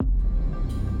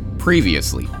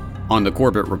Previously, on the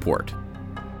Corbett Report.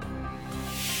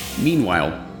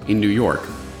 Meanwhile, in New York,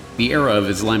 the era of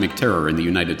Islamic terror in the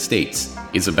United States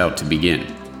is about to begin.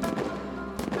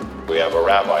 We have a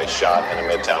rabbi shot in a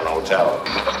Midtown hotel.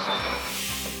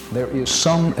 There is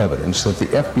some evidence that the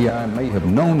FBI may have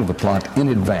known of the plot in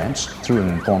advance through an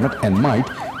informant and might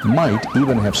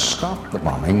even have stopped the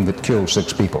bombing that killed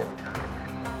 6 people.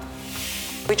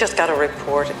 We just got a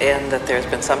report in that there's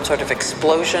been some sort of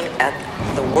explosion at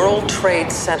the World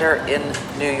Trade Center in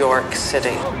New York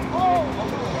City.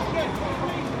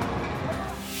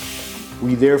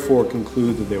 We therefore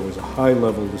conclude that there was a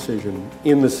high-level decision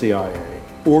in the CIA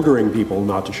ordering people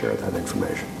not to share that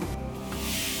information.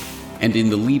 And in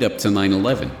the lead-up to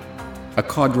 9/11, a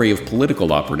cadre of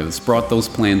political operatives brought those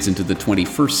plans into the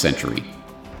 21st century,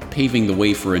 paving the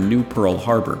way for a new Pearl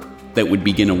Harbor that would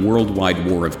begin a worldwide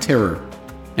war of terror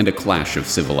and a clash of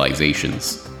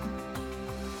civilizations.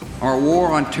 Our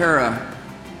war on terror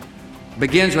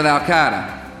begins with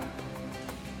Al-Qaeda,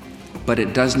 but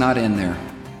it does not end there.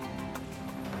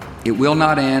 It will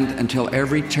not end until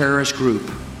every terrorist group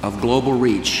of global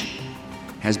reach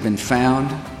has been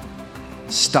found,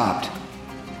 stopped,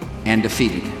 and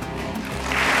defeated.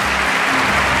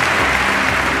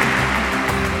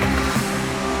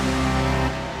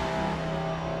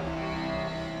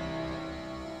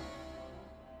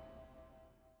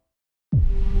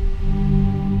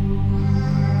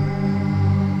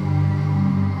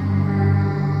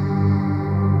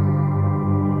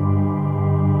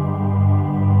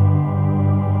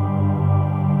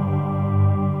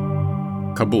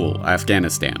 Kabul,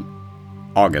 Afghanistan,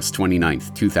 August 29,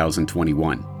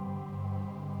 2021.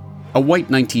 A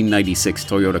white 1996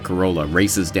 Toyota Corolla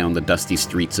races down the dusty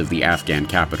streets of the Afghan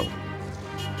capital.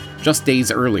 Just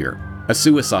days earlier, a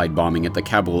suicide bombing at the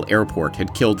Kabul airport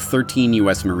had killed 13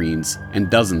 US Marines and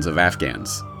dozens of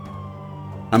Afghans.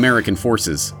 American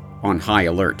forces, on high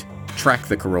alert, track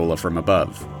the Corolla from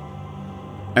above.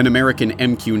 An American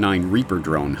MQ-9 Reaper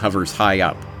drone hovers high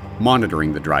up,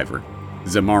 monitoring the driver,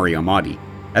 Zamari Ahmadi,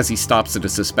 as he stops at a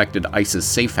suspected ISIS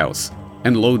safe house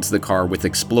and loads the car with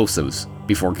explosives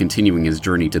before continuing his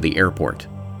journey to the airport.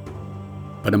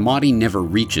 But Ahmadi never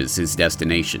reaches his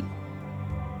destination.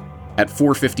 At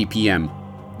 4:50 p.m.,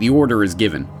 the order is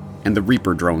given, and the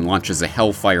Reaper drone launches a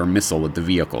Hellfire missile at the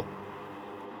vehicle.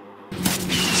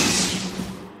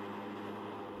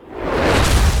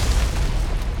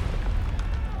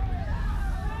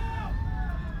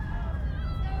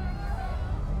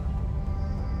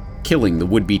 Killing the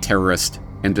would-be terrorist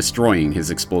and destroying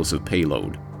his explosive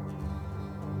payload.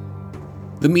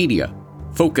 The media,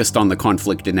 focused on the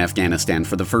conflict in Afghanistan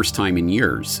for the first time in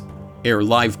years, air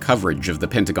live coverage of the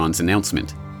Pentagon's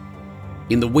announcement.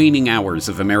 In the waning hours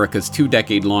of America's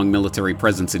 2-decade-long military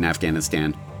presence in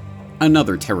Afghanistan,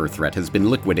 another terror threat has been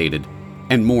liquidated,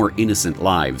 and more innocent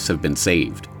lives have been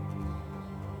saved.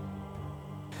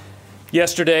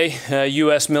 Yesterday,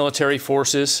 U.S. military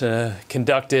forces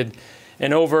conducted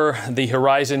an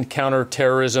over-the-horizon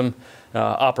counterterrorism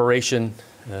operation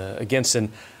against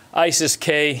an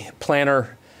ISIS-K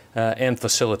planner and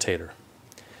facilitator.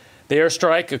 The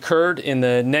airstrike occurred in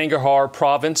the Nangarhar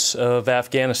province of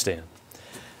Afghanistan.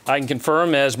 I can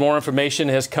confirm, as more information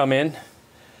has come in,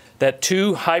 that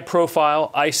 2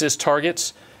 high-profile ISIS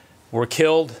targets were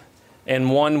killed and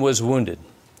 1 was wounded.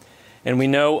 And we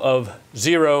know of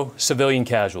 0 civilian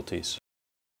casualties.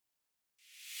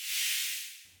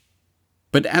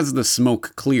 But as the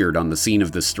smoke cleared on the scene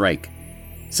of the strike,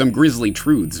 some grisly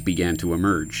truths began to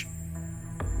emerge.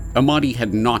 Ahmadi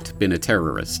had not been a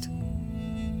terrorist.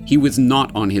 He was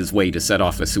not on his way to set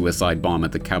off a suicide bomb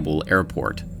at the Kabul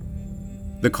airport.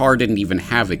 The car didn't even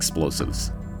have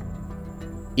explosives.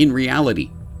 In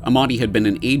reality, Ahmadi had been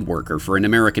an aid worker for an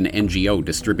American NGO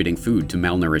distributing food to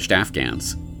malnourished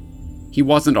Afghans. He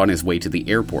wasn't on his way to the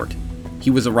airport. He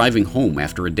was arriving home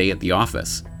after a day at the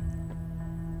office.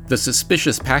 The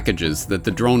suspicious packages that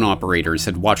the drone operators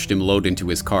had watched him load into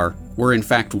his car were in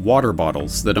fact water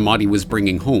bottles that Ahmadi was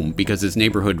bringing home because his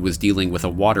neighborhood was dealing with a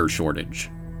water shortage.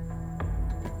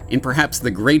 In perhaps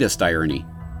the greatest irony,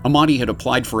 Ahmadi had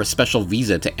applied for a special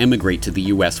visa to emigrate to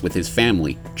the US with his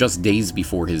family just days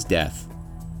before his death.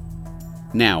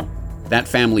 Now, that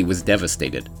family was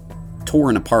devastated,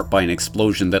 torn apart by an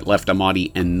explosion that left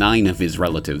Ahmadi and 9 of his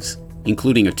relatives,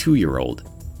 including a 2-year-old,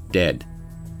 dead.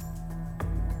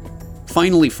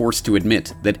 Finally forced to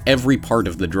admit that every part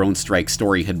of the drone strike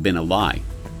story had been a lie,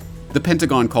 the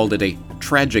Pentagon called it a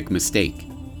tragic mistake.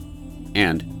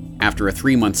 And, after a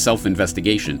 3-month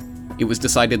self-investigation, it was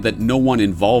decided that no one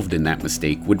involved in that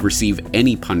mistake would receive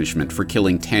any punishment for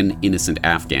killing 10 innocent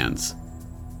Afghans.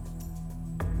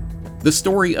 The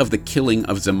story of the killing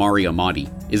of Zamari Ahmadi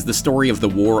is the story of the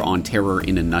War on Terror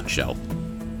in a nutshell.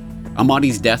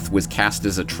 Ahmadi's death was cast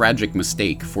as a tragic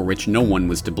mistake for which no one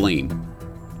was to blame,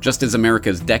 just as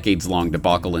America's decades-long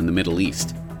debacle in the Middle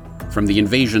East, from the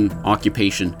invasion,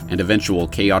 occupation, and eventual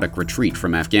chaotic retreat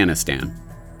from Afghanistan,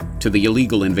 to the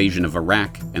illegal invasion of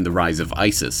Iraq and the rise of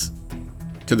ISIS,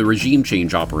 to the regime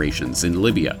change operations in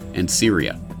Libya and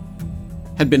Syria,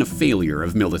 had been a failure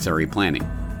of military planning.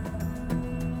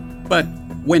 But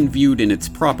when viewed in its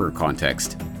proper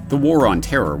context, the War on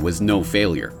Terror was no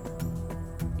failure.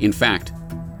 In fact,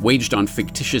 waged on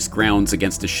fictitious grounds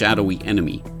against a shadowy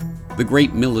enemy, the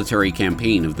great military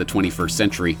campaign of the 21st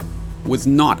century was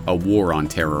not a war on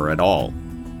terror at all.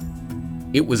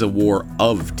 It was a war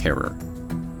of terror,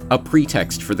 a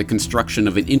pretext for the construction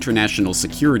of an international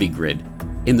security grid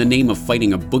in the name of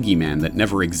fighting a boogeyman that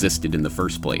never existed in the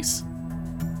first place.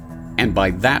 And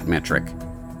by that metric,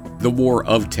 the War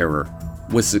of Terror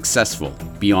was successful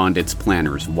beyond its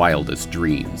planners' wildest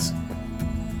dreams.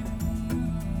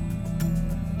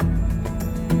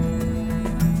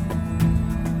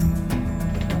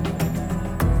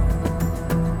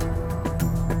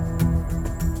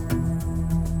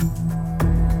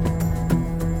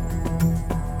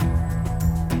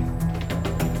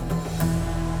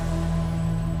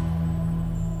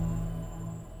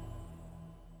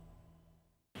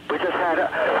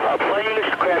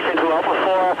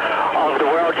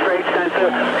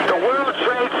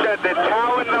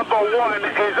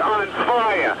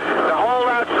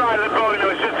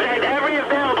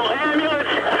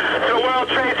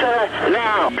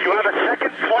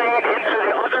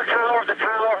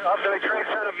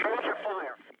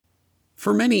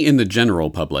 For many in the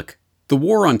general public, the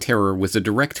War on Terror was a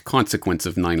direct consequence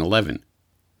of 9/11.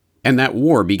 And that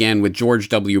war began with George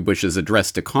W. Bush's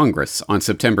address to Congress on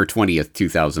September 20th,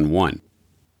 2001.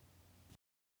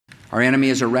 Our enemy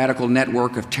is a radical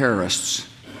network of terrorists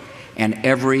and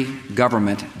every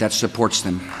government that supports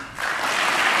them.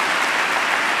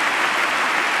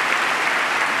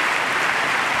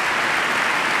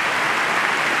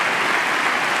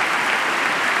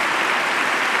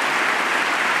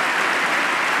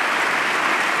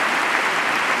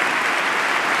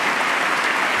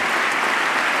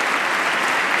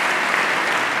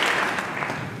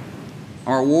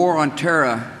 Our war on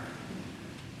terror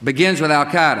begins with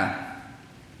Qaeda,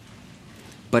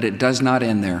 but it does not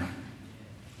end there.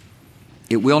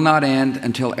 It will not end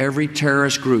until every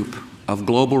terrorist group of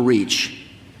global reach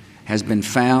has been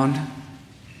found,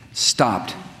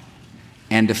 stopped,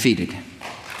 and defeated.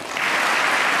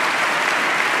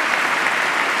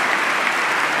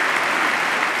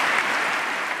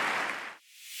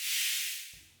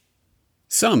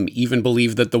 Some even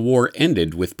believe that the war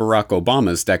ended with Barack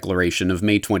Obama's declaration of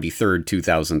May 23,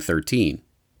 2013.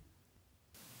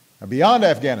 Beyond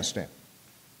Afghanistan,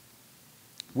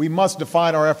 we must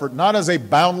define our effort not as a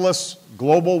boundless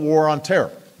global war on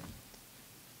terror,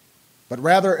 but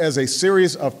rather as a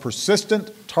series of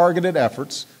persistent, targeted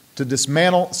efforts to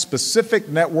dismantle specific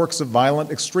networks of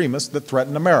violent extremists that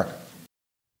threaten America.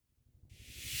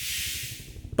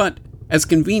 But as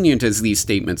convenient as these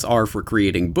statements are for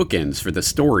creating bookends for the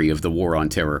story of the War on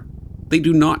Terror, they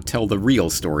do not tell the real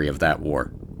story of that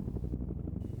war.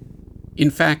 In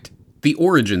fact, the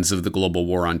origins of the global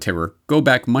war on terror go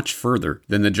back much further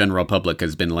than the general public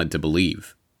has been led to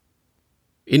believe.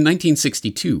 In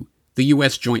 1962, the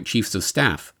U.S. Joint Chiefs of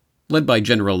Staff, led by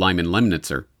General Lyman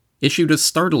Lemnitzer, issued a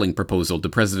startling proposal to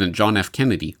President John F.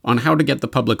 Kennedy on how to get the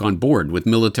public on board with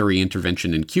military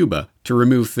intervention in Cuba to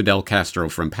remove Fidel Castro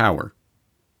from power.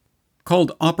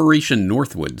 Called Operation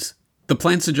Northwoods, the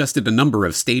plan suggested a number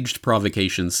of staged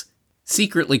provocations,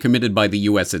 secretly committed by the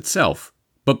U.S. itself,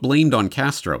 but blamed on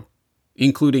Castro,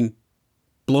 including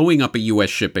blowing up a U.S.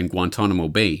 ship in Guantanamo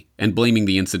Bay and blaming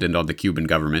the incident on the Cuban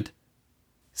government,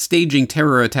 staging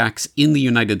terror attacks in the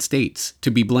United States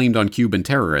to be blamed on Cuban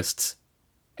terrorists,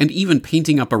 and even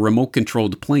painting up a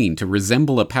remote-controlled plane to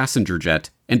resemble a passenger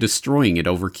jet and destroying it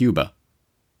over Cuba.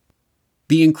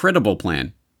 The incredible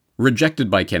plan, rejected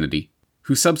by Kennedy,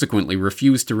 who subsequently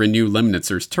refused to renew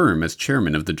Lemnitzer's term as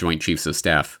chairman of the Joint Chiefs of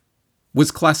Staff,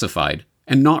 was classified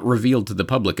and not revealed to the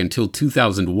public until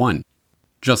 2001,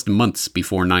 just months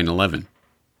before 9/11.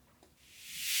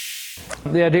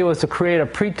 The idea was to create a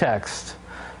pretext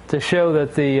to show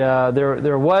that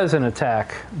there was an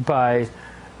attack by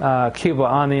Cuba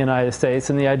on the United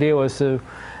States, and the idea was to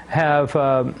have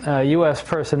U.S.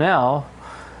 personnel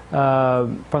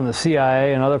from the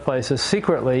CIA and other places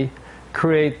secretly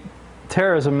create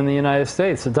terrorism in the United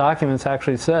States. The documents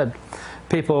actually said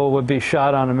people would be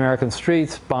shot on American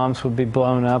streets, bombs would be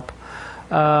blown up,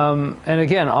 And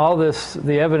again, all this,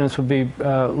 the evidence would be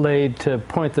laid to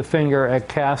point the finger at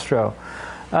Castro.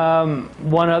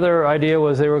 One other idea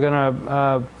was they were going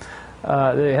to,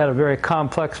 they had a very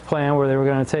complex plan where they were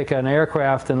going to take an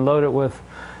aircraft and load it with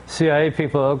CIA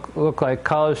people that look like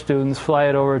college students, fly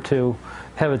it over to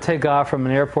have it take off from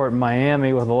an airport in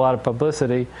Miami with a lot of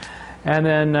publicity, and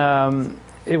then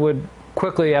it would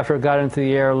quickly, after it got into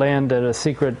the air, land at a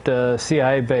secret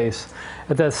CIA base.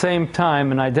 At that same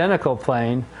time, an identical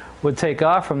plane would take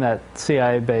off from that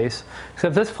CIA base,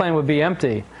 except this plane would be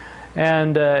empty,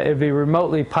 and it'd be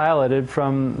remotely piloted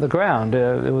from the ground.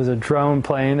 It was a drone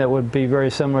plane that would be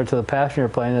very similar to the passenger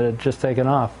plane that had just taken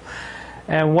off.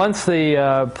 And once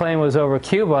the plane was over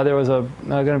Cuba, there was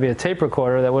going to be a tape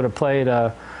recorder that would have played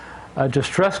a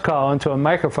distress call into a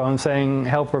microphone saying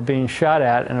help were being shot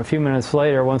at, and a few minutes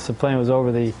later, once the plane was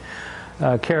over the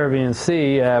Caribbean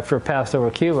Sea, after it passed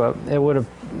over Cuba, it would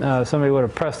have somebody would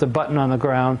have pressed a button on the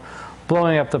ground,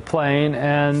 blowing up the plane,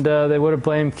 and they would have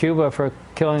blamed Cuba for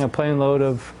killing a plane load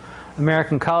of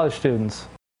American college students.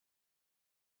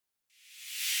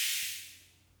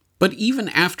 But even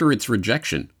after its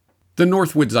rejection, the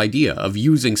Northwoods' idea of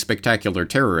using spectacular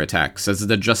terror attacks as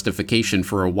the justification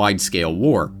for a wide-scale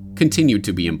war continued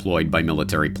to be employed by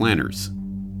military planners.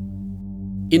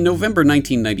 In November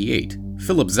 1998,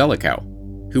 Philip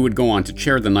Zelikow, who would go on to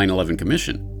chair the 9/11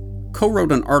 Commission,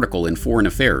 co-wrote an article in Foreign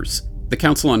Affairs, the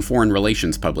Council on Foreign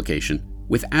Relations publication,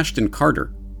 with Ashton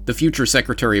Carter, the future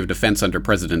Secretary of Defense under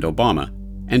President Obama,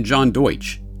 and John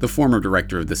Deutsch, the former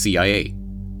director of the CIA.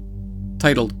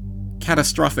 Titled,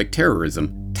 "Catastrophic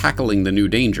Terrorism, Tackling the New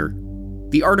Danger,"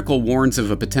 the article warns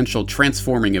of a potential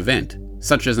transforming event,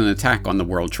 such as an attack on the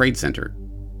World Trade Center.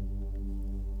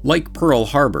 Like Pearl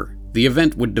Harbor, the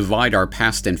event would divide our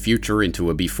past and future into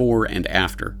a before and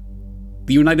after.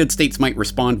 The United States might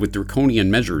respond with draconian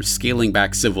measures scaling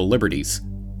back civil liberties,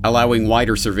 allowing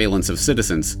wider surveillance of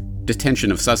citizens,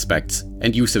 detention of suspects,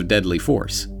 and use of deadly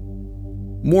force.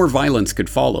 More violence could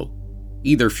follow,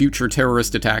 either future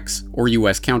terrorist attacks or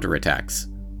US counterattacks.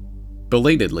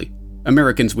 Belatedly,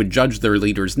 Americans would judge their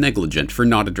leaders negligent for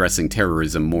not addressing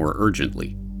terrorism more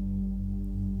urgently.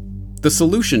 The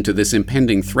solution to this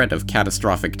impending threat of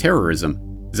catastrophic terrorism,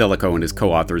 Zelikow and his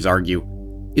co-authors argue,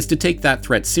 is to take that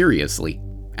threat seriously,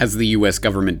 as the US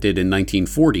government did in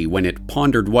 1940 when it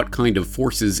pondered what kind of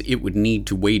forces it would need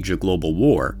to wage a global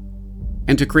war,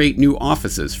 and to create new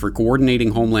offices for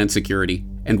coordinating homeland security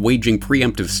and waging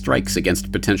preemptive strikes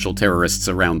against potential terrorists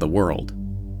around the world.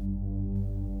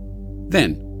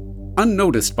 Then,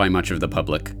 unnoticed by much of the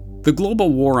public, the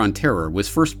global war on terror was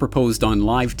first proposed on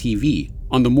live TV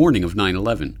on the morning of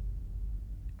 9/11.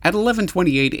 At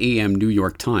 11:28 a.m. New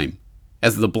York time,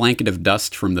 as the blanket of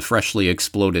dust from the freshly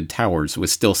exploded towers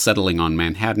was still settling on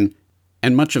Manhattan,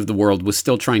 and much of the world was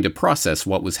still trying to process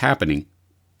what was happening,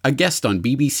 a guest on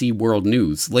BBC World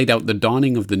News laid out the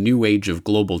dawning of the new age of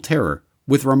global terror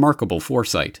with remarkable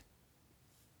foresight.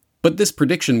 But this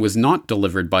prediction was not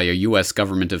delivered by a US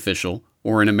government official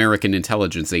or an American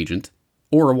intelligence agent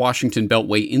or a Washington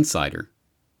Beltway insider.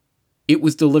 It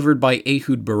was delivered by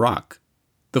Ehud Barak,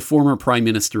 the former Prime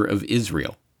Minister of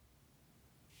Israel.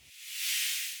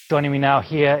 Joining me now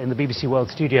here in the BBC World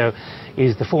studio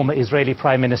is the former Israeli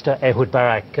Prime Minister Ehud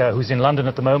Barak, who's in London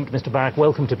at the moment. Mr. Barak,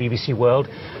 welcome to BBC World.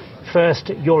 First,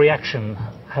 your reaction,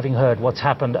 having heard what's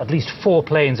happened. At least 4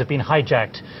 planes have been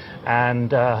hijacked,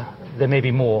 and there may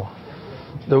be more.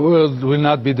 The world will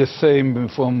not be the same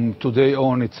from today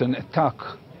on. It's an attack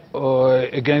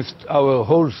against our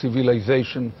whole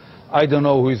civilization. I don't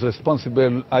know who is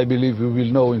responsible. I believe we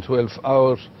will know in 12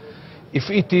 hours. If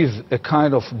it is a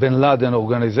kind of Bin Laden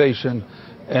organization,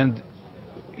 and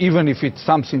even if it's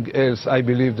something else, I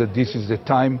believe that this is the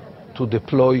time to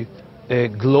deploy a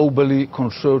globally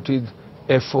concerted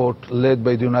effort led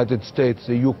by the United States,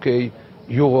 the UK,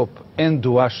 Europe, and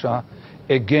Russia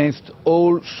against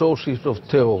all sources of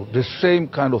terror. The same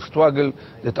kind of struggle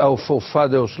that our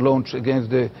forefathers launched against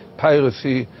the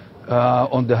piracy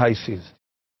on the high seas.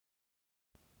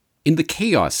 In the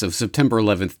chaos of September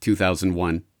 11,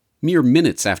 2001, mere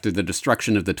minutes after the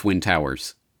destruction of the Twin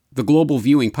Towers, the global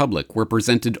viewing public were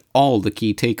presented all the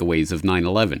key takeaways of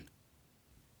 9/11.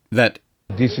 That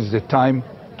this is the time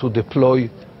to deploy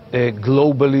a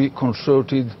globally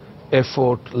concerted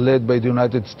effort led by the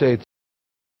United States.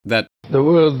 That the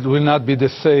world will not be the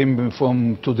same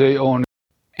from today on.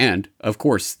 And, of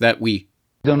course, that we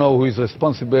don't know who is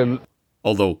responsible,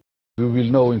 although we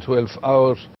will know in 12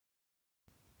 hours.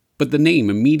 But the name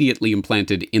immediately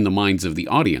implanted in the minds of the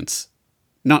audience,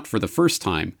 not for the first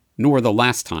time, nor the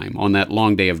last time on that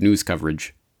long day of news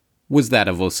coverage, was that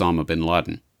of Osama bin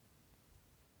Laden.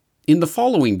 In the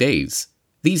following days,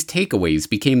 These takeaways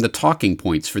became the talking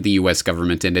points for the US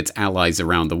government and its allies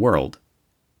around the world.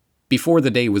 Before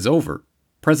the day was over,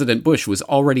 President Bush was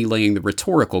already laying the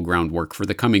rhetorical groundwork for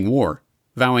the coming war,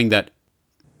 vowing that,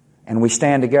 "And we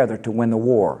stand together to win the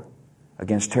war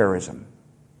against terrorism."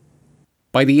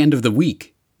 By the end of the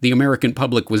week, the American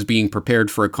public was being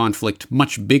prepared for a conflict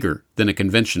much bigger than a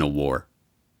conventional war.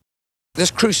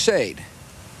 This crusade,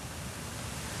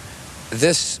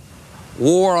 this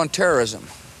war on terrorism,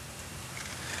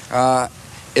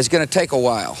 is going to take a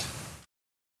while.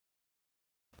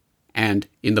 And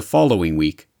in the following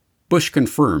week, Bush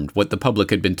confirmed what the public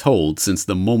had been told since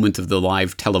the moment of the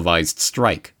live televised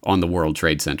strike on the World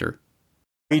Trade Center.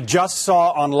 We just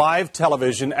saw on live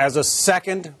television as a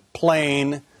second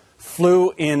plane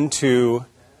flew into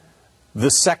the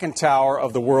second tower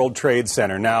of the World Trade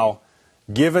Center. Now,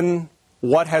 given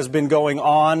what has been going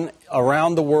on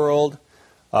around the world,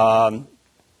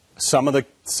 some of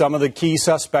the key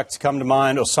suspects come to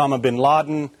mind: Osama bin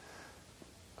Laden.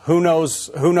 Who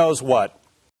knows what?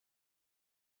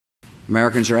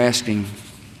 Americans are asking,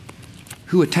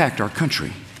 who attacked our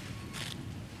country?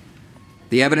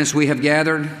 The evidence we have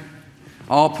gathered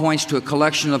all points to a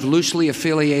collection of loosely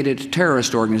affiliated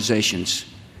terrorist organizations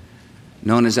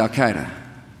known as Al-Qaeda.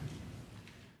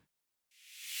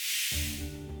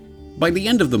 By the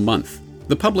end of the month,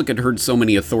 the public had heard so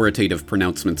many authoritative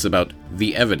pronouncements about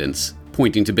the evidence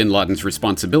pointing to bin Laden's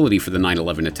responsibility for the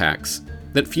 9/11 attacks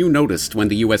that few noticed when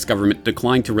the US government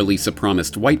declined to release a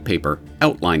promised white paper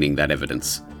outlining that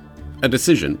evidence. A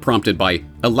decision prompted by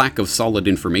a lack of solid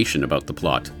information about the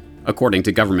plot, according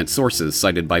to government sources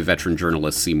cited by veteran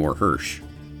journalist Seymour Hersh.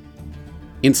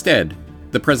 Instead,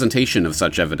 the presentation of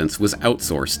such evidence was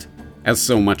outsourced, as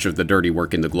so much of the dirty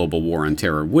work in the global war on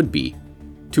terror would be,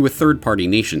 to a third-party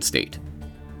nation-state,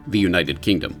 the United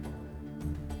Kingdom.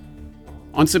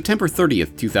 On September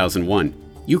 30th, 2001,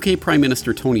 UK Prime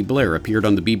Minister Tony Blair appeared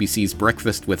on the BBC's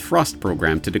Breakfast with Frost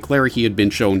programme to declare he had been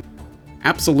shown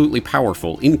absolutely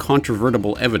powerful,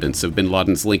 incontrovertible evidence of bin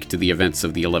Laden's link to the events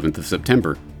of the 11th of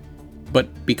September.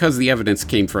 But because the evidence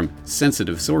came from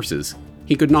sensitive sources,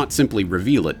 he could not simply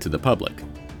reveal it to the public.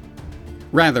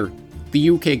 Rather, the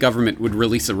UK government would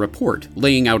release a report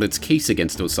laying out its case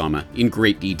against Osama in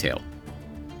great detail.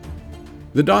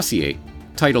 The dossier,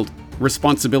 titled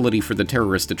Responsibility for the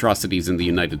Terrorist Atrocities in the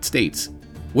United States,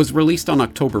 was released on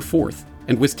October 4th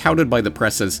and was touted by the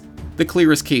press as the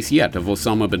clearest case yet of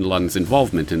Osama bin Laden's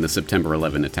involvement in the September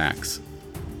 11 attacks.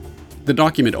 The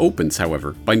document opens,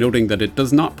 however, by noting that it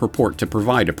does not purport to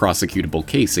provide a prosecutable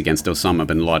case against Osama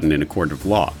bin Laden in a court of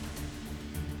law.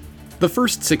 The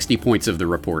first 60 points of the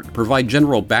report provide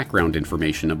general background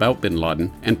information about bin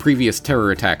Laden and previous terror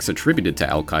attacks attributed to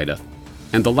Al-Qaeda,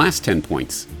 and the last 10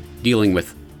 points, dealing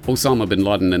with Osama bin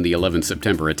Laden and the 11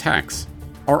 September attacks,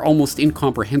 are almost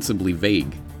incomprehensibly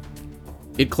vague.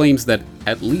 It claims that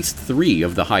at least 3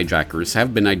 of the hijackers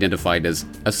have been identified as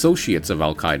associates of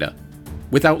Al-Qaeda,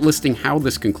 without listing how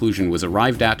this conclusion was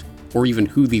arrived at or even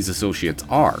who these associates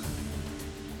are.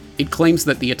 It claims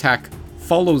that the attack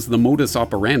follows the modus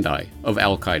operandi of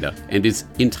Al-Qaeda and is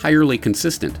entirely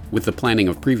consistent with the planning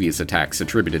of previous attacks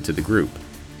attributed to the group.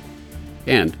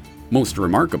 And, most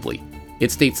remarkably,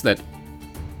 it states that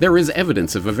there is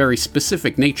evidence of a very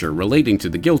specific nature relating to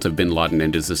the guilt of bin Laden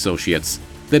and his associates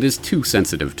that is too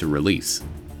sensitive to release.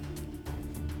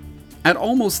 At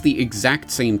almost the exact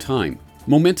same time,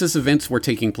 momentous events were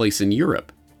taking place in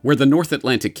Europe, where the North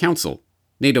Atlantic Council,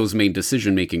 NATO's main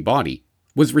decision-making body,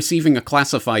 was receiving a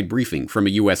classified briefing from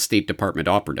a US State Department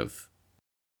operative.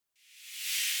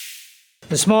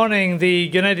 This morning, the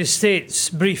United States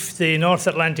briefed the North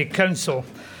Atlantic Council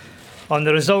on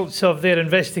the results of their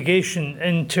investigation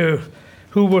into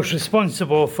who was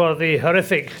responsible for the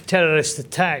horrific terrorist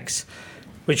attacks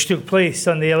which took place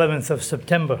on the 11th of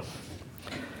September.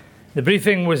 The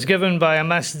briefing was given by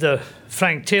Ambassador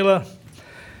Frank Taylor,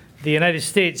 the United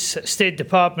States State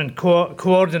Department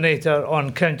Coordinator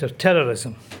on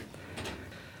Counterterrorism.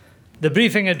 The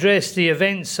briefing addressed the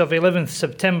events of 11th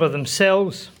September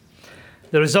themselves,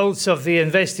 the results of the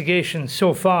investigation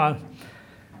so far,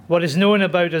 what is known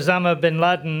about Osama bin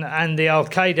Laden and the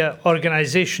Al-Qaeda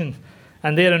organization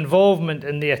and their involvement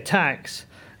in the attacks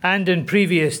and in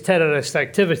previous terrorist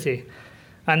activity,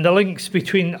 and the links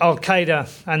between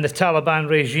Al-Qaeda and the Taliban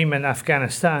regime in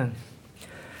Afghanistan.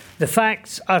 The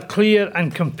facts are clear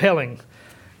and compelling.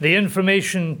 The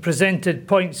information presented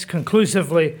points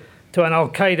conclusively to an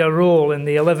Al-Qaeda role in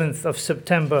the 11th of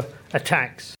September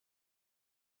attacks.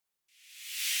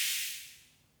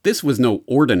 This was no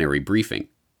ordinary briefing.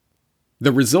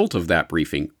 The result of that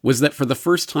briefing was that for the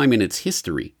first time in its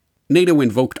history, NATO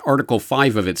invoked Article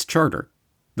 5 of its charter,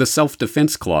 the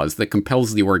self-defense clause that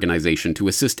compels the organization to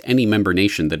assist any member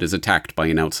nation that is attacked by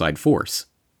an outside force.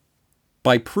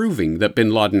 By proving that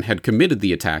bin Laden had committed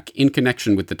the attack in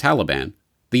connection with the Taliban,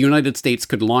 the United States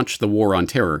could launch the war on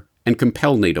terror and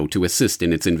compel NATO to assist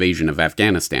in its invasion of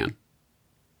Afghanistan.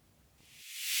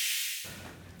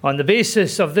 On the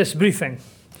basis of this briefing,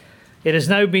 it has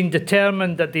now been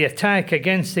determined that the attack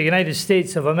against the United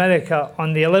States of America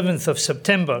on the 11th of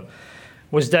September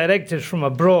was directed from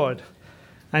abroad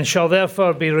and shall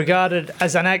therefore be regarded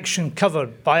as an action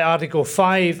covered by Article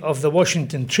 5 of the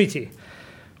Washington Treaty,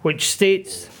 which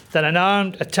states that an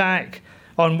armed attack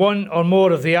on one or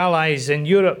more of the allies in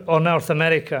Europe or North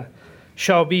America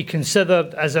shall be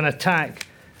considered as an attack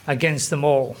against them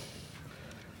all.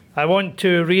 I want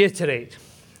to reiterate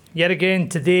yet again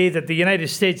today that the United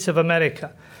States of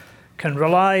America can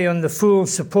rely on the full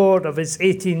support of its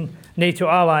 18 NATO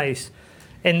allies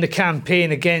in the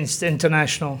campaign against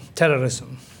international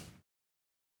terrorism.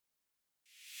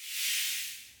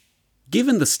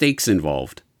 Given the stakes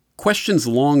involved, questions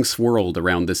long swirled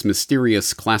around this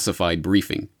mysterious classified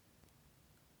briefing.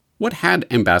 What had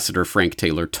Ambassador Frank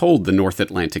Taylor told the North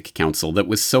Atlantic Council that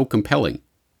was so compelling?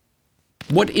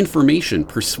 What information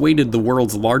persuaded the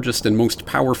world's largest and most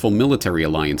powerful military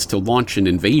alliance to launch an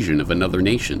invasion of another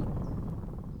nation?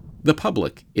 The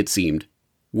public, it seemed,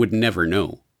 would never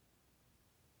know.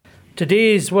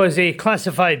 Today's was a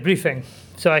classified briefing,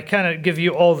 so I cannot give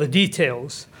you all the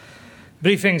details.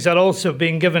 Briefings are also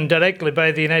being given directly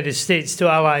by the United States to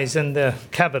allies in their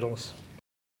capitals.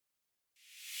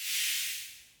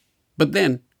 But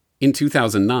then, in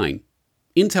 2009,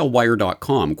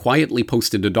 IntelWire.com quietly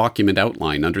posted a document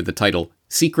outline under the title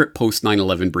Secret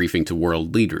Post-9/11 Briefing to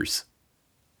World Leaders.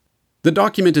 The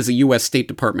document is a U.S. State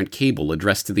Department cable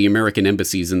addressed to the American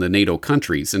embassies in the NATO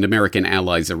countries and American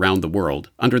allies around the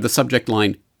world under the subject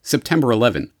line, September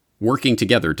 11, Working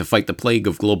Together to Fight the Plague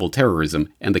of Global Terrorism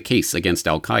and the Case Against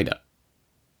Al-Qaeda.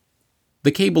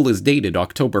 The cable is dated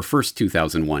October 1,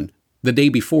 2001, the day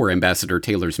before Ambassador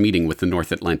Taylor's meeting with the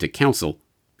North Atlantic Council,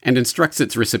 and instructs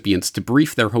its recipients to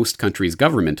brief their host country's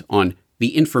government on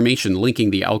the information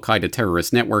linking the al-Qaeda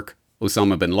terrorist network,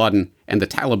 Osama bin Laden, and the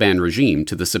Taliban regime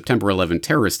to the September 11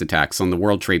 terrorist attacks on the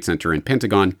World Trade Center and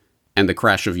Pentagon, and the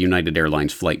crash of United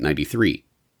Airlines Flight 93.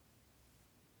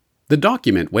 The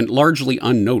document went largely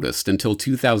unnoticed until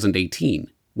 2018,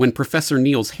 when Professor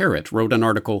Niels Harrit wrote an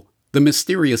article, The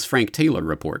Mysterious Frank Taylor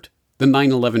Report, the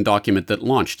 9/11 document that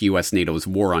launched U.S. NATO's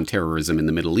war on terrorism in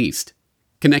the Middle East,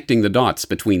 connecting the dots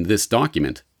between this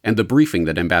document and the briefing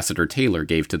that Ambassador Taylor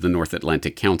gave to the North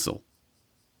Atlantic Council.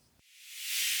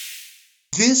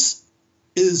 This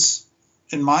is,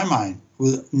 in my mind,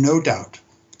 with no doubt,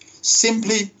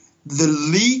 simply the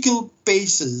legal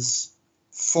basis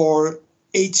for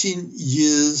 18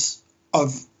 years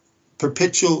of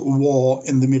perpetual war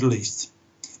in the Middle East.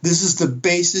 This is the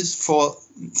basis for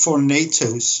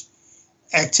NATO's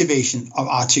activation of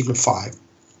Article 5.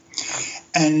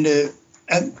 And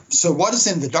so what is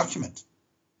in the document?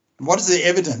 What is the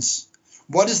evidence?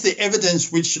 What is the evidence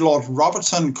which Lord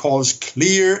Robertson calls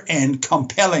clear and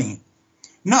compelling?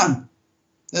 None.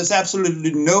 There's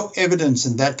absolutely no evidence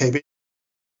in that paper.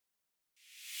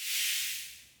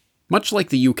 Much like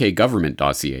the UK government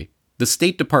dossier, the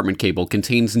State Department cable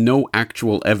contains no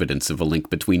actual evidence of a link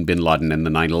between bin Laden and the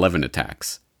 9/11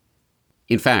 attacks.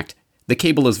 In fact, the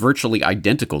cable is virtually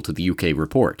identical to the UK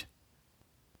report.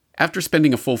 After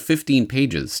spending a full 15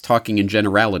 pages talking in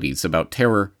generalities about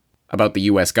terror, about the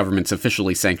US government's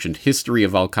officially sanctioned history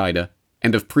of Al-Qaeda,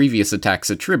 and of previous attacks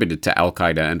attributed to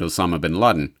Al-Qaeda and Osama bin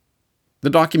Laden, the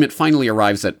document finally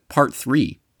arrives at Part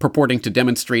 3, purporting to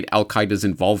demonstrate Al-Qaeda's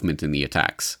involvement in the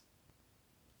attacks.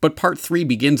 But Part 3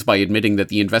 begins by admitting that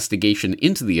the investigation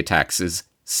into the attacks is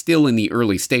still in the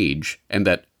early stage, and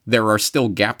that there are still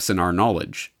gaps in our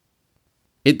knowledge.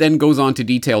 It then goes on to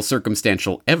detail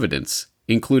circumstantial evidence,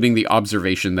 including the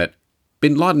observation that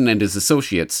bin Laden and his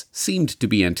associates seemed to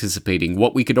be anticipating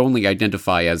what we could only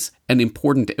identify as an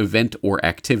important event or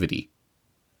activity.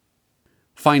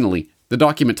 Finally, the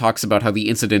document talks about how the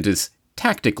incident is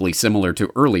tactically similar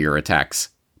to earlier attacks,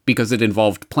 because it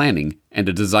involved planning and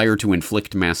a desire to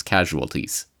inflict mass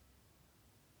casualties.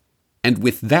 And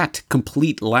with that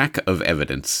complete lack of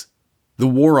evidence, the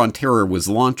war on terror was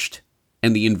launched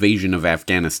and the invasion of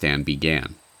Afghanistan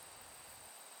began.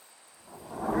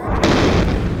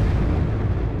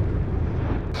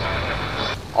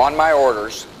 On my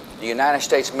orders, the United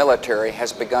States military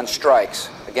has begun strikes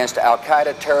against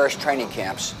al-Qaeda terrorist training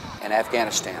camps in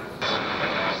Afghanistan.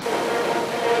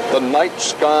 The night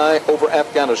sky over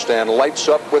Afghanistan lights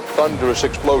up with thunderous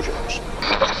explosions.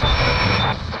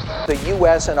 the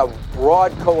U.S. and a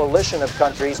broad coalition of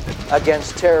countries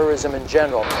against terrorism in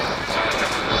general.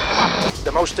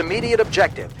 The most immediate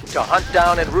objective, to hunt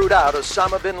down and root out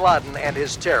Osama bin Laden and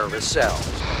his terrorist cells.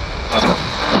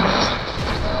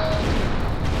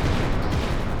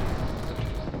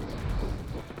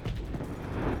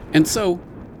 And so,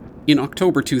 in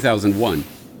October 2001,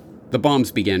 the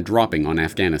bombs began dropping on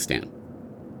Afghanistan.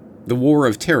 The War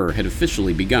of Terror had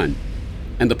officially begun,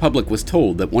 and the public was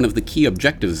told that one of the key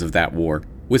objectives of that war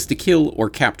was to kill or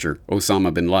capture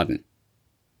Osama bin Laden.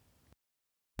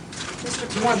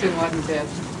 You want bin Laden dead?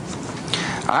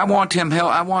 I want him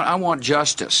held. I want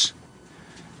justice.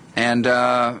 And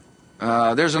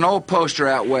there's an old poster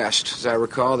out west, as I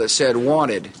recall, that said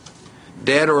 "Wanted,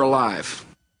 dead or alive."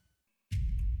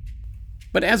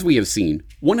 But as we have seen,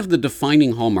 one of the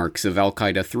defining hallmarks of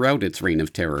al-Qaeda throughout its reign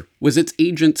of terror was its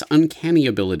agents' uncanny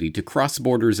ability to cross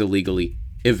borders illegally,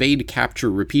 evade capture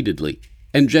repeatedly,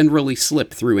 and generally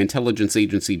slip through intelligence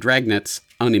agency dragnets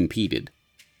unimpeded.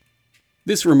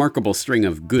 This remarkable string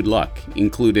of good luck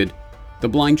included the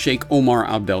blind Sheikh Omar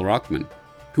Abdelrahman,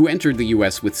 who entered the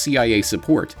US with CIA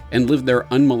support and lived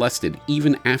there unmolested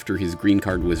even after his green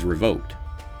card was revoked.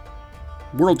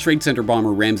 World Trade Center bomber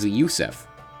Ramzi Youssef,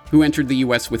 who entered the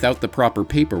US without the proper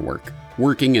paperwork,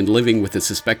 working and living with a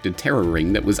suspected terror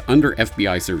ring that was under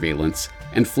FBI surveillance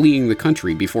and fleeing the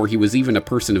country before he was even a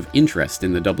person of interest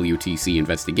in the WTC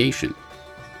investigation.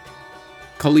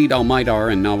 Khalid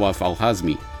al-Maidar and Nawaf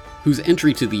al-Hazmi, whose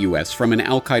entry to the US from an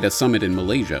al-Qaeda summit in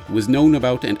Malaysia was known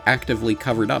about and actively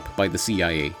covered up by the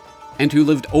CIA, and who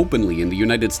lived openly in the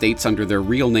United States under their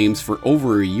real names for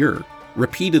over a year,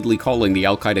 repeatedly calling the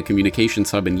al-Qaeda communications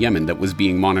hub in Yemen that was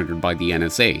being monitored by the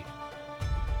NSA.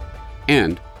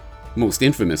 And, most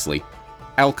infamously,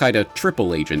 al-Qaeda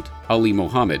triple agent Ali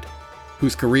Mohammed,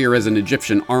 whose career as an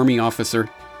Egyptian army officer,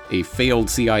 a failed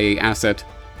CIA asset,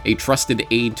 a trusted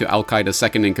aide to al-Qaeda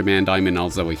second-in-command Ayman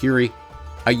al-Zawahiri,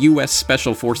 a U.S.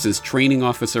 Special Forces training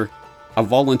officer, a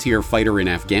volunteer fighter in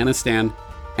Afghanistan,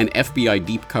 an FBI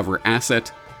deep cover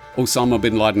asset, Osama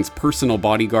bin Laden's personal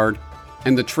bodyguard,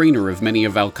 and the trainer of many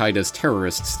of al-Qaeda's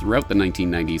terrorists throughout the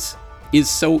 1990s, is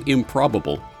so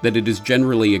improbable that it is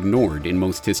generally ignored in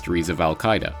most histories of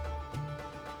al-Qaeda.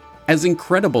 As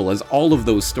incredible as all of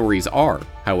those stories are,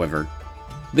 however,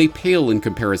 they pale in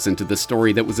comparison to the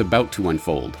story that was about to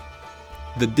unfold: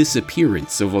 the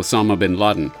disappearance of Osama bin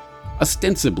Laden,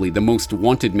 ostensibly the most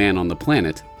wanted man on the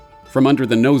planet, from under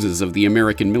the noses of the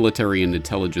American military and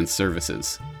intelligence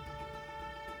services.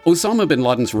 Osama bin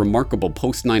Laden's remarkable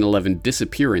post-9/11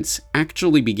 disappearance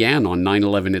actually began on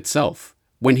 9/11 itself,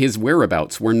 when his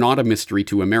whereabouts were not a mystery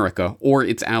to America or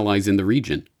its allies in the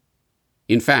region.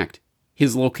 In fact,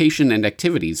 his location and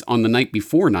activities on the night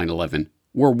before 9/11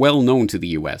 were well known to the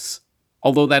US,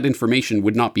 although that information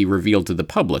would not be revealed to the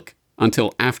public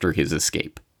until after his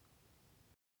escape.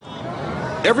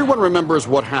 Everyone remembers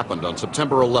what happened on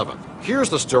September 11th. Here's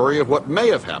the story of what may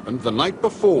have happened the night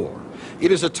before.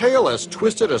 It is a tale as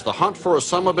twisted as the hunt for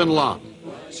Osama bin Laden.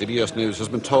 CBS News has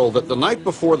been told that the night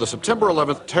before the September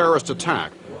 11th terrorist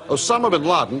attack, Osama bin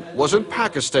Laden was in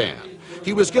Pakistan.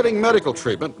 He was getting medical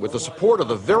treatment with the support of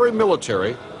the very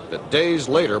military that days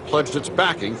later pledged its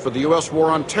backing for the U.S.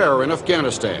 war on terror in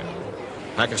Afghanistan.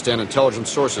 Pakistan intelligence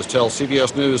sources tell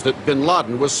CBS News that bin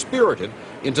Laden was spirited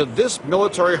into this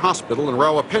military hospital in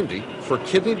Rawalpindi for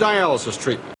kidney dialysis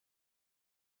treatment.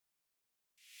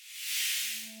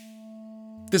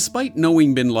 Despite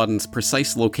knowing bin Laden's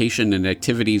precise location and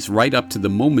activities right up to the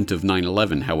moment of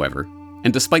 9/11, however,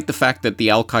 and despite the fact that the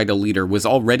al-Qaeda leader was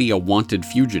already a wanted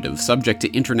fugitive subject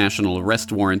to international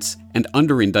arrest warrants and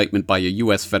under indictment by a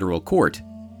U.S. federal court,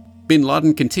 bin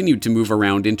Laden continued to move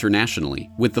around internationally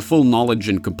with the full knowledge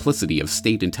and complicity of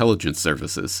state intelligence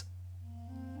services.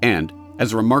 And,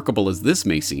 as remarkable as this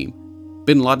may seem,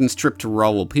 bin Laden's trip to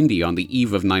Rawalpindi on the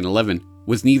eve of 9/11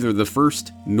 was neither the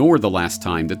first nor the last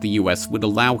time that the US would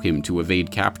allow him to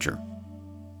evade capture.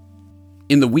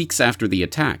 In the weeks after the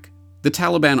attack, the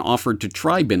Taliban offered to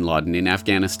try bin Laden in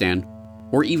Afghanistan,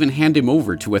 or even hand him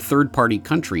over to a third-party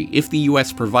country if the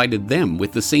US provided them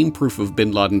with the same proof of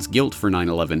bin Laden's guilt for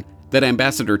 9/11 that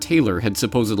Ambassador Taylor had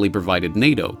supposedly provided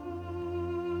NATO.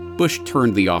 Bush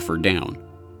turned the offer down.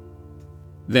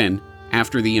 Then,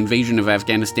 after the invasion of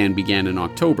Afghanistan began in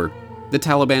October, the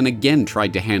Taliban again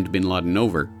tried to hand bin Laden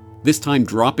over, this time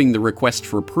dropping the request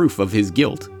for proof of his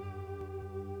guilt.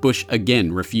 Bush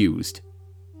again refused.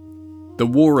 The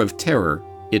War of Terror,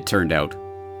 it turned out,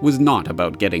 was not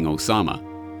about getting Osama.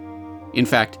 In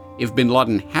fact, if bin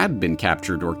Laden had been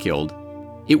captured or killed,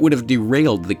 it would have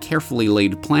derailed the carefully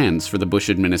laid plans for the Bush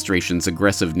administration's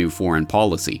aggressive new foreign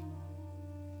policy.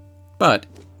 But,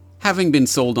 having been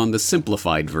sold on the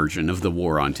simplified version of the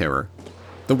War on Terror,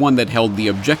 the one that held the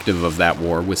objective of that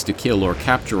war was to kill or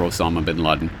capture Osama bin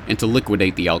Laden and to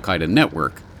liquidate the al-Qaeda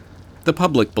network, the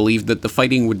public believed that the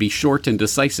fighting would be short and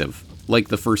decisive, like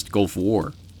the First Gulf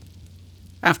War.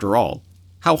 After all,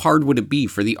 how hard would it be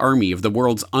for the army of the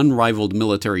world's unrivaled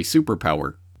military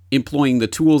superpower, employing the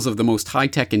tools of the most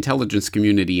high-tech intelligence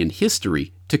community in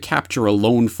history, to capture a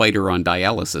lone fighter on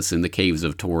dialysis in the caves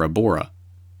of Tora Bora?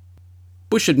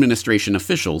 Bush administration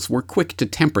officials were quick to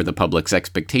temper the public's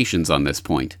expectations on this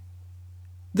point.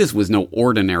 This was no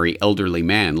ordinary elderly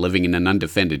man living in an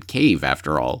undefended cave,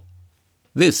 after all.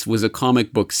 This was a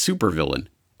comic book supervillain,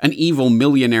 an evil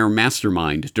millionaire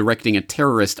mastermind directing a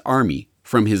terrorist army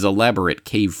from his elaborate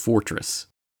cave fortress.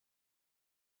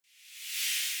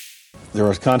 There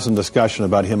was constant discussion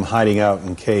about him hiding out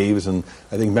in caves, and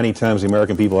I think many times the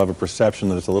American people have a perception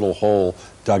that it's a little hole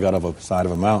dug out of a side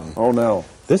of a mountain. Oh, no.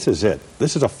 This is it.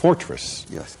 This is a fortress.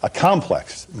 Yes. A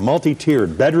complex,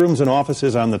 multi-tiered, bedrooms and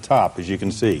offices on the top, as you can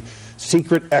see.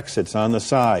 Secret exits on the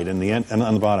side and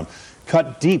on the bottom.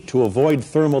 Cut deep to avoid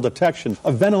thermal detection.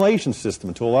 A ventilation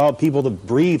system to allow people to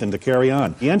breathe and to carry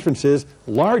on. The entrance is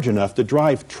large enough to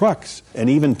drive trucks and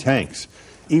even tanks.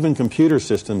 Even computer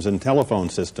systems and telephone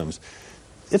systems.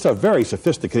 It's a very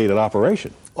sophisticated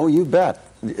operation. Oh, you bet.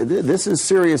 This is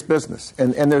serious business.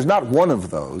 And there's not one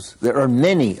of those. There are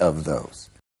many of those.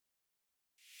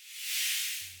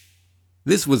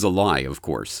 This was a lie, of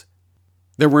course.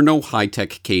 There were no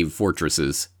high-tech cave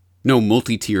fortresses, no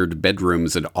multi-tiered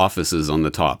bedrooms and offices on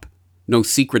the top, no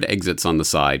secret exits on the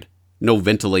side, no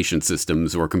ventilation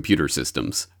systems or computer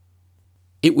systems.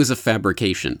 It was a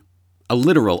fabrication, a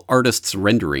literal artist's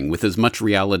rendering with as much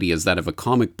reality as that of a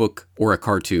comic book or a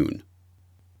cartoon.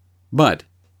 But,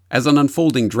 as an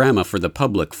unfolding drama for the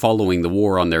public following the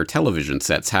war on their television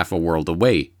sets half a world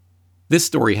away, this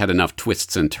story had enough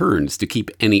twists and turns to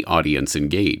keep any audience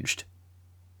engaged.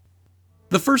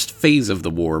 The first phase of the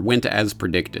war went as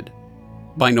predicted.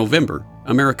 By November,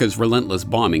 America's relentless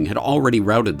bombing had already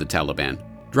routed the Taliban,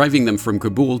 driving them from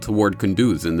Kabul toward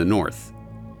Kunduz in the north.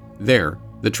 There,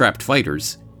 the trapped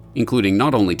fighters, including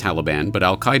not only Taliban but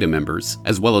al-Qaeda members,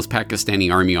 as well as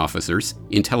Pakistani army officers,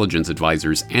 intelligence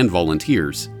advisors, and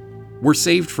volunteers, were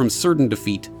saved from certain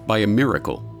defeat by a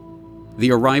miracle: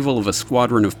 the arrival of a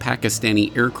squadron of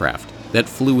Pakistani aircraft that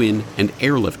flew in and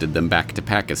airlifted them back to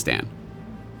Pakistan.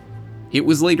 It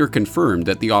was later confirmed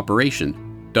that the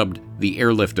operation, dubbed the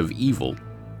Airlift of Evil,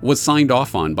 was signed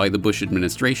off on by the Bush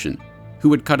administration,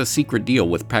 who had cut a secret deal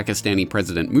with Pakistani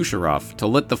President Musharraf to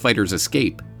let the fighters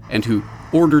escape, and who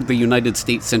ordered the United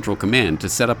States Central Command to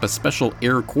set up a special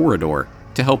air corridor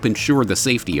to help ensure the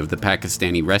safety of the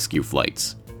Pakistani rescue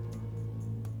flights.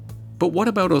 But what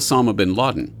about Osama bin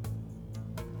Laden?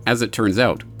 As it turns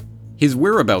out, his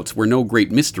whereabouts were no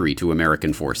great mystery to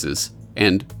American forces,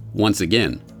 and, once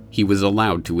again, he was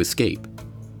allowed to escape.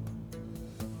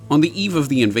 On the eve of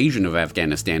the invasion of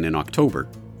Afghanistan in October,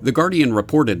 The Guardian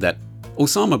reported that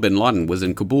Osama bin Laden was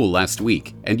in Kabul last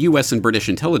week, and US and British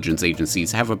intelligence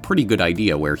agencies have a pretty good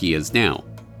idea where he is now,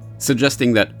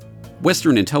 suggesting that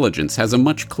Western intelligence has a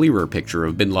much clearer picture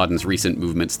of bin Laden's recent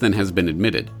movements than has been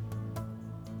admitted.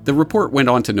 The report went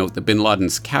on to note that bin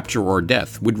Laden's capture or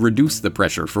death would reduce the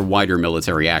pressure for wider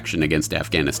military action against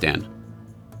Afghanistan.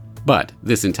 But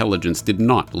this intelligence did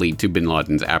not lead to bin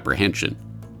Laden's apprehension.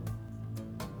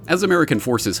 As American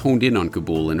forces honed in on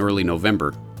Kabul in early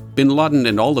November, bin Laden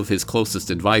and all of his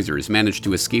closest advisors managed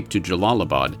to escape to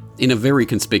Jalalabad in a very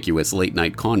conspicuous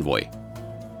late-night convoy.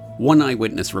 One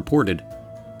eyewitness reported,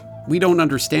 "We don't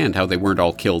understand how they weren't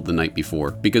all killed the night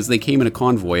before, because they came in a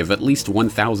convoy of at least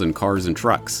 1,000 cars and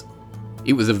trucks.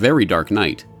 It was a very dark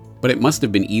night, but it must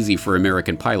have been easy for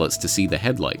American pilots to see the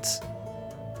headlights."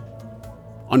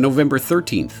 On November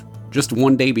 13th, just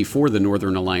one day before the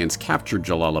Northern Alliance captured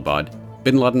Jalalabad,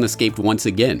 bin Laden escaped once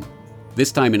again,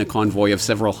 this time in a convoy of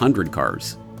several hundred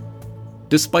cars.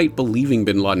 Despite believing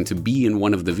bin Laden to be in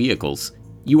one of the vehicles,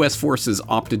 US forces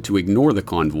opted to ignore the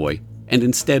convoy and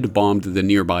instead bombed the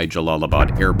nearby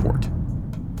Jalalabad airport.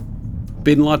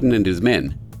 Bin Laden and his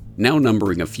men, now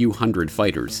numbering a few hundred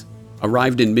fighters,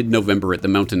 arrived in mid-November at the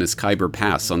mountainous Khyber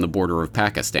Pass on the border of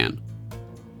Pakistan.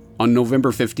 On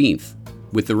November 15th,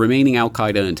 with the remaining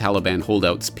al-Qaeda and Taliban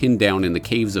holdouts pinned down in the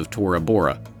caves of Tora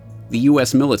Bora, the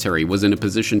US military was in a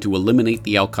position to eliminate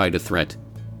the al-Qaeda threat,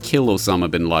 kill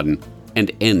Osama bin Laden,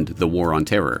 and end the war on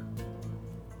terror.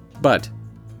 But,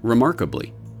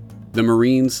 remarkably, the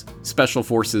Marines, Special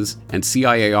Forces, and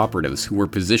CIA operatives who were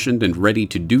positioned and ready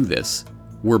to do this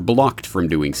were blocked from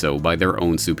doing so by their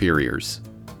own superiors.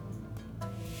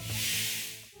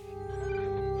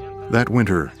 That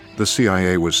winter, the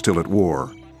CIA was still at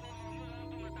war.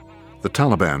 The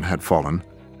Taliban had fallen.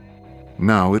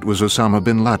 Now it was Osama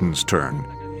bin Laden's turn.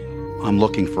 I'm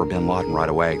looking for bin Laden right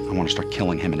away. I want to start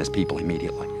killing him and his people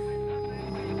immediately.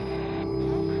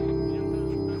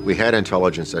 We had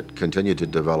intelligence that continued to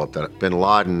develop that bin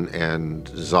Laden and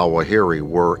Zawahiri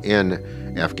were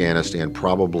in Afghanistan,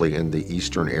 probably in the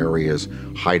eastern areas,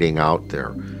 hiding out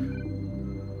there.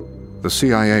 The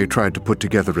CIA tried to put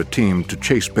together a team to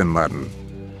chase bin Laden.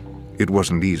 It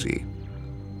wasn't easy.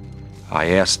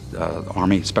 I asked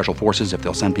Army Special Forces if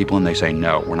they'll send people in. They say,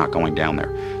 no, we're not going down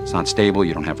there. It's not stable.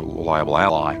 You don't have a reliable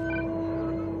ally.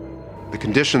 The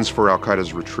conditions for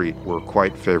al-Qaeda's retreat were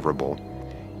quite favorable,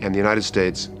 and the United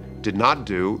States did not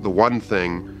do the one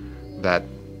thing that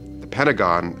the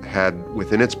Pentagon had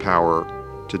within its power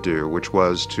to do, which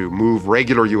was to move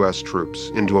regular U.S. troops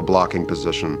into a blocking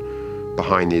position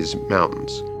behind these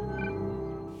mountains.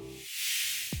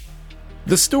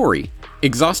 The story,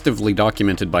 exhaustively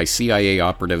documented by CIA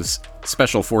operatives,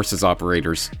 special forces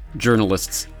operators,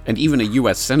 journalists, and even a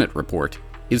U.S. Senate report,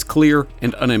 is clear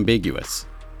and unambiguous.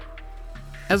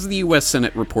 As the U.S.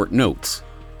 Senate report notes,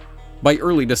 by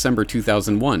early December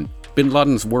 2001, bin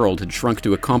Laden's world had shrunk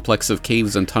to a complex of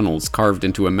caves and tunnels carved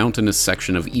into a mountainous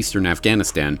section of eastern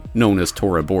Afghanistan known as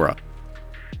Tora Bora.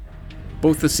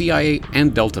 Both the CIA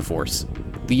and Delta Force,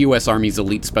 the U.S. Army's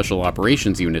elite special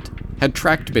operations unit, had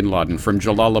tracked bin Laden from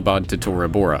Jalalabad to Tora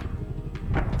Bora.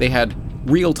 They had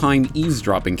real-time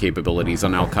eavesdropping capabilities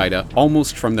on al-Qaeda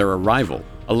almost from their arrival,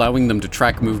 allowing them to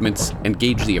track movements and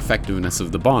gauge the effectiveness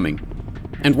of the bombing,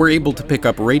 and were able to pick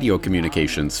up radio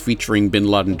communications featuring bin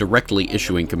Laden directly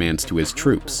issuing commands to his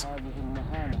troops.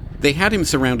 They had him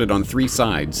surrounded on 3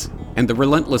 sides, and the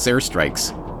relentless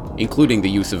airstrikes, including the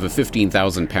use of a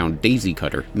 15,000-pound daisy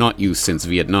cutter not used since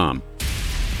Vietnam,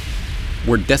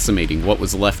 were decimating what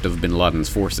was left of bin Laden's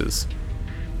forces.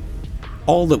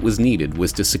 All that was needed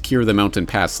was to secure the mountain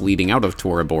pass leading out of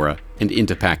Tora Bora and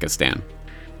into Pakistan.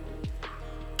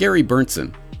 Gary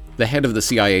Berntsen, the head of the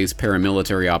CIA's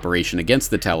paramilitary operation against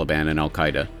the Taliban and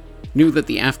al-Qaeda, knew that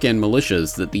the Afghan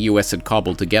militias that the US had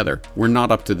cobbled together were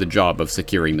not up to the job of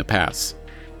securing the pass.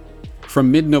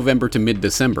 From mid-November to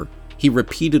mid-December, he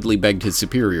repeatedly begged his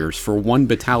superiors for 1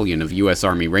 battalion of US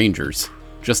Army Rangers,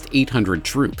 just 800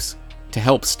 troops, to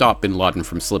help stop bin Laden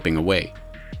from slipping away.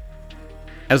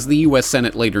 As the US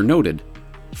Senate later noted,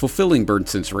 fulfilling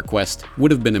Berntsen's request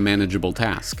would have been a manageable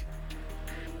task.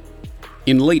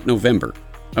 In late November,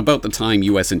 about the time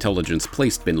US intelligence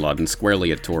placed bin Laden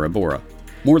squarely at Tora Bora,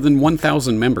 more than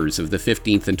 1,000 members of the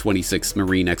 15th and 26th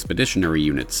Marine Expeditionary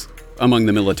Units, among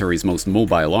the military's most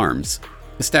mobile arms,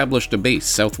 established a base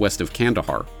southwest of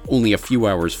Kandahar, only a few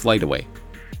hours' flight away.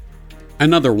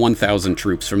 Another 1,000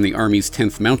 troops from the Army's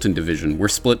 10th Mountain Division were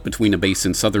split between a base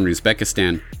in southern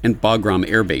Uzbekistan and Bagram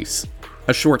Air Base,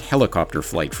 a short helicopter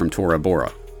flight from Tora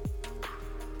Bora.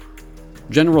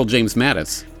 General James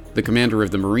Mattis, the commander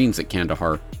of the Marines at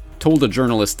Kandahar, told a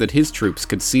journalist that his troops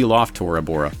could seal off Tora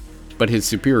Bora, but his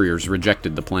superiors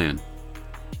rejected the plan.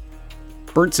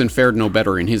 Berntsen fared no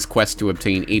better in his quest to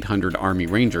obtain 800 Army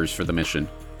Rangers for the mission.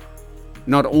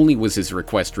 Not only was his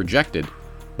request rejected,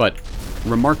 but,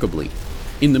 remarkably,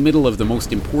 in the middle of the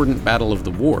most important battle of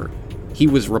the war, he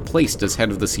was replaced as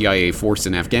head of the CIA force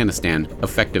in Afghanistan,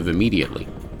 effective immediately.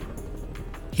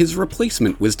 His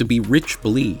replacement was to be Rich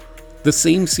Blee, the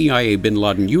same CIA bin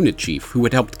Laden unit chief who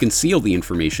had helped conceal the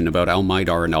information about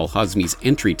al-Maidar and al-Hazmi's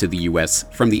entry to the US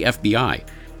from the FBI.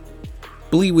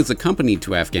 Blee was accompanied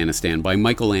to Afghanistan by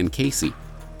Michael Ann Casey,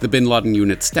 the bin Laden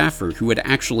unit staffer who had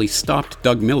actually stopped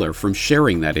Doug Miller from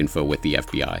sharing that info with the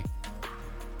FBI.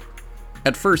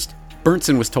 At first,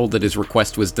 Berntsen was told that his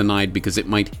request was denied because it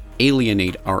might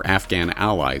alienate our Afghan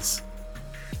allies.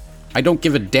 "I don't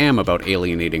give a damn about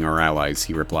alienating our allies,"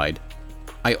 he replied.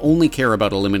 "I only care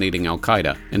about eliminating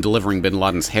al-Qaeda and delivering bin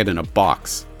Laden's head in a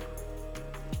box."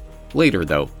 Later,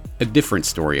 though, a different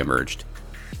story emerged.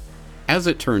 As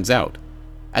it turns out,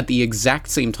 at the exact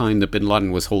same time that bin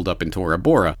Laden was holed up in Tora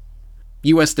Bora,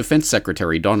 U.S. Defense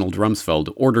Secretary Donald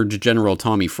Rumsfeld ordered General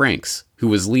Tommy Franks, who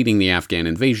was leading the Afghan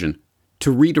invasion,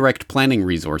 to redirect planning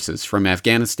resources from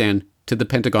Afghanistan to the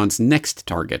Pentagon's next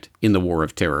target in the War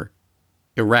of Terror,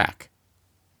 Iraq.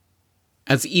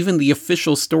 As even the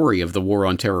official story of the War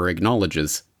on Terror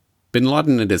acknowledges, bin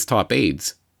Laden and his top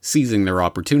aides, seizing their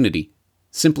opportunity,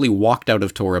 simply walked out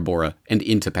of Tora Bora and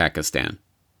into Pakistan.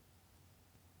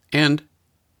 And,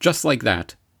 just like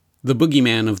that, the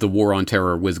boogeyman of the War on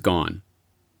Terror was gone,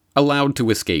 allowed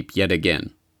to escape yet again.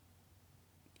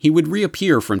 He would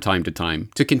reappear from time to time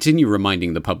to continue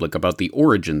reminding the public about the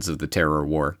origins of the terror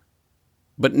war.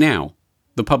 But now,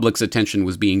 the public's attention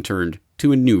was being turned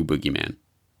to a new boogeyman.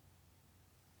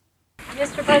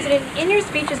 Mr. President, in your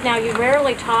speeches now, you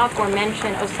rarely talk or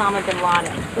mention Osama bin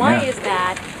Laden. Why is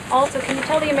that? Also, can you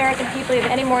tell the American people if you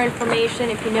have any more information,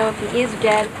 if you know if he is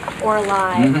dead or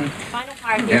alive? Final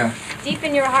part here. Deep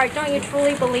in your heart, don't you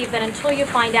truly believe that until you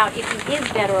find out if he is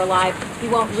dead or alive, you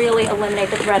won't really eliminate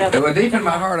the threat of it? Well, deep in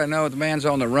my heart, I know the man's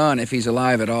on the run if he's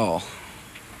alive at all.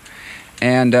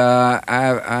 And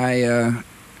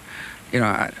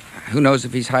who knows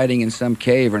if he's hiding in some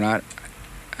cave or not.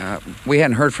 We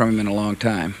hadn't heard from him in a long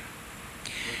time.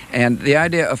 And the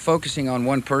idea of focusing on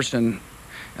one person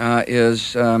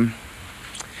is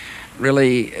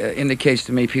really indicates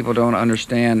to me people don't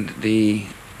understand the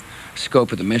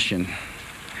scope of the mission.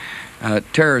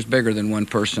 Terror is bigger than one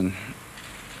person.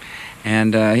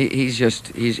 And he's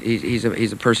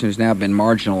a person who's now been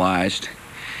marginalized.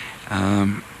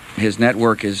 His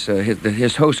network is,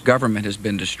 his host government has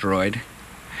been destroyed.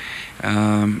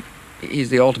 He's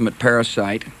the ultimate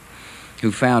parasite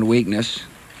who found weakness,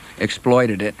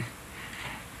 exploited it,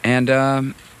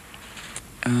 and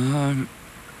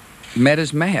met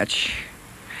his match.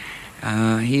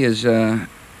 He is,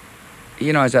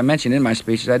 as I mentioned in my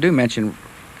speeches, I do mention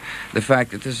the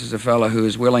fact that this is a fellow who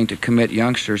is willing to commit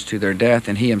youngsters to their death,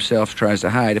 and he himself tries to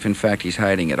hide, if in fact he's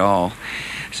hiding at all.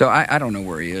 So I don't know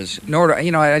where he is, nor do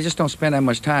I just don't spend that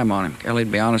much time on him, Kelly,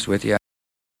 to be honest with you.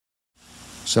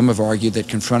 Some have argued that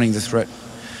confronting the threat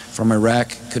from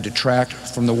Iraq could detract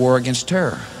from the war against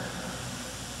terror.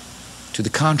 To the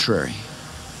contrary,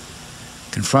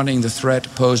 confronting the threat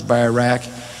posed by Iraq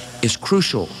is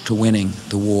crucial to winning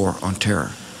the war on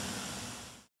terror.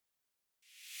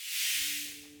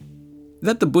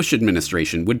 That the Bush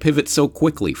administration would pivot so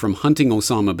quickly from hunting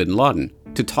Osama bin Laden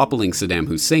to toppling Saddam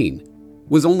Hussein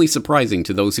was only surprising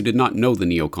to those who did not know the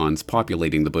neocons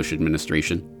populating the Bush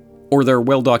administration, or their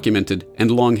well-documented and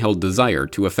long-held desire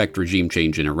to effect regime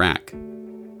change in Iraq.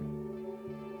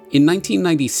 In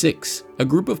 1996, a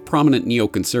group of prominent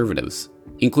neoconservatives,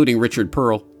 including Richard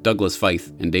Pearl, Douglas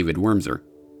Feith, and David Wurmser,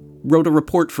 wrote a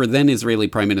report for then-Israeli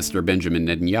Prime Minister Benjamin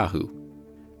Netanyahu.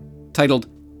 Titled,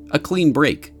 "A Clean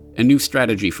Break, A New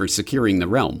Strategy for Securing the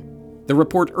Realm," the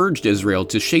report urged Israel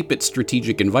to shape its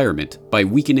strategic environment by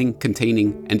weakening,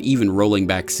 containing, and even rolling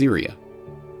back Syria.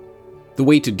 The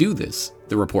way to do this,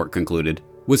 the report concluded,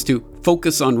 was to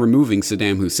focus on removing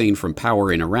Saddam Hussein from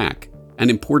power in Iraq, an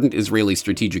important Israeli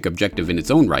strategic objective in its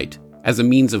own right, as a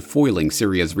means of foiling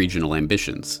Syria's regional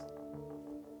ambitions.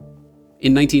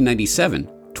 In 1997,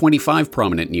 25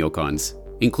 prominent neocons,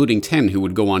 including 10 who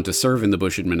would go on to serve in the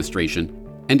Bush administration,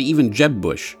 and even Jeb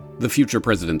Bush, the future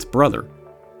president's brother,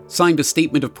 signed a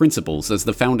statement of principles as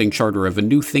the founding charter of a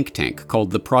new think tank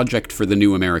called the Project for the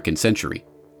New American Century.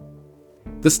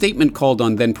 The statement called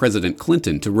on then-President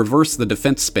Clinton to reverse the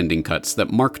defense spending cuts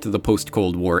that marked the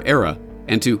post-Cold War era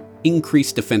and to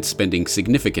increase defense spending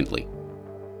significantly.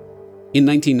 In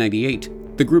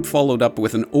 1998, the group followed up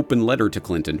with an open letter to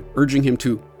Clinton urging him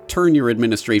to turn your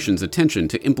administration's attention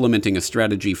to implementing a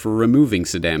strategy for removing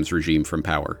Saddam's regime from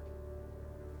power.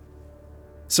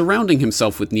 Surrounding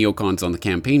himself with neocons on the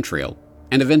campaign trail,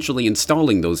 and eventually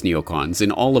installing those neocons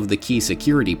in all of the key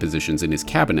security positions in his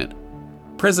cabinet,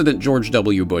 President George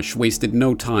W. Bush wasted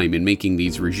no time in making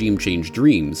these regime change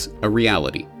dreams a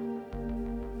reality.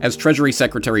 As Treasury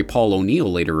Secretary Paul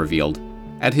O'Neill later revealed,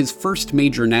 at his first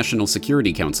major National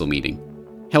Security Council meeting,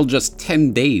 held just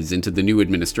 10 days into the new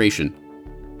administration,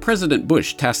 President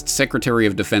Bush tasked Secretary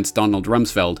of Defense Donald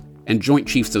Rumsfeld and Joint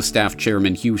Chiefs of Staff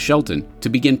Chairman Hugh Shelton to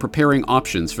begin preparing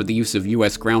options for the use of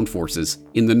U.S. ground forces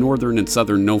in the northern and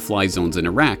southern no-fly zones in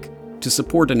Iraq to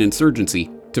support an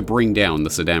insurgency to bring down the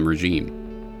Saddam regime.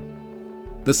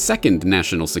 The second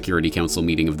National Security Council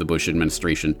meeting of the Bush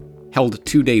administration, held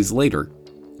 2 days later,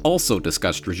 also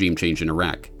discussed regime change in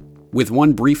Iraq, with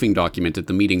one briefing document at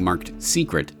the meeting marked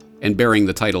secret and bearing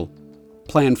the title,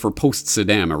 Plan for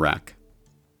Post-Saddam Iraq.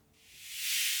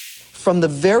 From the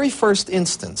very first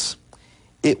instance,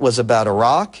 it was about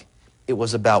Iraq, it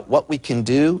was about what we can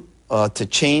do to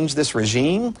change this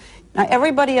regime. Now,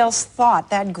 everybody else thought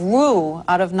that grew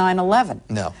out of 9/11.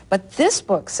 No. But this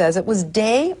book says it was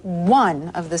day one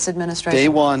of this administration. Day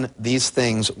one, these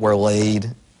things were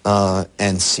laid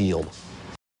and sealed.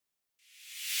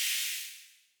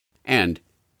 And,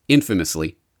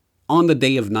 infamously, on the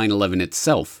day of 9/11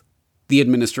 itself, the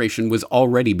administration was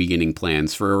already beginning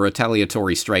plans for a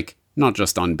retaliatory strike not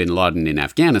just on bin Laden in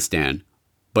Afghanistan,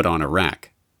 but on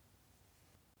Iraq.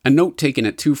 A note taken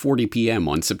at 2:40 p.m.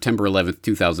 on September 11,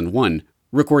 2001,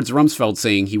 records Rumsfeld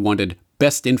saying he wanted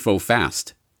best info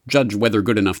fast, judge whether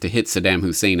good enough to hit Saddam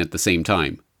Hussein at the same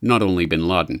time, not only bin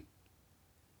Laden.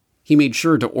 He made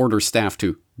sure to order staff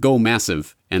to go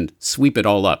massive and sweep it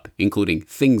all up, including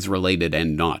things related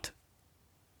and not.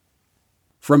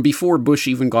 From before Bush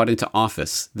even got into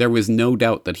office, there was no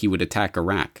doubt that he would attack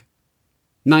Iraq.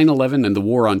 9/11 and the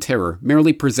War on Terror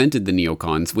merely presented the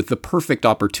neocons with the perfect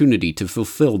opportunity to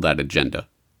fulfill that agenda.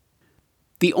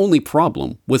 The only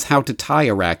problem was how to tie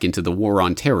Iraq into the War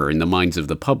on Terror in the minds of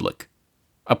the public,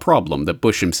 a problem that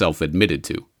Bush himself admitted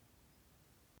to.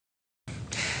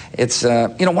 It's,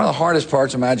 one of the hardest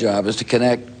parts of my job is to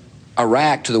connect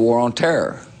Iraq to the War on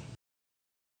Terror.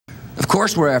 Of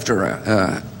course we're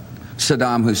after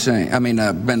Saddam Hussein,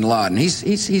 bin Laden.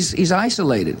 He's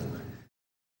isolated.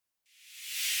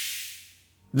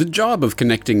 The job of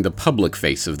connecting the public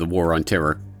face of the War on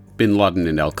Terror, bin Laden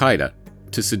and Al-Qaeda,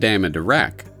 to Saddam and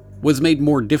Iraq was made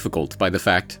more difficult by the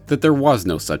fact that there was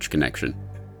no such connection.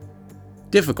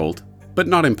 Difficult, but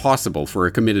not impossible for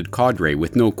a committed cadre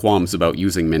with no qualms about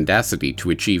using mendacity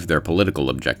to achieve their political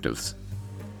objectives.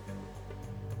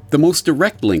 The most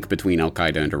direct link between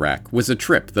Al-Qaeda and Iraq was a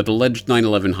trip that alleged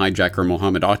 9/11 hijacker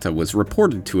Mohammed Atta was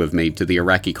reported to have made to the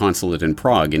Iraqi consulate in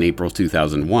Prague in April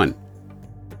 2001.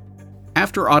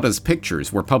 After Atta's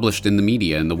pictures were published in the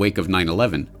media in the wake of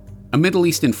 9/11, a Middle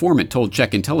East informant told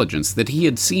Czech intelligence that he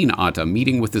had seen Atta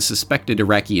meeting with a suspected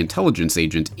Iraqi intelligence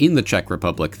agent in the Czech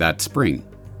Republic that spring.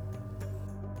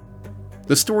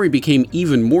 The story became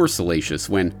even more salacious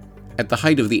when, at the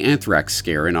height of the anthrax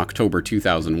scare in October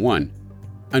 2001,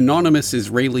 anonymous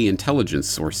Israeli intelligence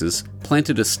sources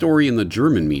planted a story in the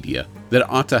German media that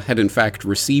Atta had in fact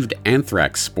received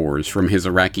anthrax spores from his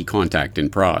Iraqi contact in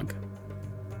Prague.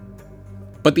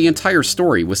 But the entire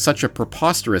story was such a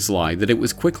preposterous lie that it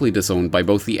was quickly disowned by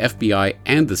both the FBI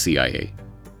and the CIA.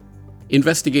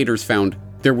 Investigators found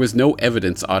there was no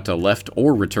evidence Atta left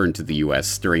or returned to the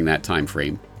US during that time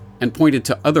frame, and pointed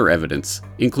to other evidence,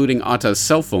 including Atta's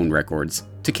cell phone records,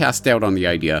 to cast doubt on the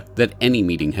idea that any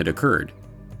meeting had occurred.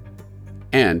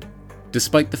 And,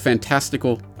 despite the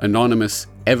fantastical, anonymous,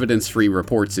 evidence-free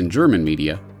reports in German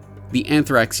media, the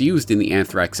anthrax used in the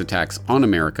anthrax attacks on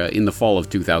America in the fall of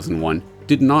 2001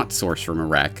 did not source from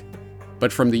Iraq,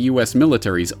 but from the US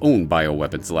military's own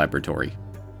bioweapons laboratory.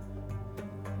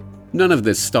 None of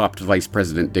this stopped Vice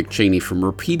President Dick Cheney from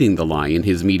repeating the lie in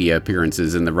his media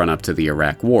appearances in the run-up to the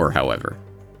Iraq War, however.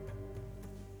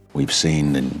 We've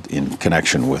seen in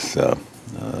connection with the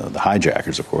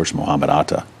hijackers, of course, Mohammed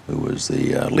Atta, who was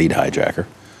the lead hijacker,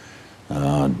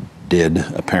 did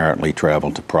apparently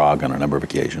travel to Prague on a number of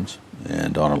occasions.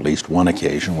 And on at least one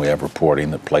occasion, we have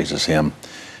reporting that places him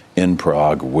in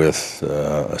Prague with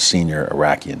a senior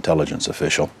Iraqi intelligence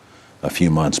official a few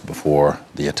months before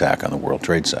the attack on the World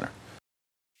Trade Center.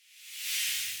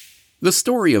 The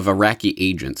story of Iraqi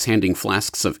agents handing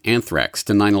flasks of anthrax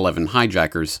to 9/11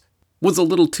 hijackers was a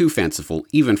little too fanciful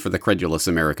even for the credulous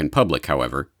American public,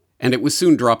 however, and it was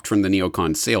soon dropped from the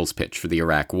neocon sales pitch for the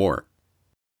Iraq War.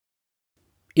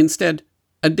 Instead,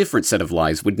 a different set of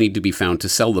lies would need to be found to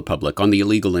sell the public on the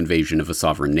illegal invasion of a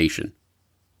sovereign nation.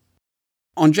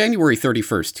 On January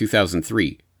 31,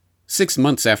 2003, 6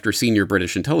 months after senior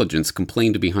British intelligence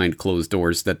complained behind closed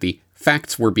doors that the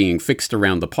facts were being fixed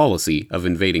around the policy of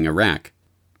invading Iraq,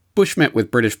 Bush met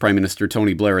with British Prime Minister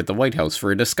Tony Blair at the White House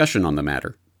for a discussion on the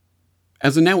matter.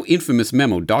 As a now infamous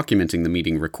memo documenting the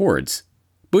meeting records,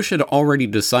 Bush had already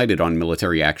decided on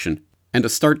military action, and a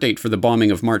start date for the bombing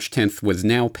of March 10th was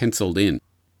now penciled in.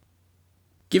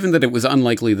 Given that it was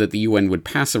unlikely that the UN would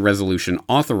pass a resolution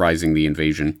authorizing the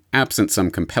invasion, absent some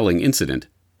compelling incident,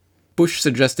 Bush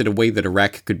suggested a way that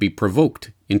Iraq could be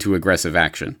provoked into aggressive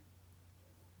action.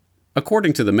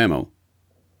 According to the memo,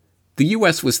 the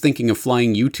US was thinking of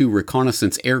flying U-2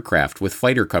 reconnaissance aircraft with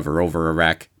fighter cover over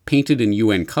Iraq painted in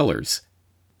UN colors.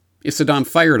 If Saddam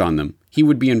fired on them, he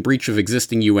would be in breach of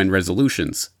existing UN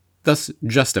resolutions, thus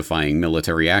justifying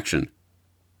military action.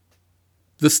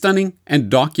 The stunning and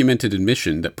documented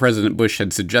admission that President Bush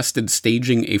had suggested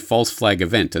staging a false flag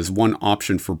event as one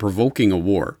option for provoking a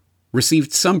war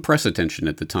received some press attention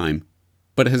at the time,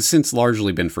 but has since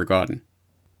largely been forgotten.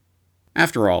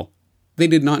 After all, they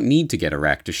did not need to get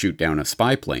Iraq to shoot down a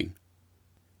spy plane.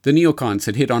 The neocons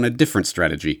had hit on a different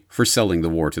strategy for selling the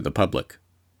war to the public.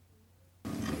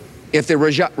 If the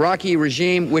Iraqi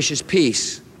regime wishes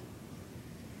peace,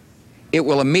 it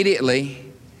will immediately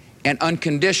and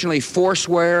unconditionally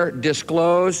forswear,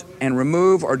 disclose, and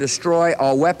remove or destroy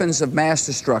all weapons of mass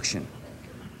destruction.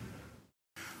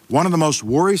 One of the most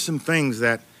worrisome things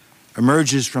that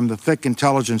emerges from the thick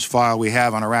intelligence file we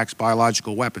have on Iraq's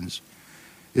biological weapons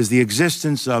is the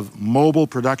existence of mobile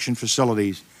production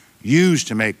facilities used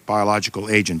to make biological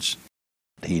agents.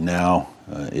 He now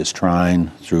is trying,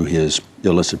 through his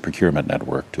illicit procurement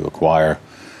network, to acquire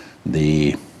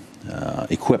the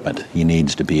equipment he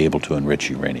needs to be able to enrich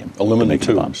uranium. Aluminum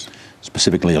tubes.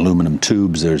 Specifically aluminum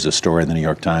tubes. There's a story in the New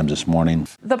York Times this morning.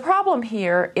 The problem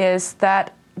here is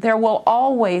that there will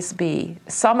always be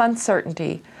some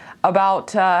uncertainty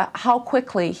about how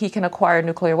quickly he can acquire a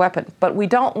nuclear weapon. But we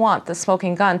don't want the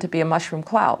smoking gun to be a mushroom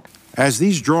cloud. As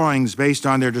these drawings, based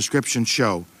on their description,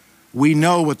 show, we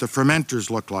know what the fermenters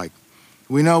look like.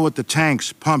 We know what the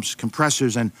tanks, pumps,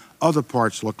 compressors, and other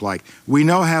parts look like. We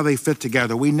know how they fit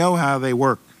together. We know how they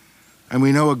work. And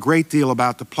we know a great deal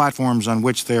about the platforms on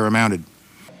which they are mounted.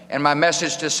 And my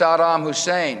message to Saddam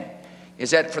Hussein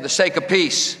is that for the sake of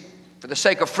peace, for the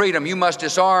sake of freedom, you must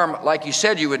disarm like you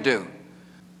said you would do.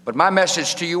 But my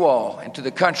message to you all and to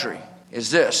the country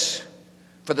is this: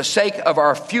 for the sake of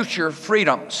our future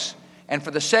freedoms and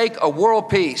for the sake of world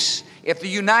peace, if the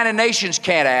United Nations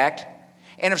can't act,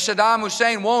 and if Saddam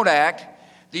Hussein won't act,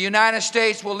 the United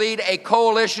States will lead a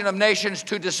coalition of nations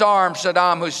to disarm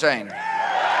Saddam Hussein.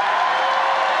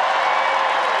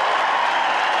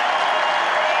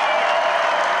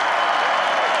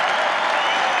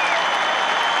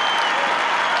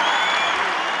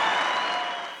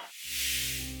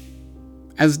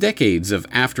 As decades of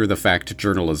after-the-fact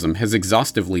journalism has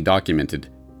exhaustively documented,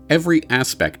 every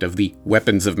aspect of the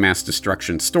weapons of mass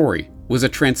destruction story was a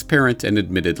transparent and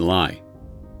admitted lie.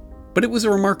 But it was a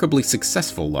remarkably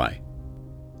successful lie.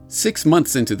 6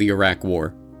 months into the Iraq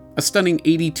War, a stunning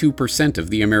 82% of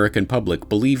the American public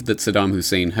believed that Saddam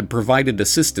Hussein had provided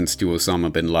assistance to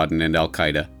Osama bin Laden and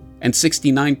al-Qaeda, and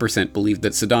 69% believed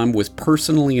that Saddam was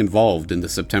personally involved in the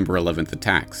September 11th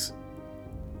attacks.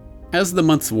 As the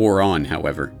months wore on,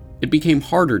 however, it became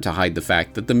harder to hide the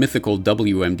fact that the mythical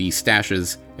WMD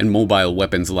stashes and mobile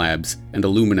weapons labs and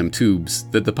aluminum tubes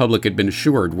that the public had been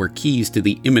assured were keys to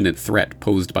the imminent threat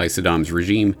posed by Saddam's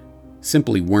regime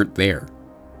simply weren't there.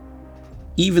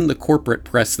 Even the corporate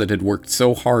press that had worked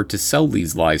so hard to sell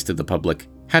these lies to the public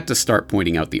had to start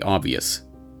pointing out the obvious.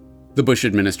 The Bush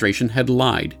administration had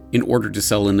lied in order to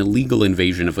sell an illegal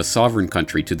invasion of a sovereign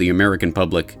country to the American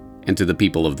public and to the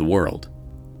people of the world.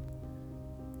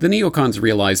 The neocons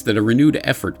realized that a renewed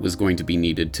effort was going to be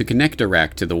needed to connect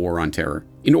Iraq to the war on terror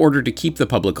in order to keep the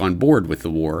public on board with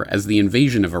the war as the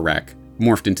invasion of Iraq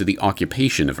morphed into the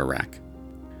occupation of Iraq.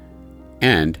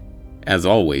 And, as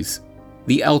always,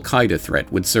 the al-Qaeda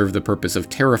threat would serve the purpose of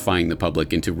terrifying the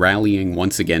public into rallying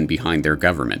once again behind their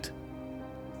government.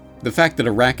 The fact that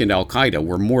Iraq and al-Qaeda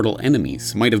were mortal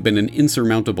enemies might have been an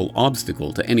insurmountable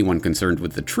obstacle to anyone concerned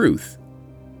with the truth,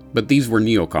 but these were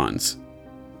neocons.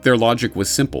 Their logic was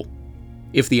simple.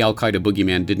 If the al-Qaeda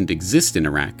boogeyman didn't exist in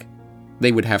Iraq,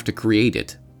 they would have to create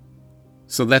it.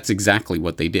 So that's exactly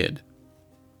what they did.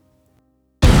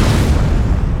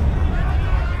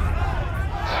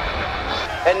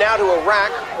 And now to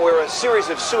Iraq, where a series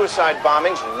of suicide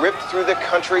bombings ripped through the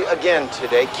country again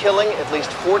today, killing at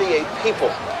least 48 people.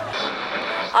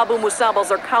 Abu Musab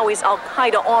al-Zarqawi's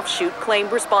al-Qaeda offshoot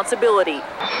claimed responsibility.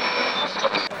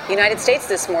 The United States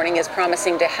this morning is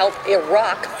promising to help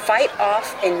Iraq fight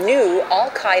off a new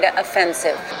al-Qaeda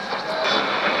offensive.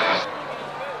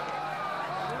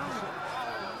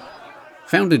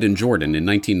 Founded in Jordan in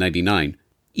 1999,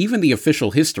 even the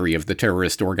official history of the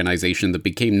terrorist organization that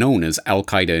became known as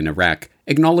al-Qaeda in Iraq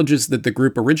acknowledges that the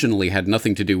group originally had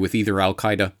nothing to do with either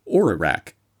al-Qaeda or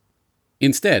Iraq.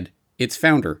 Instead, its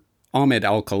founder, Ahmed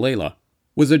al-Khalayla,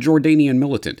 was a Jordanian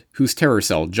militant whose terror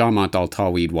cell, Jamaat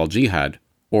al-Tawhid wal-Jihad,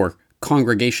 or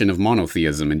Congregation of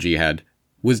Monotheism and Jihad,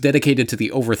 was dedicated to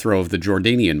the overthrow of the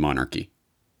Jordanian monarchy.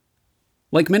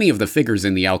 Like many of the figures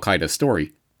in the al-Qaeda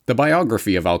story, the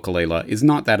biography of al-Khalayla is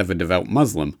not that of a devout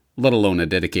Muslim, let alone a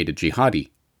dedicated jihadi.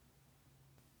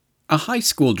 A high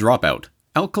school dropout,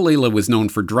 al-Khalayla was known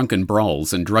for drunken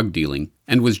brawls and drug dealing,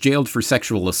 and was jailed for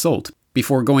sexual assault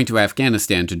before going to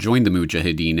Afghanistan to join the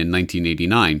Mujahideen in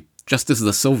 1989, just as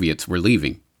the Soviets were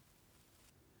leaving.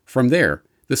 From there,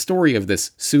 the story of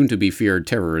this soon-to-be-feared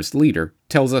terrorist leader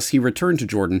tells us he returned to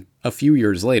Jordan a few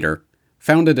years later,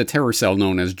 founded a terror cell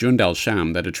known as Jund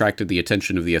al-Sham that attracted the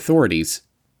attention of the authorities,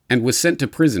 and was sent to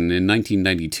prison in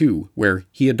 1992, where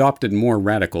he adopted more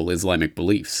radical Islamic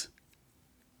beliefs.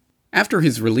 After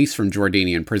his release from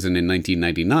Jordanian prison in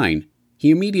 1999,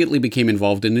 he immediately became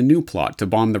involved in a new plot to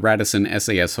bomb the Radisson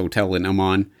SAS Hotel in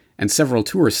Amman and several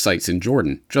tourist sites in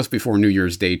Jordan just before New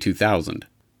Year's Day 2000.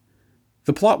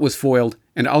 The plot was foiled,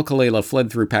 and al-Khalayla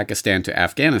fled through Pakistan to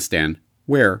Afghanistan,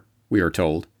 where, we are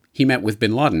told, he met with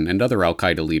bin Laden and other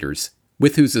al-Qaeda leaders,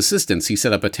 with whose assistance he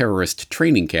set up a terrorist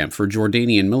training camp for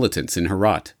Jordanian militants in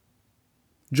Herat.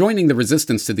 Joining the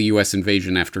resistance to the U.S.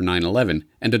 invasion after 9/11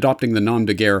 and adopting the nom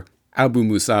de guerre Abu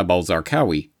Musab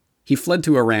al-Zarqawi, he fled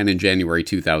to Iran in January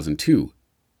 2002.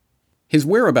 His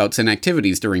whereabouts and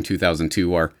activities during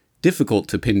 2002 are difficult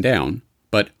to pin down,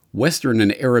 but Western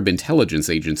and Arab intelligence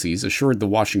agencies assured the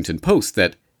Washington Post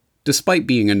that, despite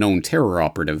being a known terror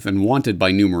operative and wanted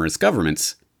by numerous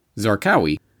governments,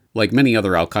 Zarqawi, like many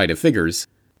other al-Qaeda figures,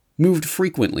 moved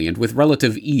frequently and with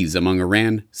relative ease among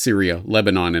Iran, Syria,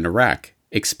 Lebanon, and Iraq,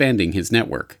 expanding his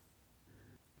network.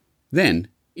 Then,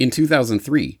 in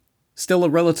 2003, still a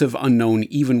relative unknown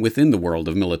even within the world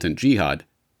of militant jihad,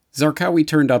 Zarqawi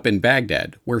turned up in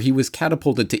Baghdad, where he was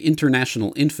catapulted to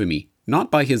international infamy not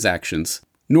by his actions,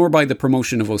 nor by the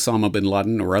promotion of Osama bin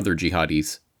Laden or other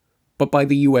jihadis, but by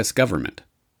the U.S. government.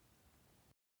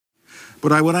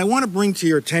 But what I want to bring to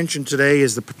your attention today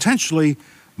is the potentially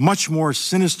much more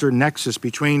sinister nexus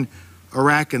between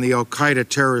Iraq and the al-Qaeda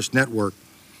terrorist network,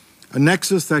 a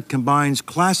nexus that combines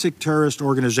classic terrorist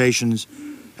organizations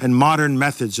and modern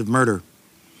methods of murder.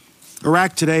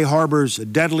 Iraq today harbors a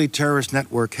deadly terrorist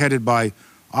network headed by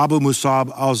Abu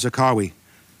Musab al-Zarqawi,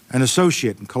 an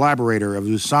associate and collaborator of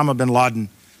Osama bin Laden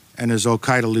and his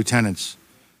al-Qaeda lieutenants.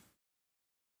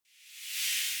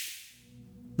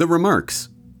 The remarks,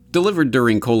 delivered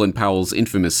during Colin Powell's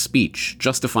infamous speech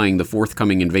justifying the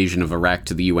forthcoming invasion of Iraq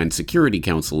to the UN Security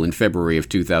Council in February of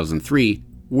 2003,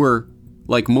 were,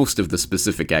 like most of the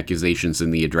specific accusations in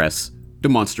the address,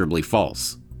 demonstrably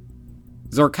false.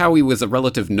 Zarqawi was a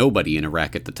relative nobody in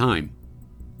Iraq at the time.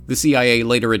 The CIA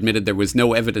later admitted there was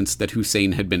no evidence that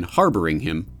Hussein had been harboring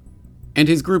him, and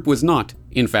his group was not,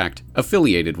 in fact,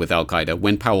 affiliated with al-Qaeda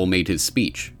when Powell made his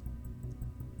speech.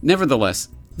 Nevertheless,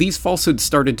 these falsehoods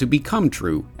started to become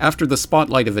true after the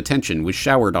spotlight of attention was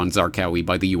showered on Zarqawi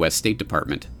by the US State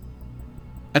Department.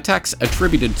 Attacks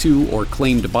attributed to or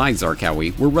claimed by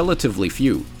Zarqawi were relatively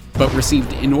few, but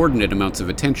received inordinate amounts of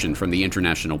attention from the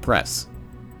international press.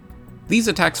 These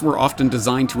attacks were often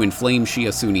designed to inflame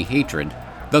Shia-Sunni hatred,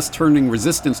 thus turning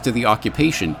resistance to the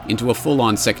occupation into a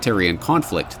full-on sectarian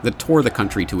conflict that tore the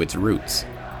country to its roots.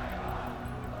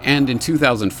 And in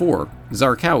 2004,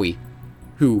 Zarqawi,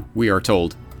 who, we are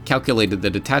told, calculated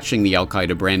that attaching the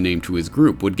al-Qaeda brand name to his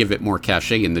group would give it more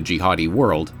cachet in the jihadi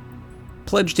world,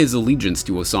 pledged his allegiance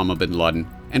to Osama bin Laden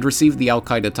and received the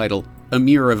al-Qaeda title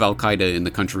Emir of al-Qaeda in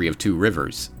the Country of Two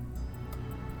Rivers.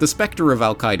 The specter of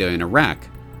al-Qaeda in Iraq,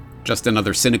 just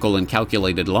another cynical and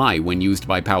calculated lie when used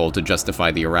by Powell to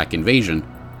justify the Iraq invasion,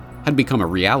 had become a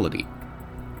reality.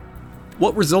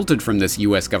 What resulted from this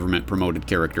US government-promoted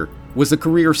character was a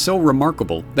career so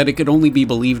remarkable that it could only be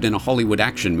believed in a Hollywood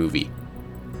action movie,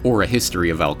 or a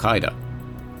history of al-Qaeda.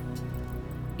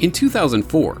 In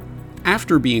 2004,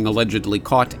 after being allegedly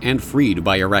caught and freed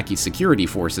by Iraqi security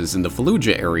forces in the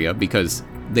Fallujah area because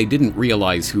they didn't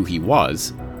realize who he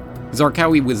was,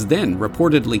 Zarqawi was then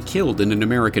reportedly killed in an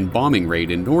American bombing raid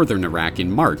in northern Iraq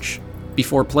in March,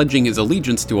 before pledging his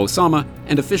allegiance to Osama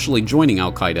and officially joining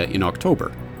al-Qaeda in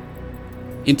October.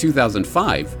 In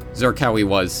 2005, Zarqawi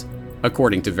was,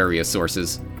 according to various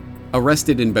sources,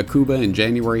 arrested in Baquba in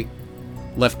January,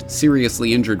 left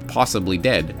seriously injured, possibly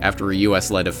dead, after a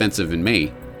US-led offensive in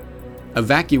May,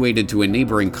 evacuated to a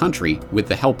neighboring country with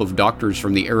the help of doctors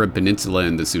from the Arab Peninsula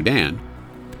and the Sudan,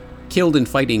 killed in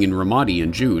fighting in Ramadi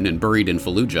in June and buried in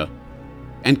Fallujah,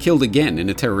 and killed again in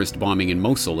a terrorist bombing in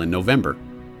Mosul in November.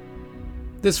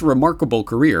 This remarkable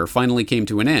career finally came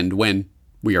to an end when,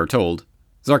 we are told,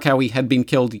 Zarqawi had been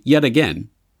killed yet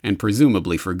again, and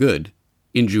presumably for good,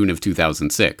 in June of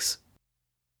 2006.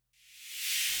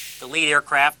 The lead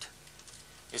aircraft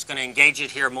is going to engage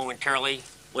it here momentarily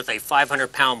with a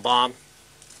 500-pound bomb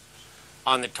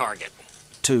on the target.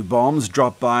 2 bombs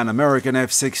dropped by an American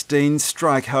F-16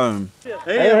 strike home.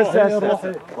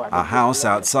 A house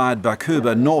outside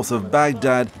Baquba, north of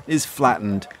Baghdad, is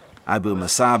flattened. Abu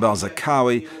Musab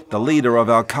al-Zarqawi, the leader of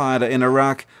al-Qaeda in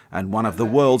Iraq and one of the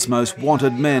world's most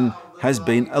wanted men, has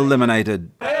been eliminated.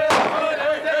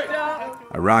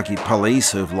 Iraqi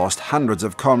police, who've lost hundreds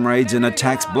of comrades in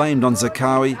attacks blamed on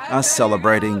Zarqawi, are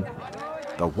celebrating.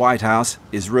 The White House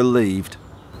is relieved.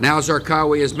 Now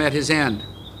Zarqawi has met his end,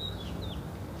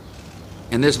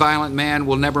 and this violent man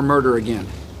will never murder again.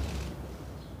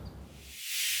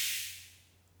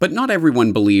 But not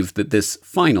everyone believed that this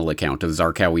final account of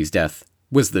Zarqawi's death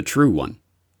was the true one.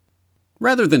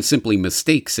 Rather than simply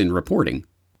mistakes in reporting,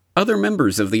 other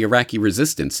members of the Iraqi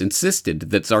resistance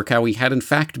insisted that Zarqawi had in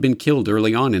fact been killed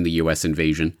early on in the US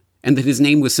invasion, and that his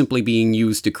name was simply being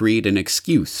used to create an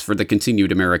excuse for the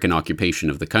continued American occupation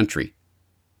of the country.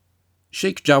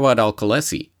 Sheikh Jawad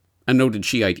al-Khalesi, a noted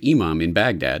Shiite imam in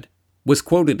Baghdad, was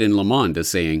quoted in Le Monde as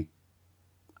saying,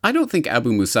 "I don't think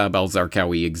Abu Musab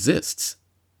al-Zarqawi exists.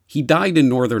 He died in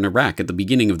northern Iraq at the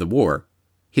beginning of the war.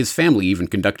 His family even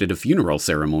conducted a funeral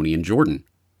ceremony in Jordan.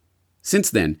 Since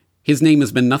then, his name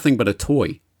has been nothing but a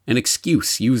toy, an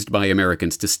excuse used by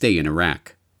Americans to stay in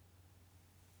Iraq.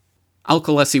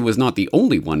 Al-Khalesi was not the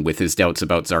only one with his doubts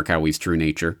about Zarqawi's true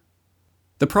nature.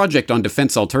 The Project on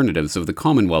Defense Alternatives of the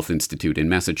Commonwealth Institute in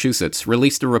Massachusetts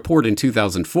released a report in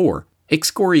 2004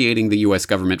 excoriating the U.S.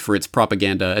 government for its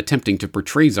propaganda attempting to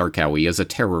portray Zarqawi as a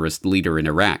terrorist leader in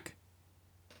Iraq.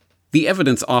 The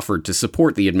evidence offered to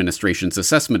support the administration's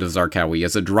assessment of Zarqawi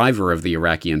as a driver of the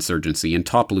Iraqi insurgency and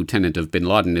top lieutenant of bin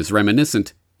Laden is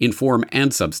reminiscent, in form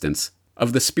and substance,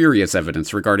 of the spurious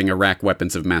evidence regarding Iraq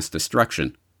weapons of mass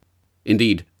destruction.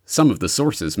 Indeed, some of the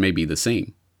sources may be the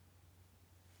same.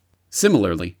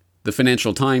 Similarly, the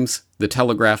Financial Times, the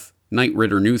Telegraph, Knight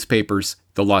Ridder newspapers,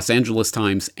 the Los Angeles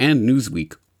Times, and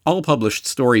Newsweek all published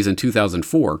stories in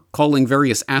 2004 calling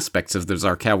various aspects of the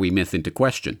Zarqawi myth into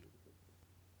question.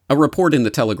 A report in the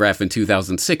Telegraph in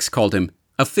 2006 called him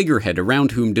a figurehead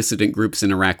around whom dissident groups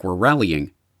in Iraq were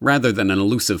rallying, rather than an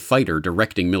elusive fighter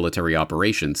directing military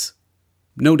operations,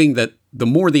 noting that the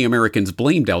more the Americans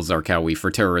blamed al-Zarqawi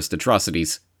for terrorist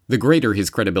atrocities, the greater his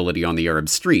credibility on the Arab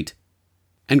street,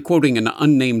 and quoting an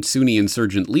unnamed Sunni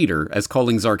insurgent leader as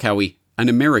calling Zarqawi an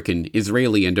American,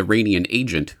 Israeli, and Iranian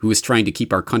agent who is trying to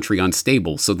keep our country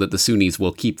unstable so that the Sunnis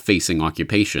will keep facing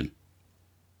occupation.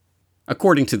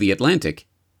 According to The Atlantic,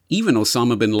 even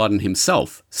Osama bin Laden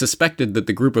himself suspected that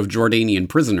the group of Jordanian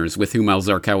prisoners with whom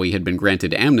al-Zarqawi had been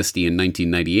granted amnesty in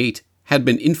 1998 had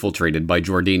been infiltrated by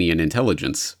Jordanian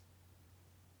intelligence.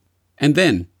 And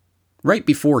then, right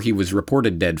before he was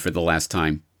reported dead for the last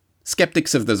time,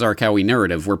 skeptics of the Zarqawi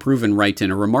narrative were proven right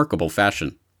in a remarkable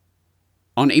fashion.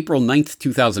 On April 9,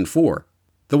 2004,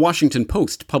 The Washington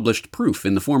Post published proof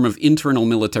in the form of internal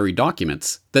military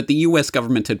documents that the U.S.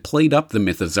 government had played up the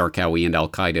myth of Zarqawi and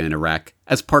al-Qaeda in Iraq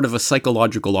as part of a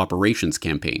psychological operations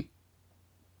campaign.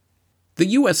 The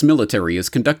U.S. military is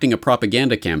conducting a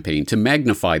propaganda campaign to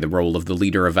magnify the role of the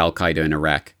leader of al-Qaeda in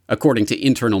Iraq, according to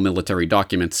internal military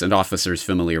documents and officers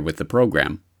familiar with the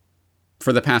program.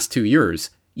 For the past 2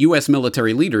 years, U.S.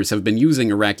 military leaders have been using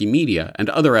Iraqi media and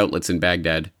other outlets in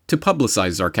Baghdad to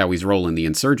publicize Zarqawi's role in the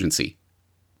insurgency.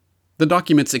 The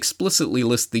documents explicitly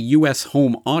list the U.S.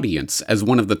 home audience as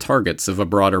one of the targets of a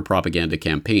broader propaganda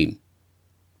campaign.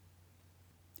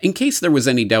 In case there was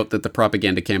any doubt that the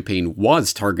propaganda campaign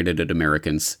was targeted at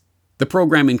Americans, the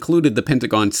program included the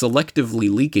Pentagon selectively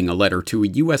leaking a letter to a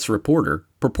U.S. reporter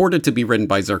purported to be written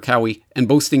by Zarqawi and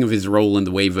boasting of his role in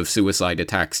the wave of suicide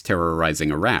attacks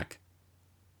terrorizing Iraq.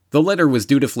 The letter was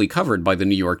dutifully covered by the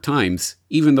New York Times,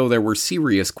 even though there were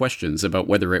serious questions about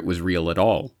whether it was real at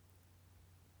all.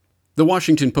 The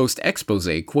Washington Post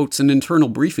exposé quotes an internal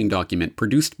briefing document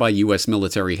produced by U.S.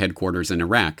 military headquarters in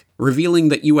Iraq, revealing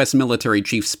that U.S. military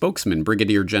chief spokesman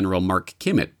Brigadier General Mark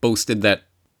Kimmett boasted that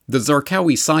the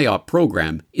Zarqawi PSYOP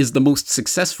program is the most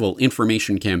successful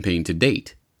information campaign to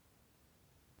date.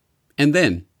 And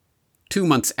then, 2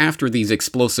 months after these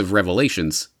explosive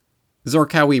revelations,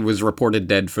 Zarqawi was reported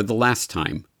dead for the last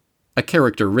time, a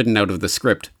character written out of the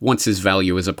script once his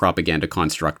value as a propaganda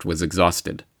construct was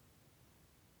exhausted.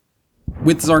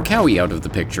 With Zarqawi out of the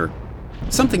picture,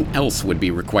 something else would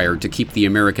be required to keep the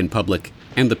American public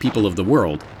and the people of the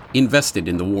world invested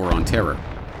in the war on terror.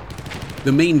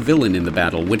 The main villain in the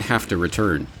battle would have to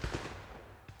return.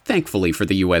 Thankfully for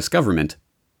the U.S. government,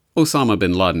 Osama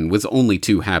bin Laden was only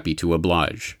too happy to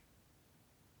oblige.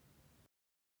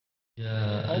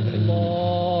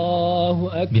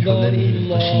 الله أكبر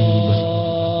الله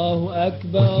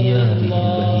أكبر الله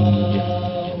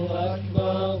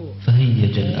أكبر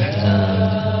فهيج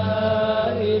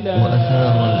الأحزان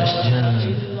وأثار الأشجار.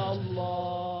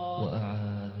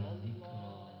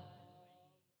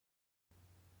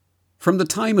 From the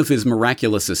time of his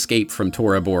miraculous escape from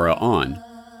Tora Bora on,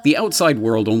 the outside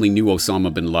world only knew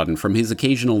Osama bin Laden from his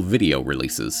occasional video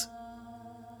releases.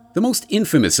 The most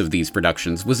infamous of these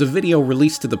productions was a video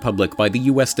released to the public by the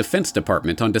U.S. Defense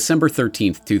Department on December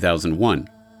 13, 2001.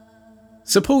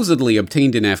 Supposedly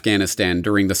obtained in Afghanistan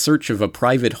during the search of a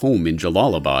private home in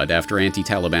Jalalabad after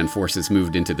anti-Taliban forces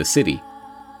moved into the city,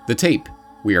 the tape,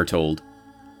 we are told,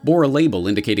 bore a label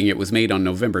indicating it was made on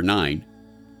November 9,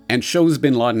 and shows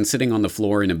bin Laden sitting on the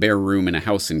floor in a bare room in a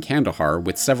house in Kandahar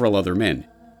with several other men,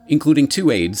 including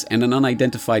 2 aides and an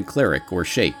unidentified cleric or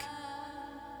sheikh.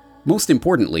 Most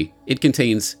importantly, it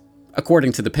contains,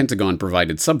 according to the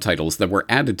Pentagon-provided subtitles that were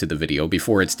added to the video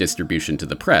before its distribution to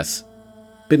the press,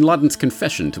 bin Laden's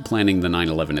confession to planning the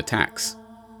 9/11 attacks.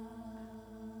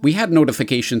 We had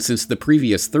notification since the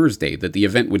previous Thursday that the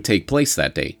event would take place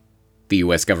that day, the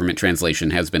US government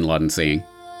translation has bin Laden saying.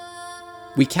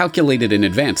 We calculated in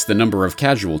advance the number of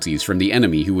casualties from the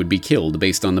enemy who would be killed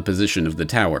based on the position of the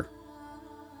tower.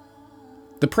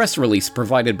 The press release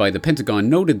provided by the Pentagon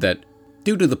noted that,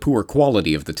 due to the poor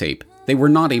quality of the tape, they were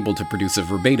not able to produce a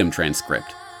verbatim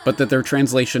transcript, but that their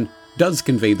translation does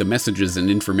convey the messages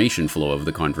and information flow of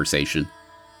the conversation,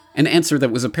 an answer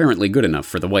that was apparently good enough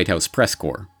for the White House press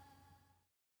corps.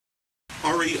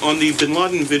 Ari, on the bin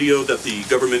Laden video that the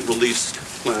government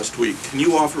released last week, can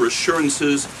you offer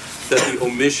assurances that the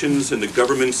omissions in the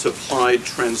government-supplied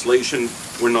translation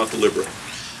were not deliberate?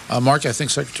 Mark, I think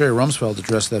Secretary Rumsfeld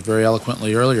addressed that very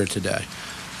eloquently earlier today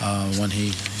when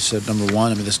he said, number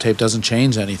one, this tape doesn't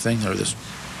change anything, or this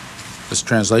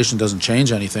translation doesn't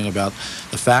change anything about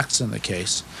the facts in the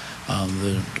case.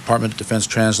 The Department of Defense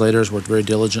translators worked very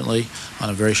diligently on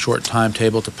a very short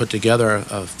timetable to put together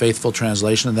a faithful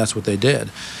translation, and that's what they did.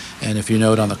 And if you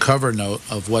note on the cover note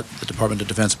of what the Department of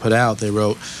Defense put out, they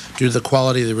wrote, due to the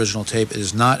quality of the original tape, it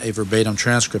is not a verbatim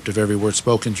transcript of every word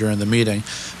spoken during the meeting,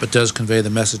 but does convey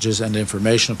the messages and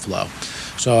information flow.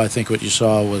 So I think what you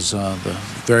saw was the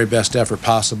very best effort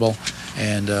possible.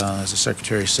 And as the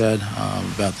Secretary said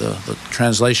about the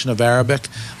translation of Arabic,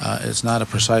 it's not a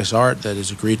precise art that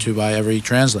is agreed to by every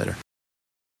translator.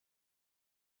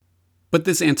 But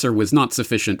this answer was not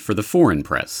sufficient for the foreign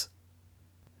press.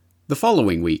 The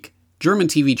following week, German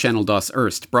TV channel Das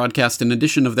Erste broadcast an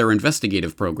edition of their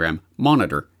investigative program,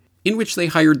 Monitor, in which they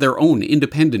hired their own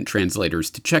independent translators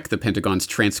to check the Pentagon's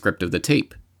transcript of the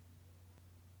tape.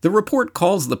 The report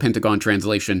calls the Pentagon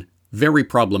translation very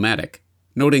problematic,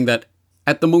 noting that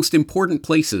at the most important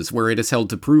places where it is held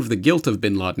to prove the guilt of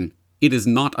bin Laden, it is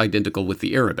not identical with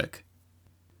the Arabic.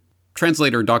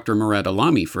 Translator Dr. Murad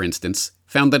Alami, for instance,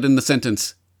 found that in the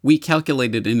sentence, "We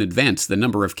calculated in advance the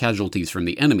number of casualties from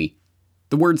the enemy,"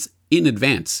 the words "in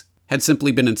advance" had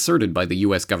simply been inserted by the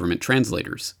US government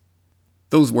translators.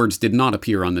 Those words did not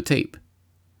appear on the tape.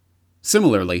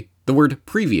 Similarly, the word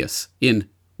 "previous" in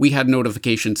 "We had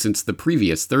notification since the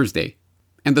previous Thursday,"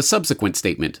 and the subsequent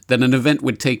statement that an event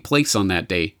would take place on that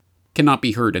day cannot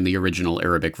be heard in the original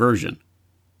Arabic version.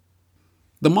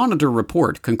 The Monitor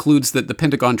report concludes that the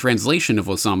Pentagon translation of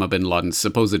Osama bin Laden's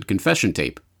supposed confession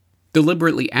tape,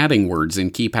 deliberately adding words in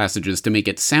key passages to make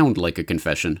it sound like a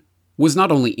confession, was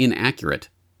not only inaccurate,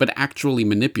 but actually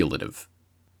manipulative.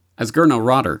 As Gernot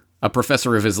Rotter, a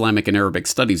professor of Islamic and Arabic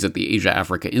studies at the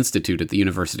Asia-Africa Institute at the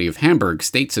University of Hamburg,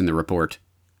 states in the report,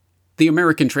 the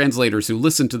American translators who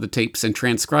listened to the tapes and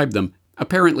transcribed them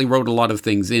apparently wrote a lot of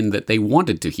things in that they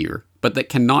wanted to hear, but that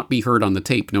cannot be heard on the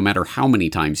tape no matter how many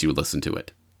times you listen to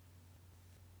it.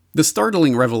 The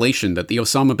startling revelation that the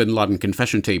Osama bin Laden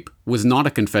confession tape was not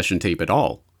a confession tape at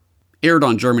all, aired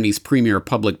on Germany's premier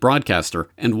public broadcaster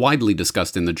and widely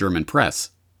discussed in the German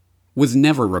press, was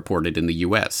never reported in the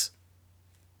US.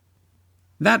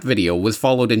 That video was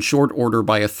followed in short order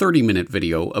by a 30-minute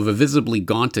video of a visibly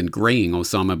gaunt and graying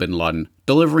Osama bin Laden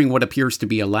delivering what appears to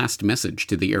be a last message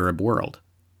to the Arab world.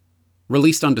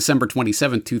 Released on December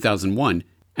 27, 2001,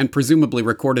 and presumably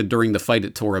recorded during the fight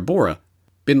at Tora Bora,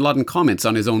 bin Laden comments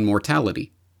on his own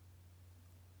mortality.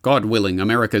 God willing,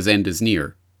 America's end is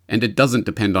near, and it doesn't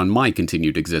depend on my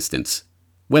continued existence.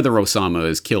 Whether Osama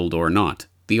is killed or not,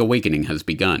 the awakening has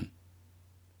begun.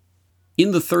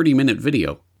 In the 30-minute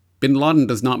video, bin Laden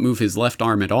does not move his left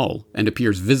arm at all and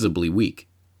appears visibly weak.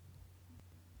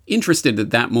 Interested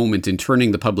at that moment in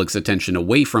turning the public's attention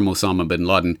away from Osama bin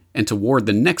Laden and toward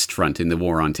the next front in the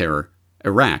War on Terror,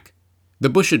 Iraq, the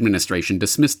Bush administration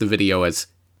dismissed the video as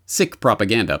sick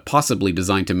propaganda possibly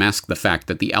designed to mask the fact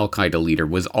that the al-Qaeda leader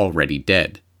was already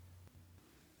dead.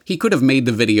 He could have made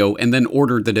the video and then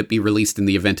ordered that it be released in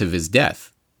the event of his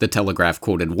death, the Telegraph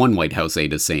quoted one White House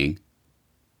aide as saying.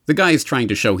 The guy is trying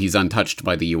to show he's untouched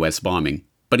by the US bombing,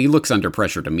 but he looks under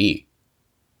pressure to me.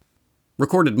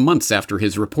 Recorded months after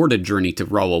his reported journey to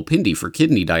Rawalpindi for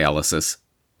kidney dialysis,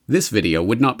 this video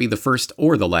would not be the first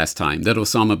or the last time that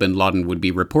Osama bin Laden would be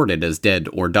reported as dead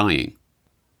or dying.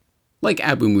 Like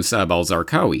Abu Musab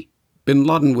al-Zarqawi, bin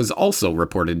Laden was also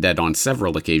reported dead on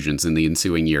several occasions in the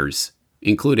ensuing years,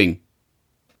 including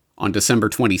on December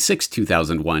 26,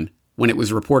 2001, when it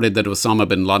was reported that Osama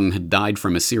bin Laden had died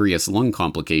from a serious lung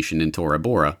complication in Tora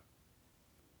Bora.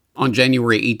 On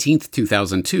January 18,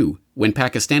 2002, when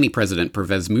Pakistani President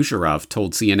Pervez Musharraf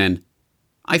told CNN,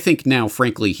 "I think now,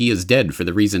 frankly, he is dead for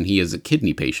the reason he is a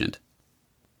kidney patient."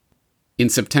 In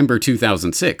September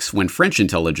 2006, when French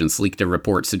intelligence leaked a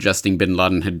report suggesting bin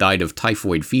Laden had died of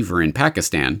typhoid fever in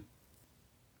Pakistan.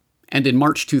 And in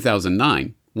March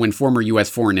 2009, when former US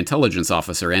Foreign Intelligence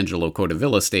Officer Angelo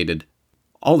Codevilla stated,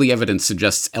 "All the evidence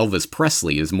suggests Elvis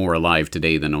Presley is more alive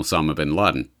today than Osama bin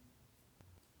Laden."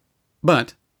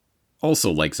 But, also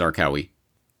like Zarqawi,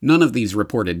 None of these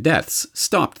reported deaths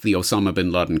stopped the Osama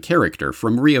bin Laden character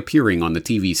from reappearing on the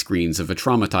TV screens of a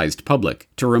traumatized public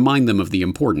to remind them of the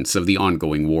importance of the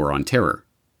ongoing war on terror.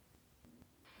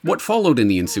 What followed in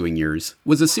the ensuing years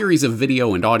was a series of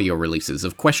video and audio releases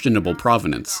of questionable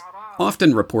provenance,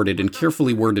 often reported in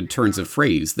carefully worded turns of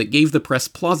phrase that gave the press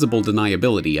plausible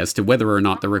deniability as to whether or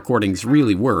not the recordings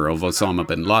really were of Osama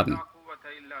bin Laden.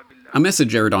 A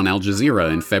message aired on Al Jazeera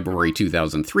in February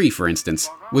 2003, for instance,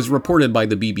 was reported by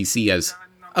the BBC as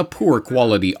a poor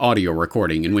quality audio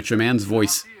recording in which a man's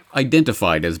voice,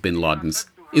 identified as bin Laden's,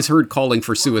 is heard calling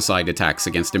for suicide attacks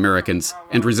against Americans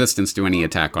and resistance to any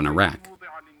attack on Iraq.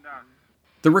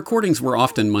 The recordings were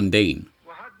often mundane.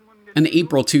 An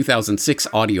April 2006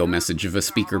 audio message of a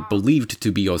speaker believed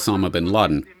to be Osama bin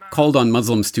Laden called on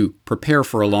Muslims to prepare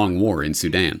for a long war in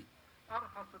Sudan.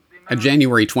 A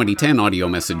January 2010 audio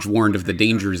message warned of the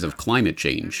dangers of climate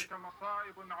change.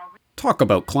 Talk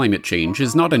about climate change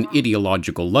is not an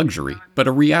ideological luxury, but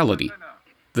a reality,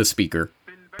 the speaker,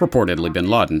 purportedly bin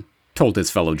Laden, told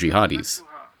his fellow jihadis.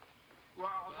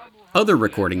 Other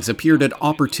recordings appeared at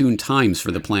opportune times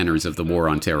for the planners of the war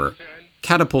on terror,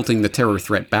 catapulting the terror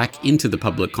threat back into the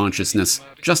public consciousness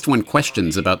just when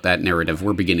questions about that narrative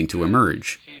were beginning to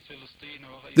emerge.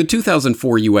 The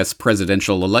 2004 U.S.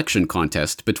 presidential election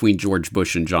contest between George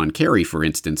Bush and John Kerry, for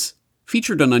instance,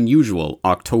 featured an unusual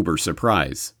October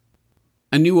surprise.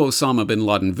 A new Osama bin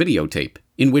Laden videotape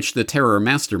in which the terror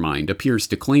mastermind appears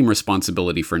to claim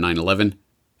responsibility for 9/11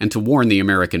 and to warn the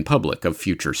American public of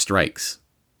future strikes.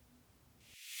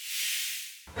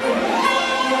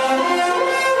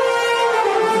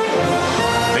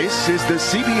 This is the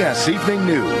CBS Evening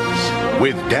News,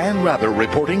 with Dan Rather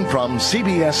reporting from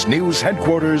CBS News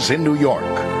headquarters in New York.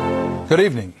 Good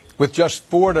evening. With just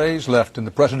 4 days left in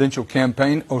the presidential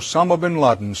campaign, Osama bin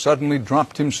Laden suddenly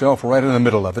dropped himself right in the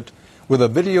middle of it with a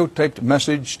videotaped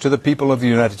message to the people of the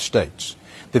United States.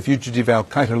 The fugitive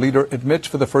al-Qaeda leader admits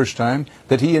for the first time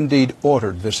that he indeed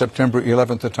ordered the September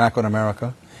 11th attack on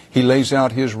America. He lays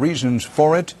out his reasons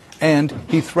for it, and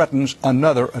he threatens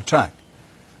another attack.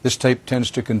 This tape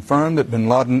tends to confirm that bin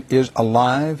Laden is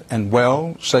alive and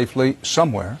well, safely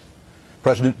somewhere.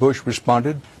 President Bush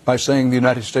responded by saying the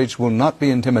United States will not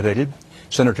be intimidated.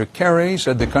 Senator Kerry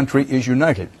said the country is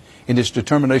united in its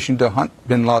determination to hunt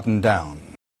bin Laden down.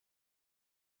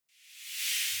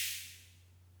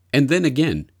 And then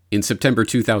again, in September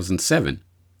 2007,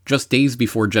 just days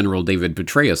before General David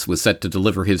Petraeus was set to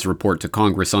deliver his report to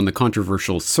Congress on the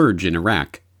controversial surge in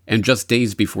Iraq, and just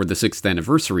days before the 6th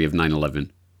anniversary of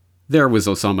 9/11, there was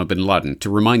Osama bin Laden to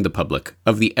remind the public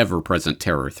of the ever-present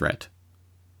terror threat.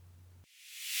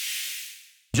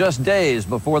 Just days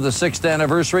before the 6th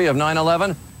anniversary of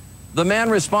 9/11, the man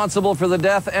responsible for the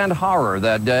death and horror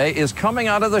that day is coming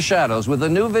out of the shadows with a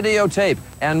new videotape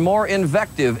and more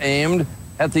invective aimed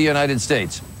at the United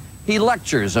States. He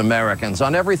lectures Americans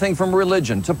on everything from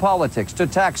religion to politics to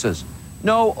taxes.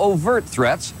 No overt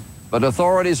threats, but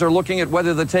authorities are looking at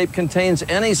whether the tape contains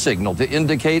any signal to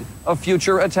indicate a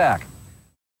future attack.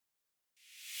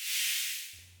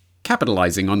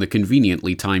 Capitalizing on the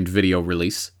conveniently timed video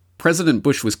release, President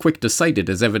Bush was quick to cite it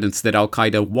as evidence that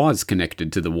al-Qaeda was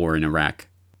connected to the war in Iraq,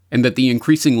 and that the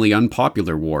increasingly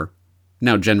unpopular war,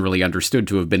 now generally understood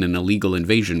to have been an illegal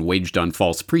invasion waged on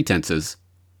false pretenses,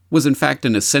 was in fact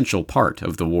an essential part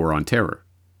of the war on terror.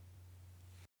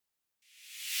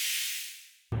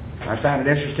 I found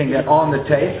it interesting that on the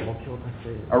tape,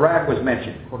 Iraq was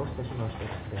mentioned,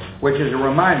 which is a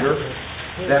reminder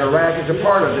that Iraq is a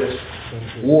part of this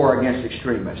war against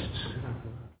extremists.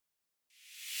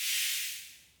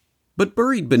 But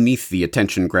buried beneath the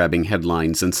attention-grabbing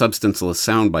headlines and substanceless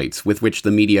sound bites with which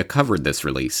the media covered this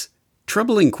release,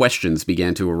 troubling questions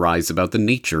began to arise about the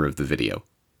nature of the video.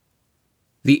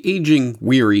 The aging,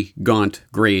 weary, gaunt,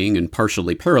 graying, and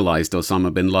partially paralyzed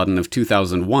Osama bin Laden of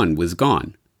 2001 was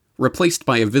gone, replaced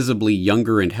by a visibly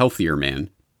younger and healthier man,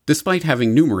 despite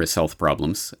having numerous health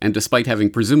problems, and despite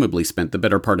having presumably spent the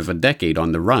better part of a decade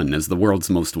on the run as the world's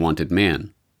most wanted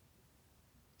man.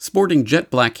 Sporting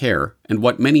jet black hair and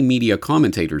what many media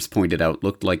commentators pointed out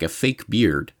looked like a fake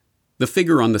beard, the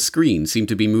figure on the screen seemed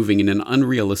to be moving in an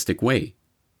unrealistic way.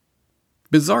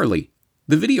 Bizarrely,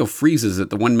 the video freezes at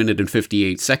the 1 minute and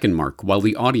 58-second mark while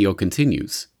the audio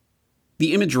continues.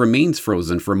 The image remains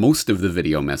frozen for most of the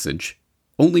video message,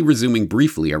 only resuming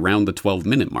briefly around the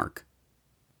 12-minute mark.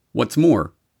 What's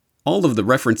more, all of the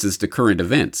references to current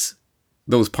events,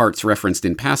 those parts referenced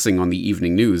in passing on the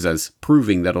evening news as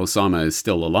proving that Osama is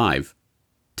still alive,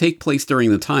 take place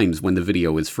during the times when the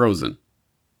video is frozen.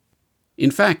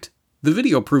 In fact, The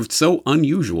video proved so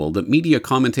unusual that media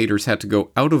commentators had to go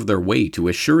out of their way to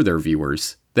assure their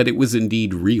viewers that it was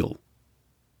indeed real.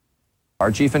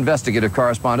 Our chief investigative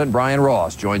correspondent, Brian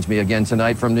Ross, joins me again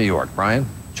tonight from New York. Brian?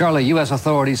 Charlie, U.S.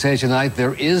 authorities say tonight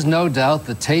there is no doubt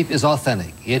the tape is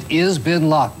authentic. It is bin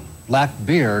Laden, black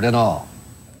beard and all.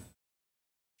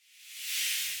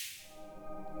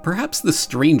 Perhaps the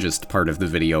strangest part of the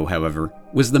video, however,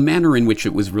 was the manner in which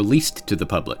it was released to the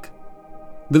public.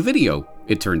 The video,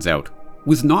 it turns out,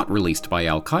 was not released by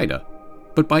Al-Qaeda,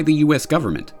 but by the US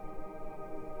government.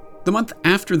 The month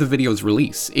after the video's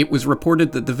release, it was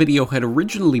reported that the video had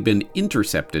originally been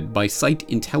intercepted by Site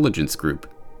Intelligence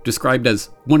Group, described as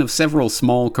one of several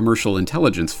small commercial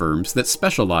intelligence firms that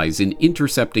specialize in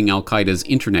intercepting Al-Qaeda's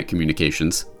internet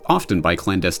communications, often by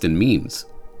clandestine means.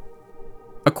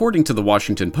 According to the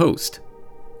Washington Post,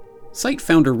 site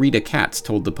founder Rita Katz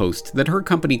told the Post that her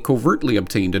company covertly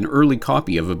obtained an early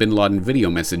copy of a bin Laden video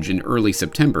message in early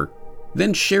September,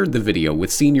 then shared the video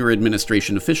with senior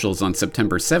administration officials on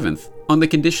September 7th on the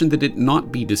condition that it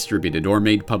not be distributed or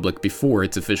made public before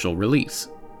its official release.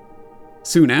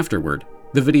 Soon afterward,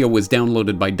 the video was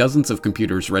downloaded by dozens of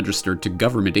computers registered to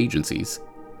government agencies.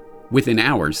 Within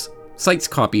hours, Site's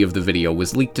copy of the video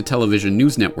was leaked to television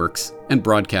news networks and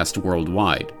broadcast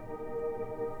worldwide.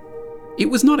 It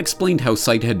was not explained how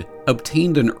Site had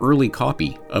obtained an early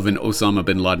copy of an Osama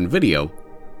bin Laden video,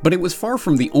 but it was far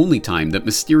from the only time that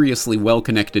mysteriously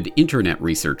well-connected internet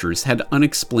researchers had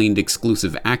unexplained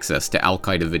exclusive access to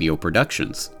Al-Qaeda video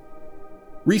productions.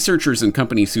 Researchers and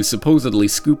companies who supposedly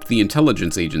scooped the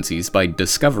intelligence agencies by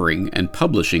discovering and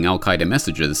publishing Al-Qaeda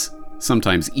messages,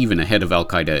 sometimes even ahead of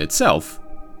Al-Qaeda itself,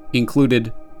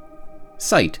 included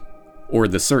SITE, or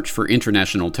the Search for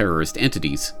International Terrorist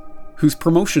Entities, whose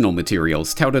promotional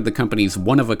materials touted the company's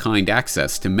one-of-a-kind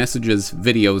access to messages,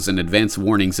 videos, and advance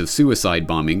warnings of suicide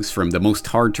bombings from the most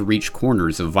hard-to-reach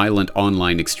corners of violent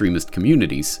online extremist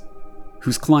communities,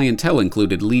 whose clientele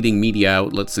included leading media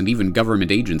outlets and even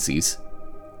government agencies,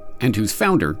 and whose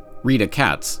founder, Rita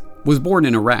Katz, was born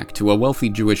in Iraq to a wealthy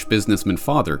Jewish businessman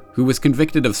father who was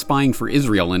convicted of spying for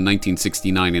Israel in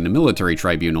 1969 in a military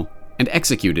tribunal and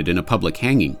executed in a public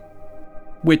hanging,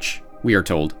 which, we are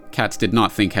told, Katz did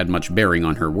not think had much bearing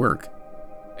on her work,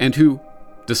 and who,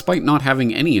 despite not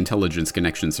having any intelligence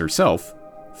connections herself,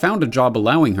 found a job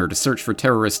allowing her to search for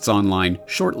terrorists online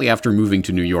shortly after moving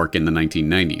to New York in the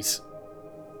 1990s.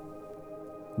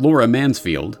 Laura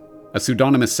Mansfield, a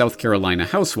pseudonymous South Carolina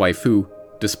housewife who,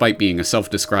 despite being a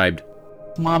self-described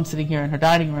mom sitting here in her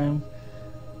dining room,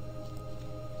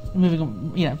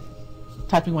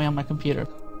 typing away on my computer,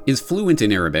 is fluent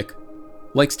in Arabic,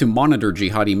 likes to monitor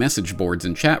jihadi message boards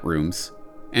and chat rooms,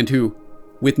 and who,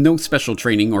 with no special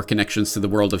training or connections to the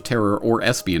world of terror or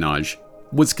espionage,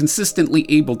 was consistently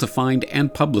able to find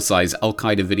and publicize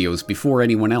Al-Qaeda videos before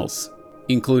anyone else,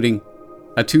 including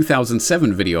a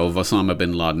 2007 video of Osama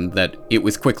bin Laden that, it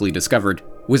was quickly discovered,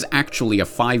 was actually a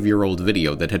 5-year-old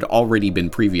video that had already been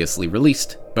previously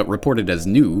released, but reported as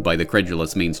new by the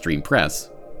credulous mainstream press,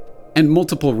 and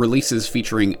multiple releases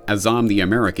featuring Azam the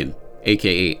American,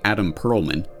 aka Adam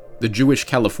Perlman, the Jewish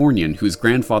Californian whose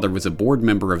grandfather was a board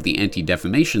member of the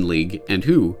Anti-Defamation League and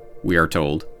who, we are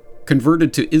told,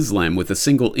 converted to Islam with a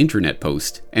single internet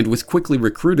post and was quickly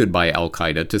recruited by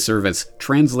Al-Qaeda to serve as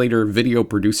translator, video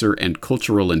producer, and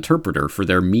cultural interpreter for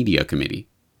their media committee.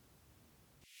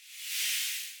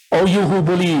 O you who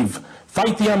believe,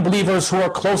 fight the unbelievers who are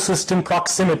closest in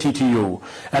proximity to you,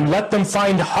 and let them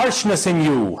find harshness in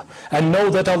you, and know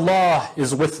that Allah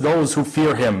is with those who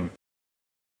fear Him.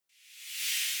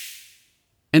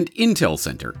 And Intel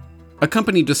Center, a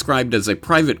company described as a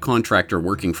private contractor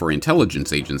working for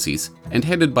intelligence agencies and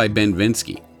headed by Ben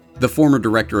Vensky, the former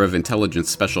director of intelligence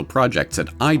special projects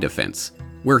at iDefense,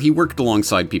 where he worked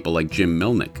alongside people like Jim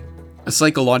Milnick, a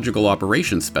psychological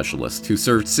operations specialist who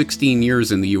served 16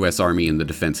 years in the US Army and the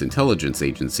Defense Intelligence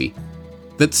Agency,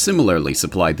 that similarly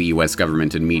supplied the US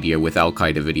government and media with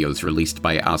Al-Qaeda videos released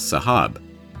by As-Sahab,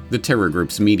 the terror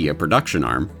group's media production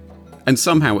arm, and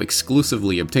somehow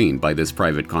exclusively obtained by this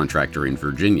private contractor in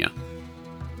Virginia.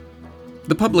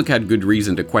 The public had good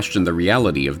reason to question the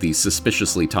reality of these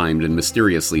suspiciously timed and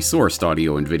mysteriously sourced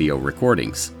audio and video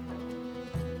recordings.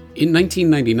 In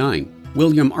 1999,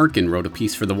 William Arkin wrote a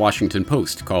piece for the Washington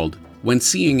Post called "When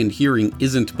Seeing and Hearing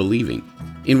Isn't Believing,"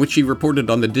 in which he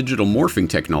reported on the digital morphing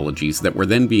technologies that were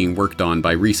then being worked on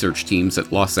by research teams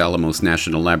at Los Alamos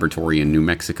National Laboratory in New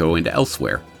Mexico and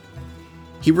elsewhere.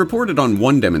 He reported on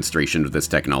one demonstration of this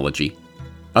technology,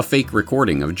 a fake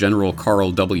recording of General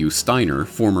Carl W. Steiner,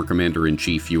 former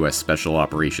Commander-in-Chief U.S. Special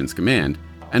Operations Command,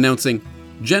 announcing,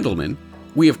 "Gentlemen,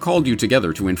 We have called you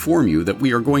together to inform you that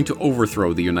we are going to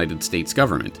overthrow the United States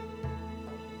government.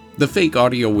 The fake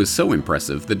audio was so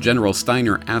impressive that General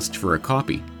Steiner asked for a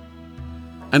copy.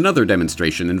 Another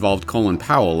demonstration involved Colin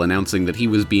Powell announcing that he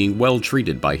was being well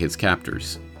treated by his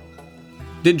captors.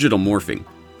 Digital morphing,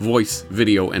 voice,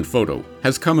 video, and photo,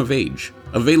 has come of age,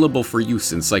 available for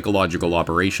use in psychological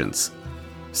operations.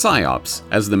 PSYOPs,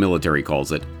 as the military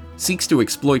calls it, seeks to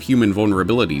exploit human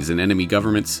vulnerabilities in enemy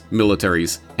governments,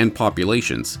 militaries, and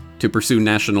populations to pursue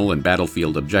national and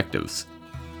battlefield objectives.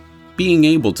 Being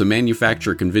able to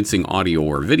manufacture convincing audio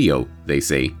or video, they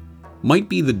say, might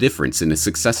be the difference in a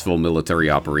successful military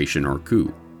operation or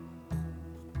coup.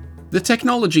 The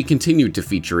technology continued to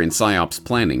feature in PSYOPs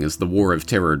planning as the War of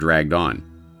Terror dragged on.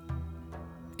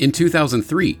 In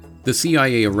 2003, the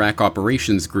CIA Iraq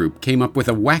Operations Group came up with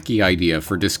a wacky idea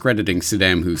for discrediting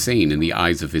Saddam Hussein in the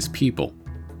eyes of his people.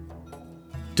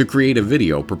 To create a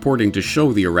video purporting to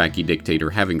show the Iraqi dictator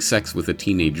having sex with a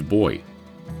teenage boy.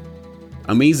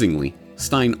 Amazingly,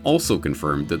 Stein also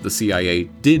confirmed that the CIA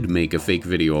did make a fake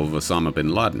video of Osama bin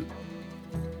Laden.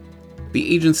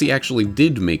 The agency actually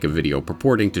did make a video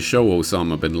purporting to show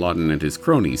Osama bin Laden and his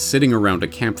cronies sitting around a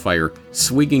campfire,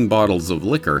 swigging bottles of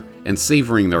liquor and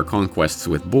savoring their conquests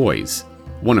with boys,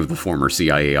 one of the former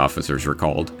CIA officers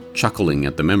recalled, chuckling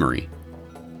at the memory.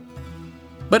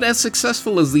 But as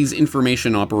successful as these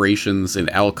information operations and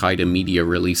Al-Qaeda media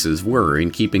releases were in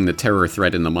keeping the terror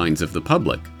threat in the minds of the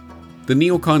public, the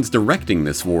neocons directing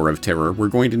this war of terror were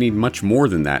going to need much more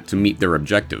than that to meet their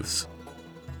objectives.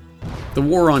 The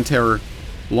war on terror,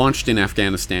 launched in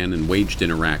Afghanistan and waged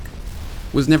in Iraq,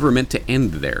 was never meant to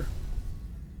end there.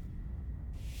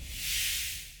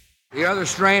 The other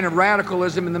strain of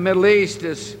radicalism in the Middle East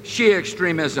is Shia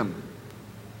extremism,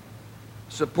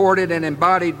 supported and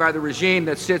embodied by the regime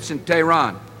that sits in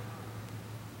Tehran.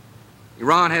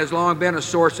 Iran has long been a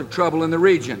source of trouble in the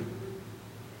region.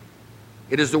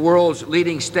 It is the world's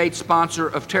leading state sponsor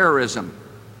of terrorism.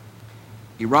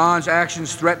 Iran's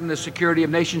actions threaten the security of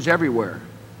nations everywhere.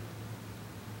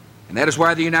 And that is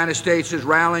why the United States is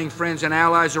rallying friends and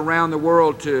allies around the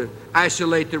world to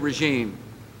isolate the regime,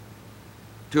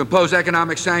 to impose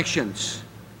economic sanctions.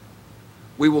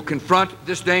 We will confront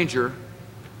this danger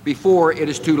before it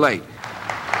is too late.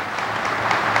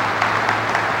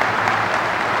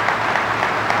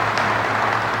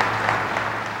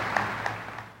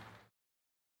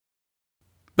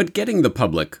 But getting the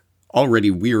public, already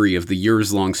weary of the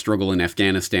years-long struggle in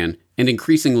Afghanistan and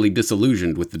increasingly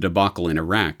disillusioned with the debacle in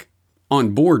Iraq,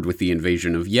 on board with the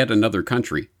invasion of yet another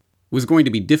country, was going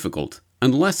to be difficult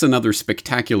unless another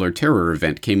spectacular terror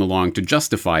event came along to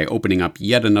justify opening up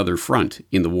yet another front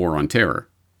in the war on terror.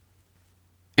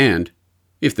 And,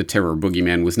 if the terror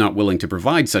boogeyman was not willing to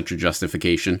provide such a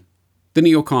justification, the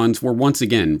neocons were once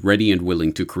again ready and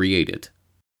willing to create it.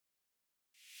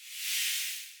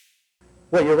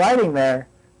 What you're writing there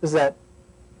is that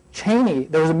Cheney,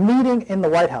 there was a meeting in the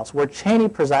White House where Cheney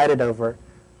presided over,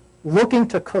 looking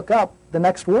to cook up the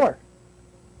next war,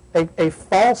 a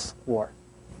false war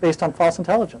based on false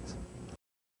intelligence.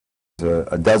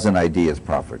 A dozen ideas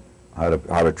proffered how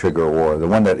to trigger a war. The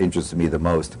one that interested me the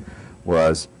most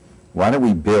was, why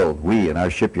don't we in our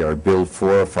shipyard build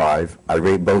 4 or 5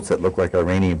 irate boats that look like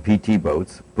Iranian PT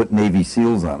boats, put Navy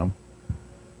SEALs on them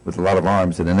with a lot of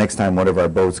arms, and the next time one of our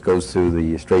boats goes through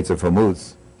the Straits of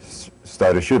Hormuz,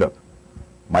 start a shoot-up.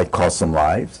 Might cost some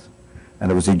lives,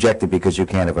 and it was ejected because you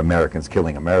can't have Americans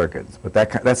killing Americans. But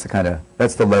that's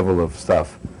the level of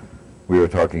stuff we were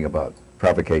talking about,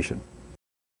 provocation.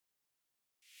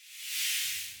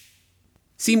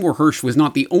 Seymour Hersh was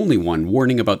not the only one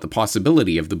warning about the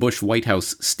possibility of the Bush White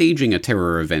House staging a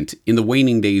terror event in the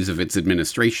waning days of its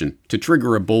administration to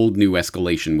trigger a bold new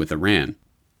escalation with Iran.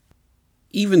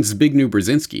 Even Zbigniew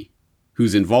Brzezinski,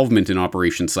 whose involvement in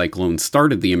Operation Cyclone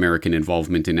started the American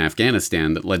involvement in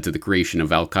Afghanistan that led to the creation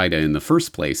of Al-Qaeda in the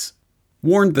first place,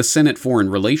 warned the Senate Foreign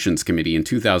Relations Committee in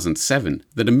 2007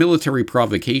 that a military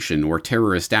provocation or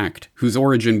terrorist act whose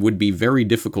origin would be very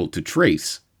difficult to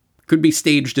trace could be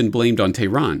staged and blamed on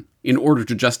Tehran in order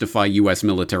to justify U.S.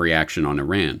 military action on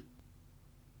Iran.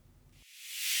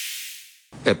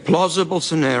 A plausible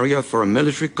scenario for a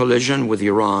military collision with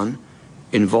Iran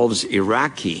involves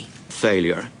Iraqi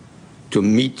failure to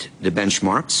meet the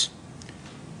benchmarks,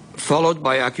 followed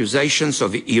by accusations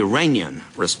of Iranian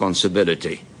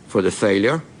responsibility for the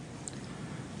failure,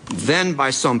 then by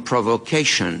some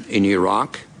provocation in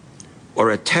Iraq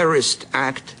or a terrorist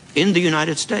act in the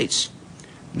United States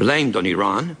blamed on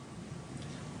Iran,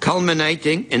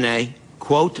 culminating in a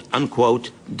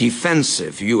quote-unquote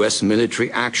defensive U.S. military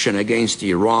action against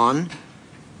Iran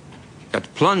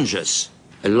that plunges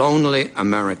a lonely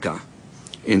America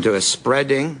into a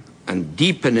spreading and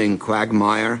deepening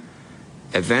quagmire,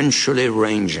 eventually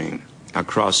ranging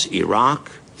across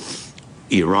Iraq,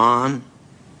 Iran,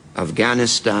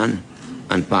 Afghanistan,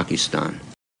 and Pakistan.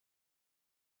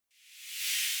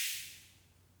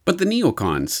 But the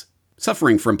neocons,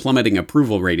 suffering from plummeting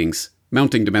approval ratings,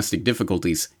 mounting domestic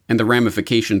difficulties, and the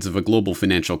ramifications of a global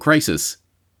financial crisis,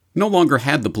 no longer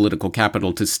had the political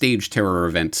capital to stage terror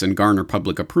events and garner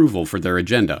public approval for their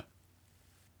agenda.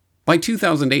 By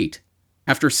 2008,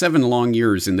 after 7 long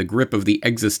years in the grip of the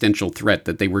existential threat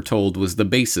that they were told was the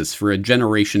basis for a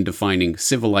generation-defining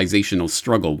civilizational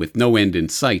struggle with no end in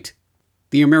sight,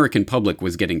 the American public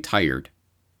was getting tired.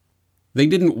 They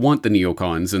didn't want the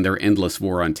neocons and their endless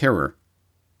war on terror.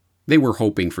 They were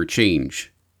hoping for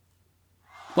change.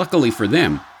 Luckily for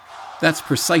them, that's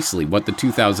precisely what the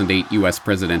 2008 US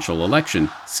presidential election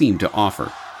seemed to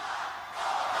offer.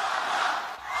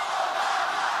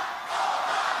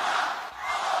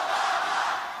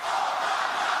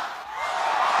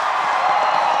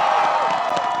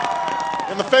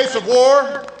 In the face of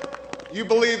war, you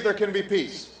believe there can be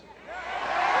peace.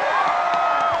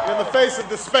 In the face of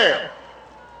despair,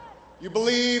 you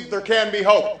believe there can be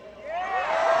hope.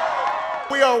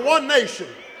 We are one nation.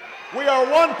 We are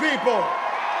one people.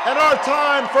 And our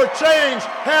time for change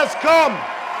has come.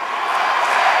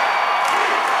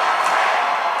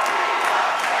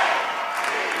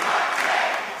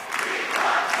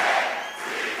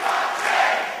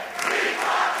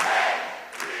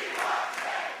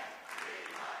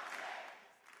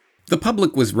 The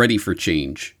public was ready for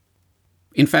change.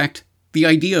 In fact, the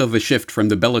idea of a shift from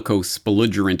the bellicose,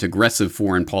 belligerent, aggressive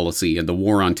foreign policy and the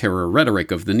war on terror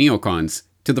rhetoric of the neocons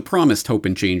to the promised hope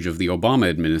and change of the Obama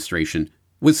administration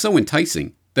was so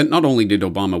enticing that not only did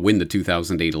Obama win the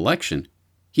 2008 election,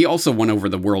 he also won over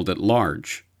the world at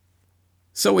large.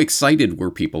 So excited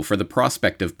were people for the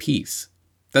prospect of peace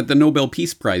that the Nobel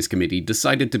Peace Prize Committee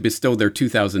decided to bestow their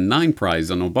 2009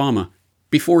 prize on Obama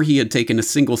before he had taken a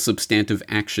single substantive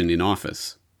action in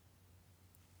office.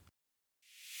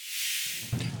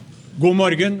 God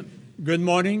morgen, good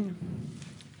morning.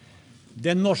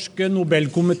 Den norske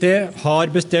Nobelkomité har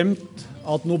bestemt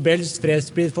at Nobels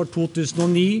fredspris for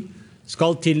 2009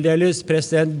 skal tildeles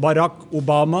president Barack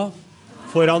Obama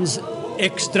for hans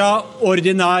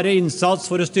ekstraordinære innsats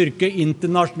for å styrke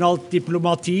internasjonalt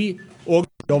diplomati og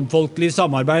mellomfolkelig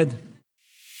samarbeid.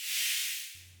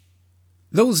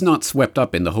 Those not swept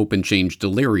up in the hope and change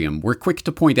delirium were quick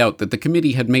to point out that the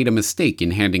committee had made a mistake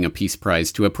in handing a peace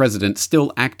prize to a president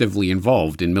still actively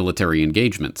involved in military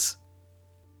engagements.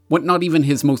 What not even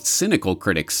his most cynical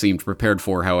critics seemed prepared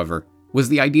for, however, was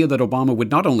the idea that Obama would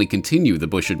not only continue the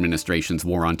Bush administration's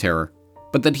war on terror,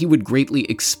 but that he would greatly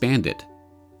expand it.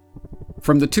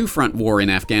 From the two-front war in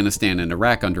Afghanistan and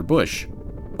Iraq under Bush,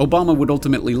 Obama would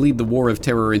ultimately lead the war of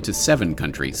terror into 7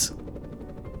 countries.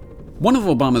 One of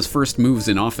Obama's first moves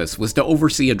in office was to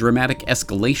oversee a dramatic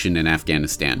escalation in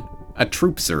Afghanistan, a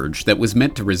troop surge that was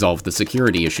meant to resolve the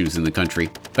security issues in the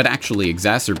country, but actually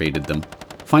exacerbated them,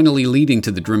 finally leading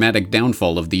to the dramatic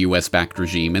downfall of the US-backed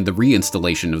regime and the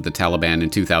reinstallation of the Taliban in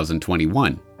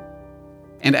 2021.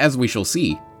 And as we shall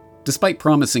see, despite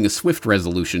promising a swift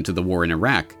resolution to the war in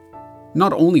Iraq,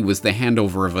 not only was the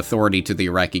handover of authority to the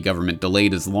Iraqi government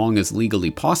delayed as long as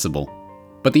legally possible,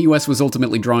 but the US was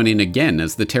ultimately drawn in again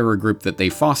as the terror group that they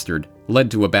fostered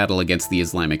led to a battle against the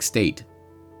Islamic State.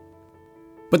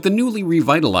 But the newly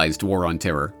revitalized war on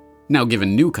terror, now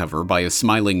given new cover by a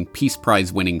smiling, Peace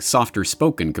Prize-winning,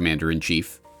 softer-spoken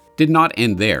commander-in-chief, did not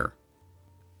end there.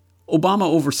 Obama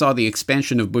oversaw the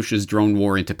expansion of Bush's drone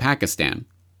war into Pakistan.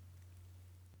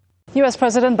 U.S.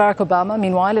 President Barack Obama,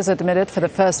 meanwhile, has admitted for the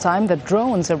first time that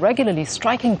drones are regularly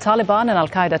striking Taliban and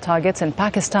Al-Qaeda targets in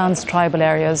Pakistan's tribal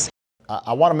areas.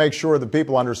 I want to make sure that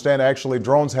people understand actually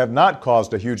drones have not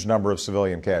caused a huge number of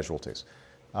civilian casualties.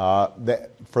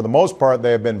 For the most part,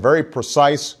 they have been very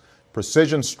precise,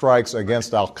 precision strikes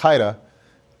against Al-Qaeda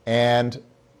and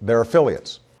their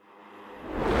affiliates.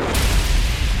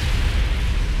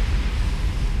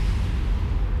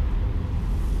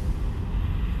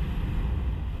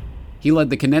 He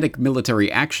led the kinetic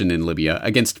military action in Libya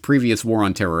against previous war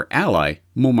on terror ally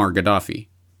Muammar Gaddafi.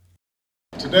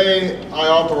 Today, I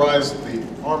authorize the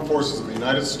Armed Forces of the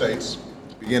United States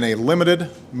to begin a limited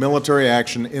military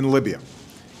action in Libya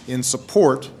in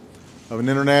support of an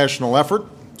international effort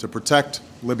to protect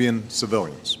Libyan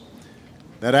civilians.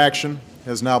 That action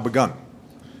has now begun.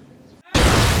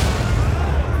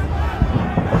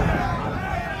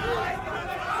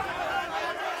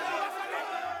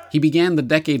 He began the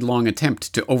decade-long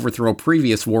attempt to overthrow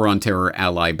previous war on terror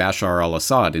ally Bashar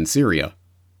al-Assad in Syria.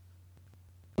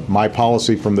 My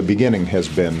policy from the beginning has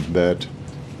been that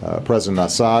President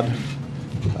Assad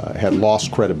had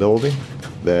lost credibility,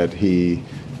 that he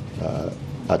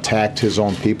attacked his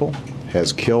own people,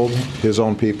 has killed his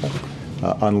own people,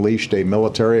 unleashed a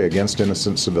military against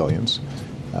innocent civilians,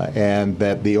 and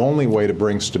that the only way to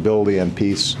bring stability and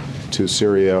peace to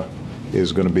Syria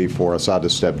is going to be for Assad to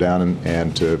step down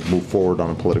and to move forward on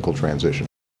a political transition.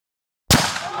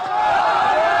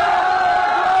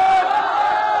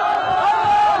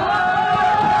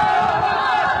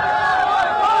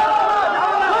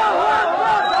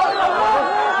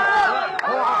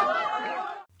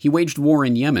 He waged war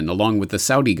in Yemen along with the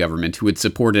Saudi government, who had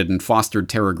supported and fostered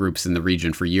terror groups in the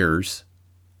region for years.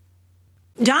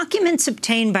 Documents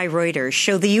obtained by Reuters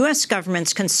show the U.S.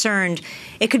 government's concerned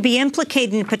it could be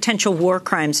implicated in potential war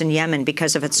crimes in Yemen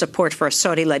because of its support for a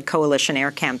Saudi-led coalition air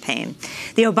campaign.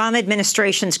 The Obama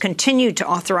administration's continued to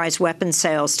authorize weapons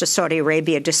sales to Saudi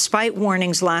Arabia despite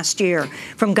warnings last year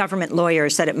from government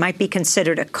lawyers that it might be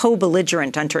considered a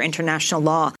co-belligerent under international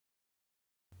law.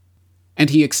 And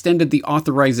he extended the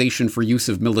authorization for use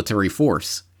of military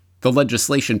force. The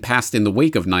legislation passed in the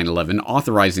wake of 9/11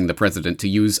 authorizing the president to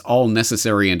use all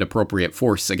necessary and appropriate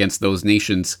force against those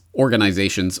nations,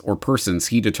 organizations, or persons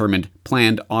he determined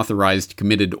planned, authorized,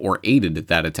 committed, or aided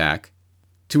that attack,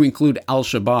 to include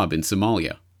al-Shabaab in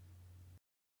Somalia.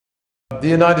 The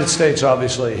United States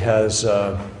obviously has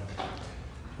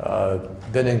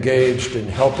been engaged in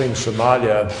helping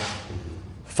Somalia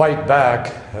fight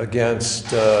back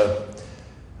against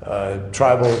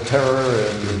tribal terror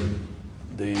and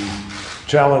the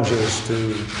challenges to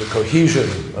the cohesion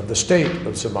of the state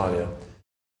of Somalia.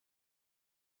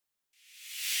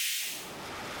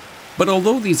 But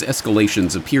although these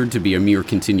escalations appeared to be a mere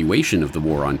continuation of the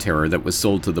war on terror that was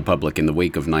sold to the public in the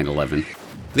wake of 9/11,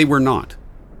 they were not.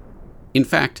 In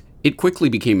fact, it quickly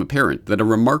became apparent that a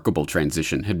remarkable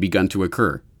transition had begun to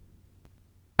occur.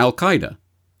 Al-Qaeda,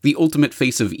 the ultimate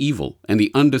face of evil and the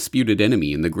undisputed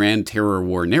enemy in the grand terror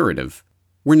war narrative,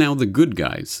 were now the good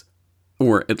guys,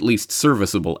 or at least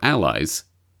serviceable allies,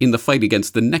 in the fight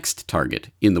against the next target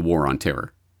in the war on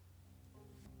terror.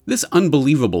 This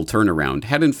unbelievable turnaround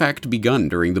had in fact begun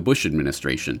during the Bush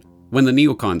administration, when the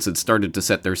neocons had started to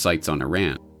set their sights on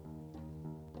Iran.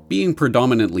 Being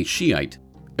predominantly Shiite,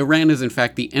 Iran is in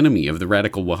fact the enemy of the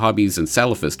radical Wahhabis and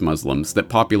Salafist Muslims that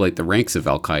populate the ranks of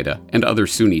Al-Qaeda and other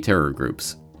Sunni terror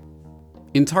groups.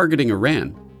 In targeting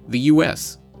Iran, the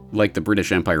US, like the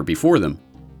British Empire before them,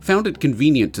 found it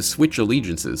convenient to switch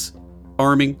allegiances,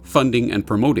 arming, funding, and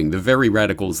promoting the very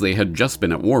radicals they had just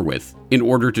been at war with in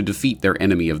order to defeat their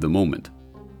enemy of the moment.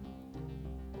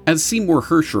 As Seymour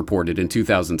Hersh reported in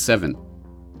 2007,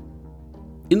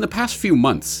 in the past few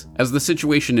months, as the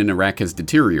situation in Iraq has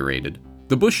deteriorated,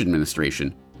 the Bush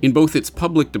administration, in both its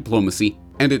public diplomacy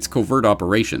and its covert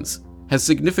operations, has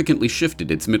significantly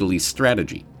shifted its Middle East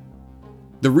strategy.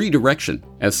 The redirection,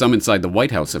 as some inside the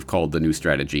White House have called the new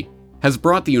strategy, has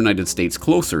brought the United States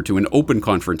closer to an open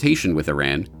confrontation with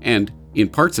Iran and, in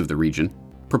parts of the region,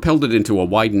 propelled it into a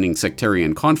widening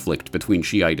sectarian conflict between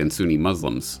Shiite and Sunni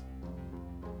Muslims.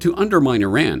 To undermine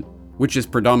Iran, which is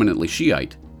predominantly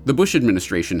Shiite, the Bush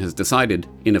administration has decided,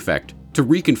 in effect, to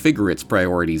reconfigure its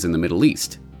priorities in the Middle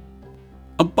East.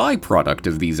 A byproduct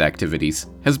of these activities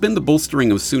has been the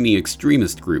bolstering of Sunni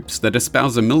extremist groups that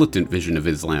espouse a militant vision of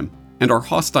Islam and are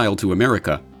hostile to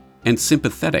America and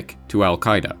sympathetic to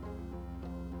Al-Qaeda.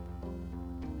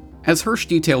 As Hersh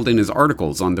detailed in his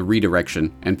articles on the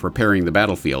redirection and preparing the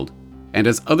battlefield, and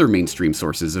as other mainstream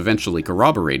sources eventually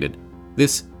corroborated,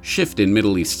 this shift in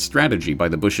Middle East strategy by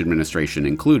the Bush administration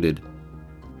included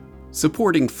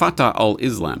supporting Fatah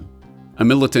al-Islam, a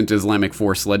militant Islamic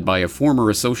force led by a former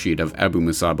associate of Abu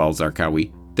Musab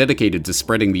al-Zarqawi, dedicated to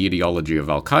spreading the ideology of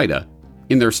Al-Qaeda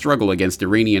in their struggle against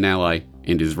Iranian ally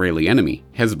and Israeli enemy,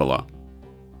 Hezbollah.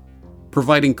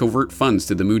 Providing covert funds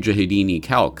to the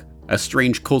Mujahideen-e-Khalq, a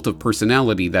strange cult of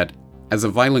personality that, as a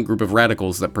violent group of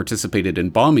radicals that participated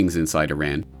in bombings inside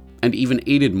Iran, and even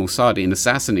aided Mossad in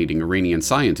assassinating Iranian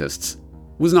scientists,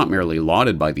 was not merely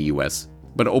lauded by the US,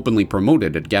 but openly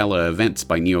promoted at gala events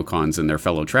by neocons and their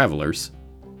fellow travelers.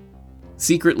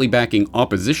 Secretly backing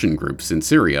opposition groups in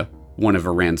Syria, one of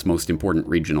Iran's most important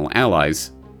regional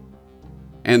allies,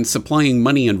 and supplying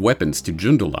money and weapons to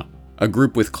Jundullah, a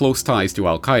group with close ties to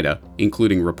Al-Qaeda,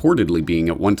 including reportedly being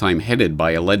at one time headed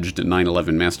by alleged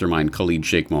 9/11 mastermind Khalid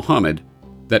Sheikh Mohammed,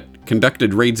 that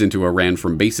conducted raids into Iran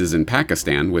from bases in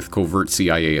Pakistan with covert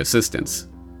CIA assistance.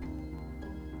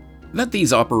 That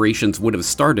these operations would have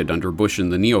started under Bush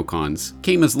and the neocons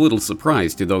came as little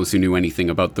surprise to those who knew anything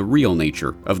about the real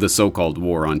nature of the so-called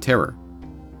war on terror.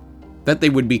 That they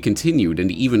would be continued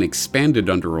and even expanded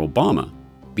under Obama,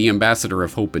 the ambassador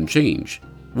of hope and change,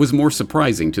 was more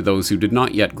surprising to those who did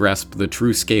not yet grasp the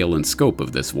true scale and scope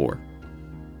of this war.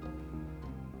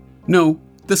 No,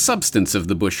 the substance of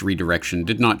the Bush redirection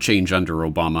did not change under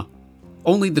Obama.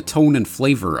 Only the tone and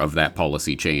flavor of that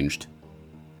policy changed.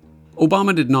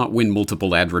 Obama did not win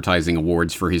multiple advertising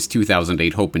awards for his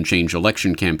 2008 Hope and Change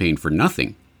election campaign for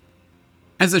nothing.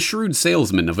 As a shrewd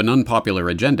salesman of an unpopular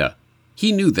agenda,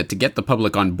 he knew that to get the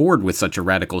public on board with such a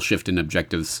radical shift in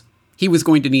objectives, he was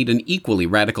going to need an equally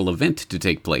radical event to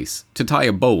take place to tie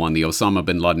a bow on the Osama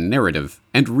bin Laden narrative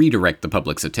and redirect the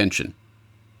public's attention.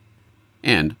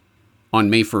 And, on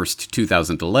May 1st,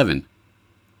 2011,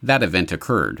 that event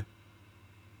occurred.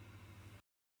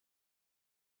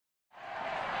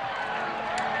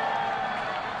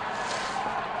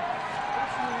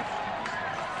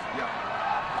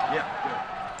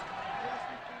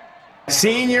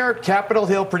 Senior Capitol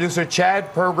Hill producer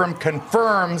Chad Pergram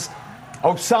confirms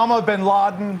Osama bin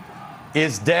Laden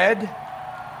is dead.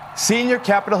 Senior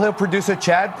Capitol Hill producer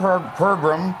Chad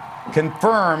Pergram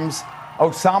confirms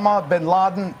Osama bin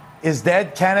Laden is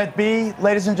dead. Can it be,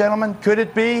 ladies and gentlemen? Could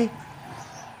it be?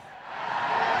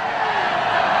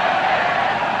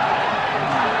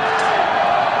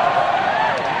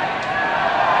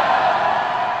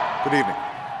 Good evening.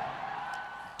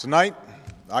 Tonight,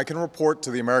 I can report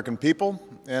to the American people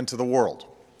and to the world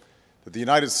that the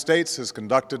United States has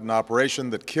conducted an operation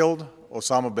that killed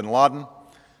Osama bin Laden,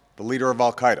 the leader of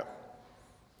Al-Qaeda,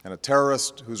 and a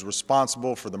terrorist who's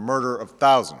responsible for the murder of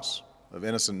thousands of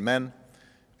innocent men,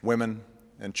 women,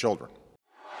 and children.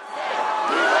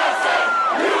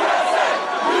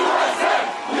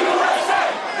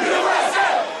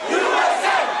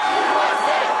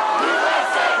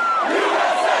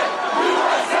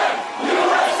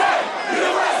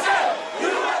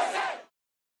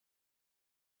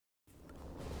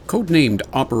 Codenamed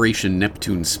Operation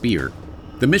Neptune Spear,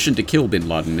 the mission to kill bin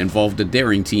Laden involved a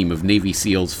daring team of Navy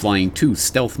SEALs flying 2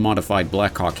 stealth-modified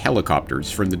Black Hawk helicopters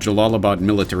from the Jalalabad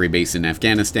military base in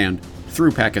Afghanistan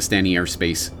through Pakistani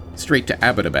airspace straight to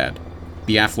Abbottabad,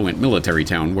 the affluent military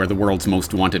town where the world's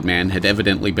most wanted man had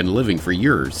evidently been living for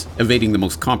years, evading the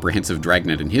most comprehensive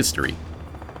dragnet in history.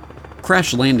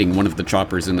 Crash landing one of the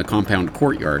choppers in the compound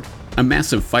courtyard, a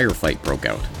massive firefight broke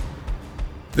out.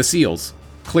 The SEALs,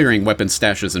 clearing weapon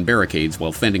stashes and barricades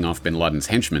while fending off bin Laden's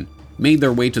henchmen, made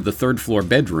their way to the third-floor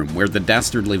bedroom where the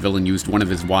dastardly villain used one of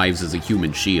his wives as a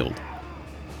human shield.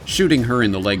 Shooting her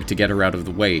in the leg to get her out of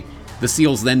the way, the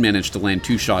SEALs then managed to land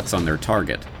 2 shots on their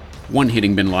target, one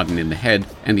hitting bin Laden in the head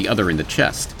and the other in the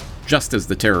chest, just as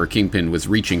the terror kingpin was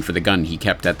reaching for the gun he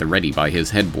kept at the ready by his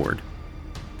headboard.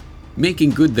 Making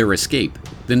good their escape,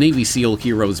 the Navy SEAL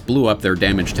heroes blew up their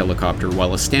damaged helicopter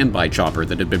while a standby chopper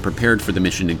that had been prepared for the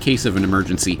mission in case of an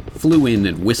emergency flew in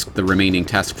and whisked the remaining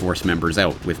task force members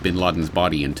out with bin Laden's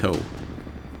body in tow.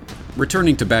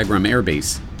 Returning to Bagram Air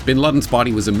Base, bin Laden's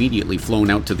body was immediately flown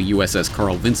out to the USS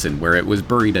Carl Vinson, where it was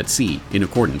buried at sea in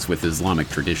accordance with Islamic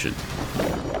tradition.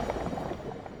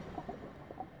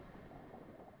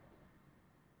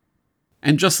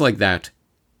 And just like that,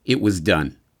 it was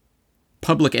done.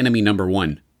 Public enemy number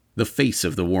 1, the face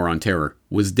of the war on terror,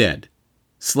 was dead,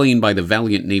 slain by the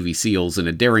valiant Navy SEALs in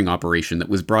a daring operation that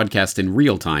was broadcast in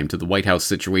real time to the White House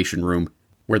Situation Room,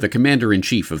 where the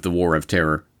Commander-in-Chief of the War of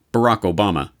Terror, Barack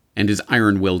Obama, and his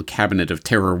iron-willed cabinet of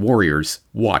terror warriors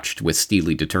watched with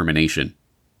steely determination.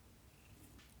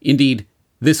 Indeed,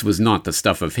 this was not the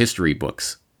stuff of history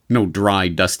books, no dry,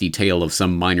 dusty tale of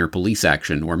some minor police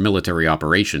action or military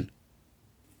operation.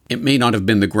 It may not have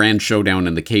been the grand showdown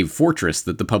in the cave fortress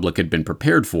that the public had been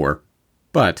prepared for,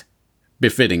 but,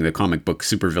 befitting the comic book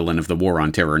supervillain of the War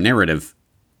on Terror narrative,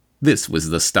 this was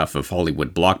the stuff of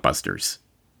Hollywood blockbusters.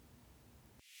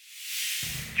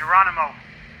 Geronimo.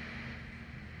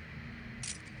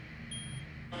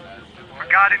 For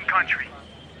God and country.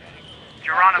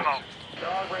 Geronimo.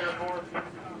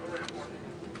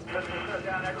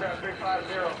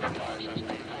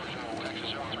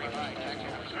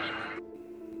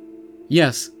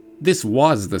 Yes, this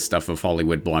was the stuff of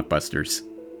Hollywood blockbusters.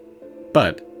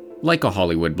 But, like a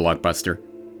Hollywood blockbuster,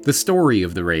 the story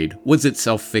of the raid was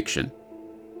itself fiction.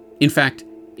 In fact,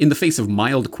 in the face of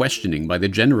mild questioning by the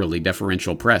generally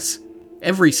deferential press,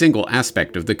 every single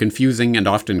aspect of the confusing and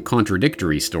often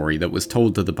contradictory story that was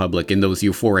told to the public in those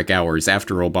euphoric hours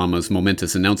after Obama's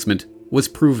momentous announcement was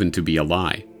proven to be a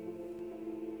lie.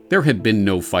 There had been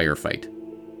no firefight.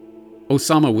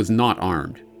 Osama was not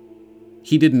armed.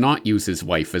 He did not use his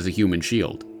wife as a human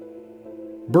shield.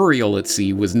 Burial at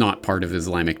sea was not part of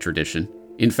Islamic tradition.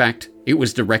 In fact, it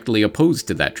was directly opposed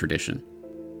to that tradition.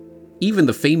 Even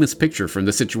the famous picture from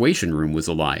the Situation Room was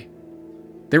a lie.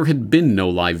 There had been no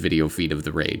live video feed of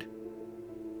the raid.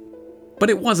 But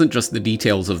it wasn't just the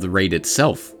details of the raid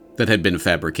itself that had been a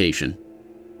fabrication.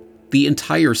 The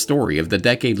entire story of the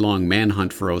decade-long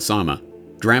manhunt for Osama,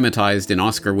 dramatized in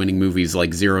Oscar-winning movies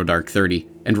like Zero Dark 30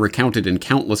 and recounted in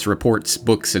countless reports,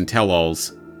 books, and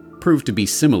tell-alls, proved to be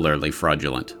similarly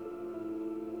fraudulent.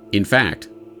 In fact,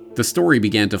 the story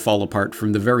began to fall apart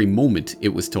from the very moment it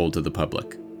was told to the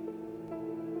public.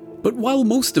 But while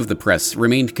most of the press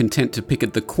remained content to pick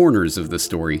at the corners of the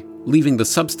story, leaving the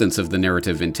substance of the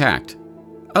narrative intact,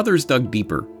 others dug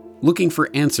deeper, looking for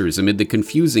answers amid the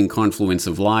confusing confluence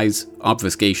of lies,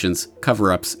 obfuscations,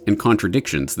 cover-ups, and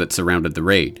contradictions that surrounded the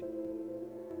raid.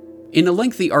 In a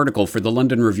lengthy article for the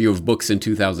London Review of Books in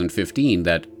 2015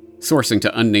 that, sourcing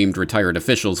to unnamed retired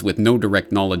officials with no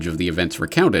direct knowledge of the events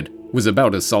recounted, was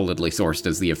about as solidly sourced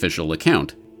as the official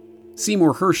account,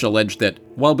 Seymour Hersh alleged that,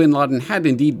 while bin Laden had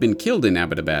indeed been killed in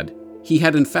Abbottabad, he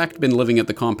had in fact been living at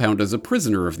the compound as a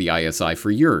prisoner of the ISI for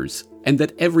years, and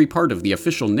that every part of the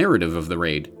official narrative of the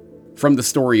raid, from the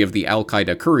story of the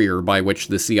Al-Qaeda courier by which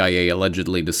the CIA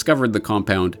allegedly discovered the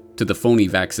compound, to the phony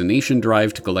vaccination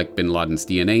drive to collect bin Laden's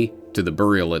DNA, to the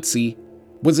burial at sea,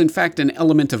 was in fact an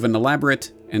element of an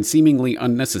elaborate, and seemingly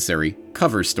unnecessary,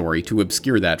 cover story to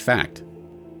obscure that fact.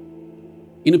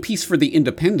 In a piece for The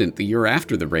Independent the year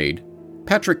after the raid,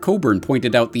 Patrick Coburn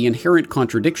pointed out the inherent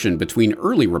contradiction between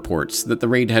early reports that the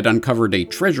raid had uncovered a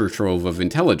treasure trove of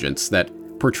intelligence that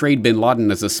portrayed bin Laden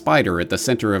as a spider at the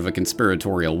center of a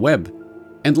conspiratorial web,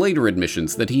 and later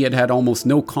admissions that he had had almost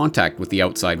no contact with the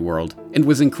outside world and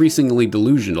was increasingly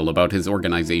delusional about his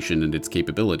organization and its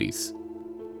capabilities.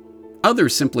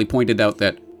 Others simply pointed out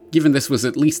that, given this was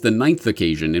at least the 9th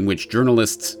occasion in which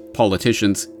journalists,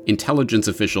 politicians, intelligence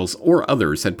officials, or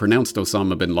others had pronounced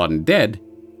Osama bin Laden dead,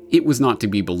 it was not to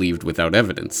be believed without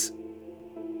evidence.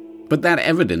 But that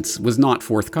evidence was not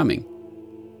forthcoming.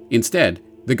 Instead,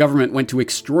 the government went to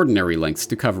extraordinary lengths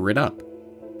to cover it up.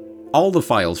 All the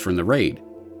files from the raid,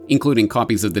 including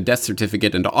copies of the death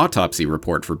certificate and autopsy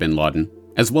report for bin Laden,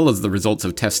 as well as the results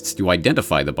of tests to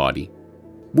identify the body,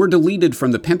 were deleted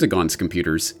from the Pentagon's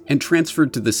computers and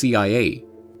transferred to the CIA,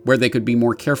 where they could be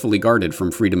more carefully guarded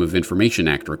from Freedom of Information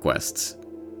Act requests.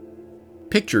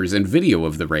 Pictures and video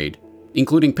of the raid,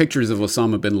 including pictures of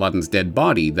Osama bin Laden's dead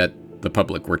body that, the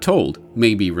public were told,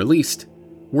 may be released,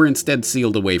 were instead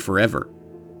sealed away forever.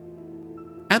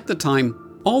 At the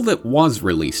time, all that was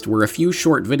released were a few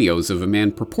short videos of a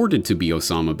man purported to be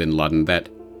Osama bin Laden that,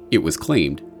 it was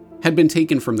claimed, had been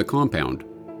taken from the compound,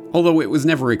 although it was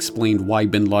never explained why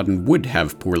bin Laden would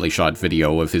have poorly shot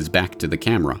video of his back to the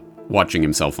camera, watching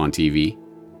himself on TV,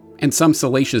 and some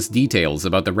salacious details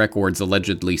about the records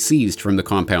allegedly seized from the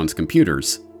compound's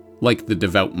computers, like the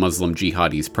devout Muslim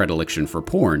jihadi's predilection for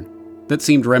porn, that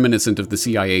seemed reminiscent of the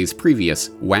CIA's previous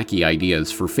wacky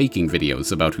ideas for faking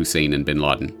videos about Hussein and bin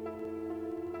Laden.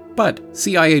 But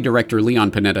CIA Director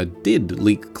Leon Panetta did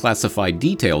leak classified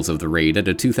details of the raid at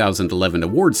a 2011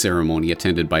 award ceremony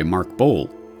attended by Mark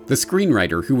Boal, the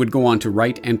screenwriter who would go on to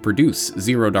write and produce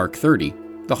Zero Dark 30,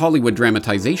 the Hollywood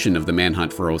dramatization of the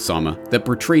manhunt for Osama that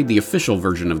portrayed the official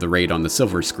version of the raid on the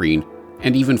silver screen,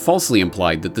 and even falsely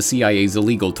implied that the CIA's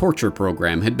illegal torture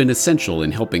program had been essential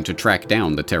in helping to track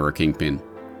down the terror kingpin.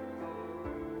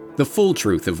 The full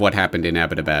truth of what happened in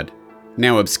Abbottabad,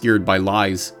 now obscured by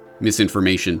lies,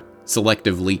 misinformation,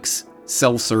 selective leaks,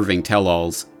 self-serving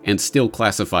tell-alls, and still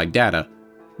classified data,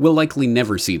 will likely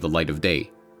never see the light of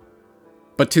day.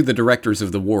 But to the directors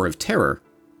of the War of Terror,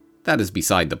 that is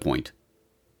beside the point.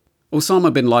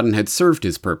 Osama bin Laden had served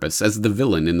his purpose as the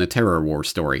villain in the terror war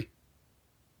story.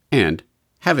 And,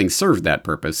 having served that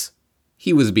purpose,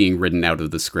 he was being written out of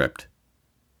the script.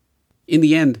 In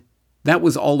the end, that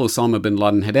was all Osama bin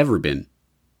Laden had ever been.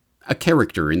 A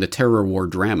character in the terror war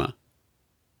drama.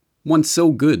 One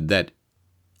so good that,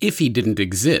 if he didn't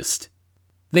exist,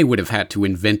 they would have had to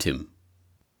invent him.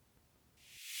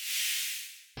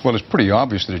 Well, it's pretty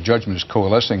obvious that a judgment is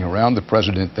coalescing around the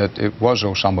president that it was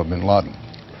Osama bin Laden.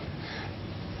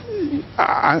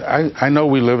 I know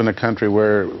we live in a country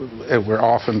where we're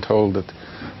often told that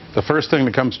the first thing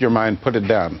that comes to your mind, put it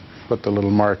down, put the little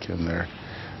mark in there.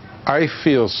 I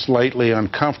feel slightly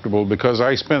uncomfortable because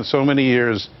I spent so many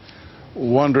years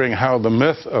wondering how the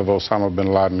myth of Osama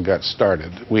bin Laden got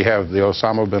started. We have the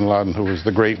Osama bin Laden who was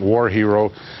the great war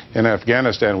hero in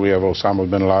Afghanistan. We have Osama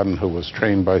bin Laden who was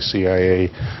trained by CIA,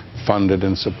 funded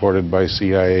and supported by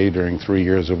CIA during 3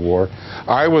 years of war.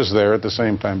 I was there at the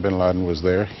same time bin Laden was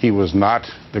there. He was not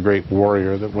the great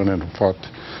warrior that went in and fought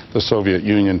the Soviet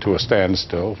Union to a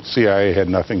standstill. CIA had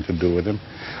nothing to do with him.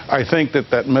 I think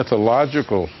that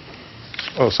mythological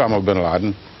Osama bin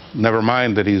Laden, never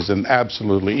mind that he's an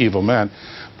absolutely evil man,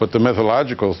 but the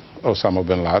mythological Osama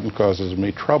bin Laden causes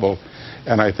me trouble.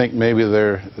 And I think maybe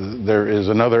there is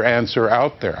another answer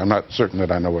out there. I'm not certain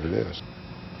that I know what it is.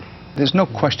 There's no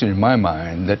question in my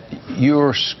mind that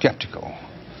you're skeptical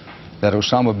that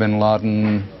Osama bin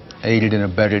Laden, aided and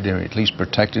abetted, or at least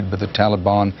protected by the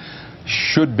Taliban,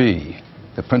 should be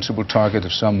the principal target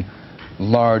of some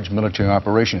large military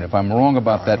operation. If I'm wrong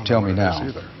about that, tell me now.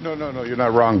 No, you're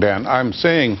not wrong, Dan. I'm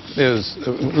saying is,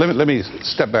 let me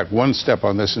step back one step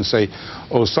on this and say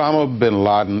Osama bin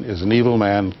Laden is an evil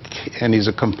man, and he's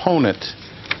a component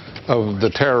of the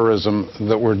terrorism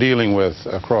that we're dealing with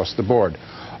across the board.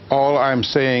 All I'm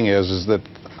saying is that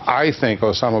I think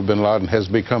Osama bin Laden has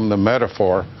become the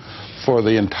metaphor for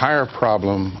the entire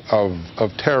problem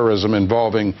of terrorism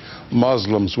involving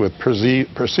Muslims with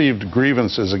perceived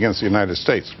grievances against the United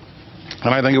States.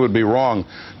 And I think it would be wrong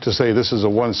to say this is a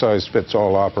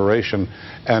one-size-fits-all operation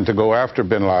and to go after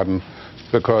bin Laden,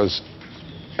 because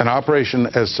an operation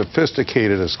as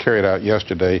sophisticated as carried out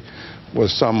yesterday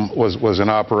was an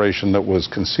operation that was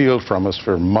concealed from us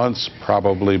for months,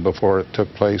 probably, before it took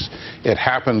place. It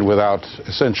happened without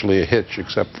essentially a hitch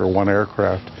except for one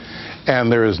aircraft.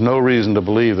 And there is no reason to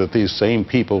believe that these same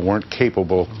people weren't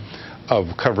capable of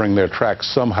covering their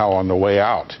tracks somehow on the way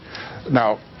out.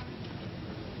 Now,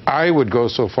 I would go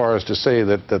so far as to say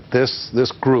that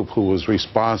this group who was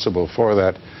responsible for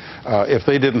that, if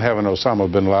they didn't have an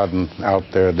Osama bin Laden out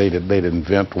there, they'd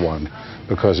invent one,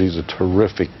 because he's a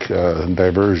terrific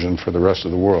diversion for the rest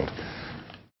of the world.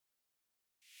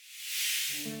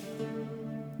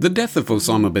 The death of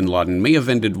Osama bin Laden may have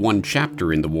ended one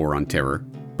chapter in the War on Terror,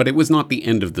 but it was not the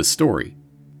end of the story.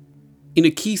 In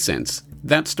a key sense,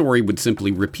 that story would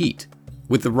simply repeat,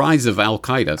 with the rise of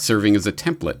Al-Qaeda serving as a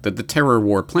template that the terror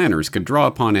war planners could draw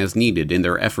upon as needed in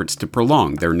their efforts to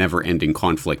prolong their never-ending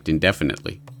conflict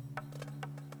indefinitely.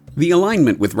 The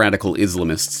alignment with radical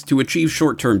Islamists to achieve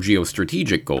short-term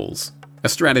geostrategic goals, a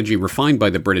strategy refined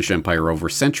by the British Empire over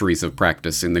centuries of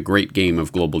practice in the great game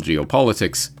of global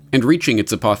geopolitics, and reaching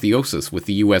its apotheosis with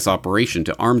the US operation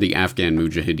to arm the Afghan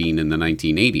Mujahideen in the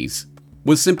 1980s,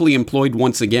 was simply employed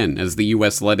once again as the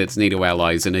US led its NATO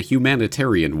allies in a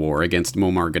humanitarian war against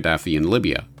Muammar Gaddafi in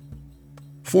Libya.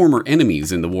 Former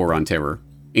enemies in the War on Terror,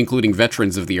 including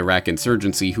veterans of the Iraq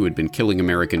insurgency who had been killing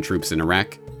American troops in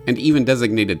Iraq, and even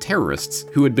designated terrorists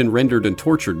who had been rendered and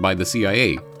tortured by the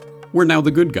CIA, were now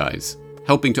the good guys,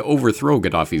 helping to overthrow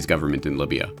Gaddafi's government in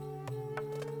Libya.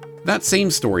 That same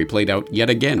story played out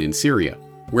yet again in Syria,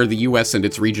 where the US and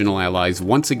its regional allies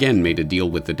once again made a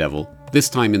deal with the devil, this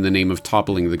time in the name of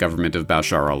toppling the government of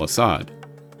Bashar al-Assad.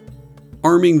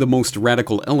 Arming the most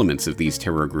radical elements of these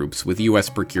terror groups with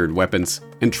US-procured weapons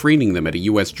and training them at a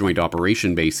US joint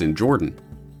operation base in Jordan,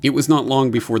 it was not long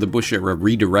before the Bush-era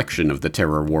redirection of the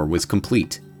terror war was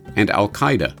complete, and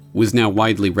Al-Qaeda was now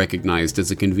widely recognized as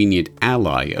a convenient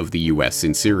ally of the US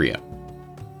in Syria.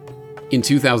 In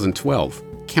 2012,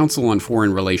 Council on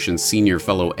Foreign Relations senior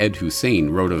fellow Ed Hussein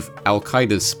wrote of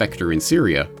Al-Qaeda's specter in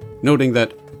Syria, noting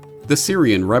that the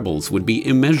Syrian rebels would be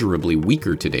immeasurably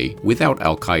weaker today without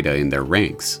Al-Qaeda in their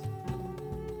ranks.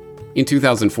 In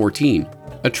 2014,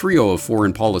 a trio of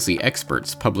foreign policy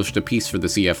experts published a piece for the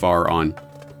CFR on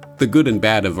the good and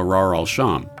bad of Ahrar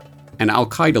al-Sham, an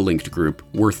Al-Qaeda-linked group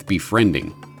worth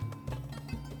befriending.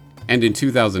 And in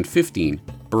 2015,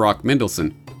 Barak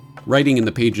Mendelsohn, writing in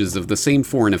the pages of the same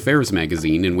Foreign Affairs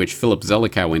magazine in which Philip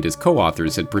Zelikow and his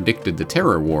co-authors had predicted the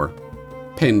terror war,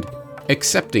 penned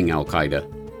Accepting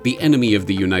Al-Qaeda, the Enemy of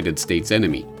the United States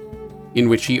Enemy, in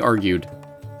which he argued,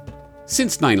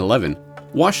 since 9/11,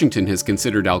 Washington has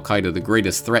considered Al-Qaeda the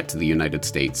greatest threat to the United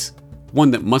States, one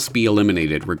that must be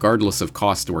eliminated regardless of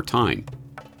cost or time.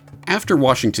 After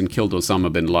Washington killed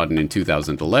Osama bin Laden in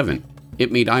 2011,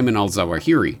 it made Ayman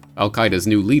al-Zawahiri, Al-Qaeda's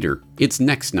new leader, its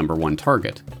next #1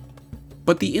 target.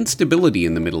 But the instability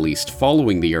in the Middle East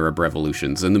following the Arab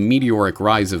revolutions and the meteoric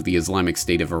rise of the Islamic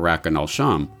State of Iraq and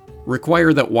al-Sham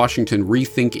require that Washington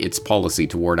rethink its policy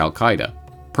toward Al-Qaeda,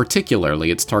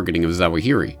 particularly its targeting of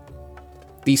Zawahiri.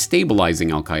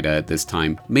 Destabilizing Al-Qaeda at this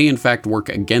time may in fact work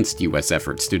against US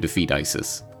efforts to defeat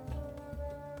ISIS.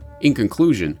 In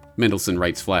conclusion, Mendelsohn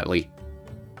writes flatly,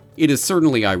 it is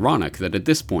certainly ironic that at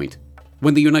this point,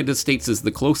 when the United States is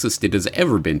the closest it has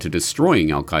ever been to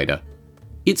destroying Al-Qaeda,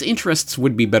 its interests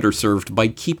would be better served by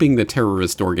keeping the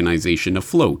terrorist organization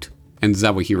afloat and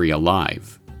Zawahiri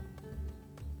alive.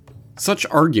 Such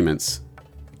arguments,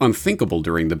 unthinkable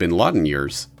during the bin Laden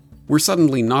years, were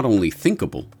suddenly not only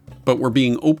thinkable, but were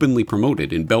being openly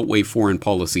promoted in Beltway foreign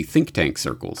policy think tank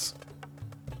circles.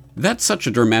 That such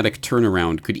a dramatic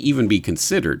turnaround could even be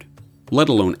considered, let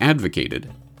alone advocated,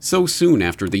 so soon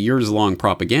after the years-long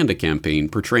propaganda campaign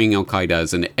portraying Al-Qaeda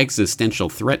as an existential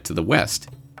threat to the West,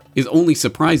 is only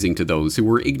surprising to those who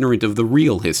were ignorant of the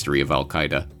real history of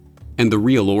al-Qaeda and the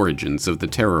real origins of the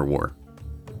terror war.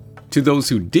 To those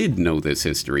who did know this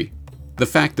history, the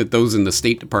fact that those in the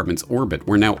State Department's orbit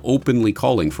were now openly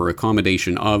calling for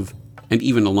accommodation of, and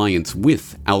even alliance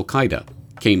with, al-Qaeda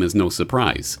came as no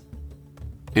surprise.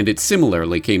 And it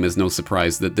similarly came as no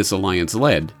surprise that this alliance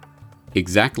led,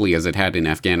 exactly as it had in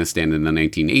Afghanistan in the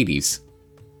 1980s,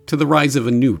 to the rise of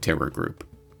a new terror group,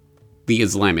 the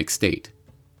Islamic State.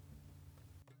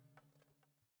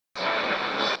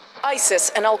 ISIS,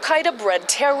 an al-Qaeda-bred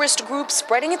terrorist group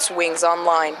spreading its wings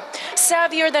online.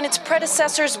 Savvier than its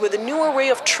predecessors with a new array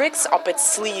of tricks up its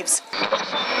sleeves.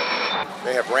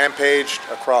 They have rampaged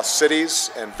across cities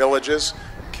and villages,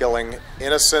 killing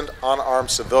innocent,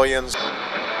 unarmed civilians.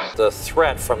 The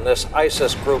threat from this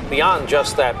ISIS group beyond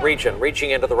just that region,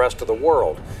 reaching into the rest of the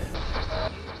world.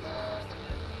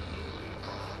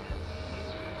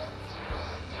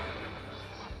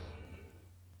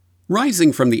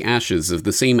 Rising from the ashes of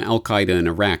the same al-Qaeda in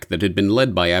Iraq that had been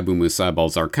led by Abu Musab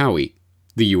al-Zarqawi,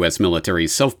 the US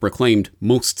military's self-proclaimed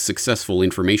most successful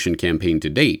information campaign to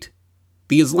date,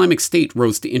 the Islamic State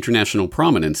rose to international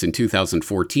prominence in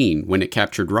 2014 when it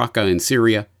captured Raqqa in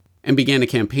Syria and began a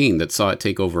campaign that saw it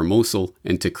take over Mosul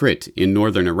and Tikrit in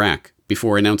northern Iraq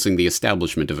before announcing the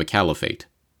establishment of a caliphate.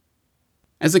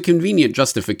 As a convenient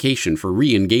justification for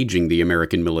re-engaging the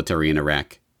American military in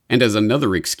Iraq, and as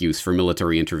another excuse for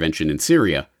military intervention in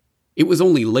Syria, it was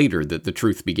only later that the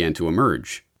truth began to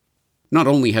emerge. Not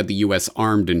only had the US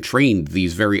armed and trained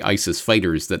these very ISIS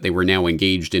fighters that they were now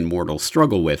engaged in mortal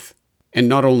struggle with, and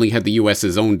not only had the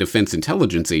US's own Defense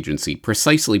Intelligence Agency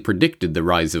precisely predicted the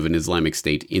rise of an Islamic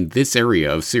State in this area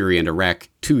of Syria and Iraq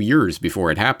 2 years before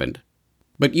it happened,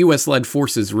 but US-led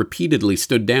forces repeatedly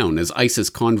stood down as ISIS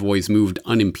convoys moved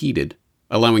unimpeded,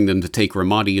 allowing them to take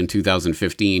Ramadi in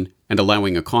 2015 and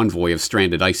allowing a convoy of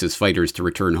stranded ISIS fighters to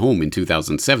return home in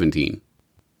 2017.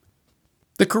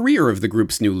 The career of the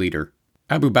group's new leader,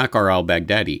 Abu Bakr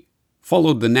al-Baghdadi,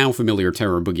 followed the now familiar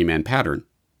terror boogeyman pattern.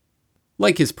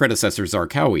 Like his predecessor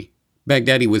Zarqawi,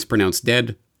 Baghdadi was pronounced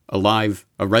dead, alive,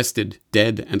 arrested,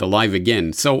 dead, and alive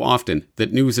again so often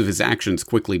that news of his actions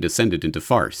quickly descended into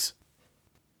farce.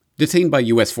 Detained by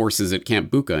US forces at Camp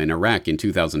Bucca in Iraq in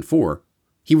 2004,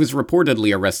 he was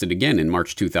reportedly arrested again in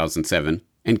March 2007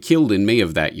 and killed in May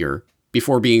of that year,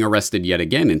 before being arrested yet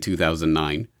again in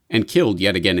 2009 and killed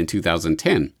yet again in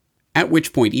 2010, at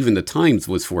which point even the Times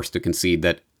was forced to concede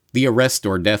that the arrest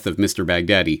or death of Mr.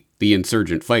 Baghdadi, the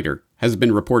insurgent fighter, has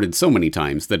been reported so many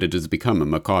times that it has become a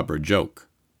macabre joke.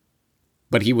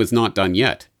 But he was not done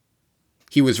yet.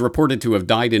 He was reported to have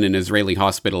died in an Israeli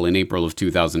hospital in April of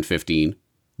 2015,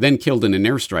 then killed in an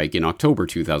airstrike in October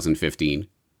 2015,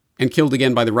 and killed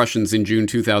again by the Russians in June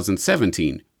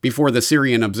 2017, before the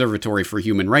Syrian Observatory for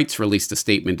Human Rights released a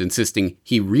statement insisting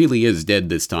he really is dead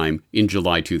this time in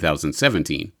July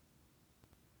 2017.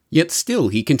 Yet still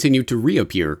he continued to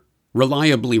reappear,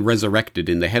 reliably resurrected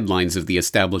in the headlines of the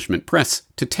establishment press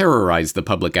to terrorize the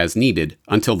public as needed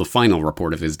until the final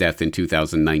report of his death in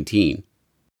 2019.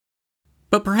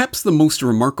 But perhaps the most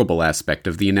remarkable aspect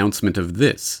of the announcement of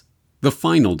this, the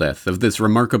final death of this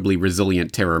remarkably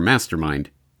resilient terror mastermind,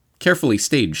 carefully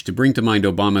staged to bring to mind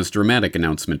Obama's dramatic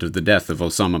announcement of the death of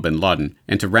Osama bin Laden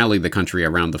and to rally the country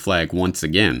around the flag once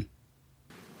again.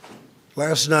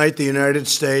 Last night, the United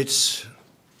States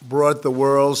brought the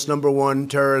world's #1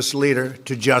 terrorist leader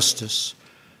to justice.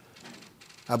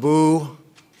 Abu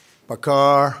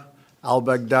Bakr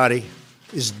al-Baghdadi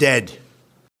is dead.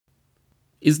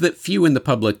 Is that few in the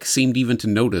public seemed even to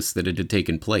notice that it had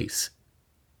taken place.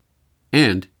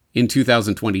 And, in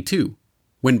 2022,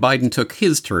 when Biden took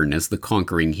his turn as the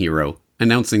conquering hero,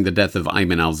 announcing the death of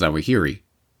Ayman al-Zawahiri.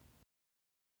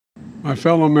 My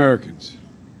fellow Americans,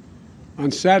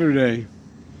 on Saturday,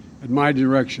 at my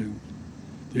direction,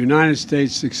 the United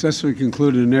States successfully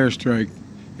concluded an airstrike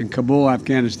in Kabul,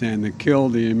 Afghanistan that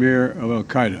killed the emir of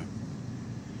al-Qaeda,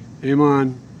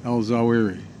 Ayman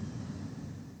al-Zawahiri.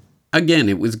 Again,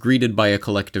 it was greeted by a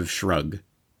collective shrug.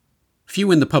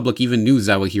 Few in the public even knew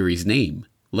Zawahiri's name,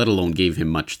 let alone gave him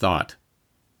much thought.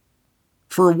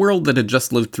 For a world that had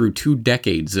just lived through 2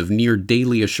 decades of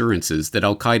near-daily assurances that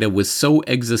al-Qaeda was so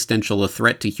existential a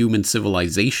threat to human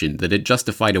civilization that it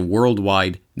justified a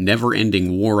worldwide,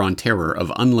 never-ending war on terror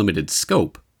of unlimited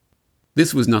scope,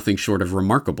 this was nothing short of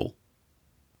remarkable.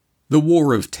 The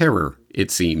war of terror, it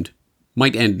seemed,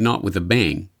 might end not with a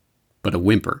bang, but a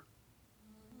whimper.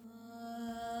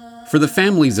 For the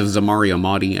families of Zamari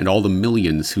Ahmadi and all the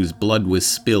millions whose blood was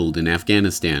spilled in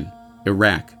Afghanistan,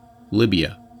 Iraq,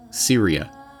 Libya, Syria,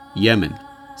 Yemen,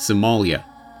 Somalia,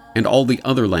 and all the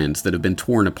other lands that have been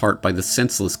torn apart by the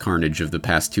senseless carnage of the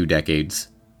past 2 decades,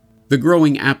 the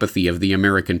growing apathy of the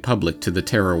American public to the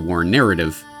terror war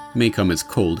narrative may come as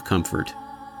cold comfort.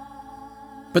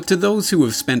 But to those who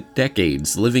have spent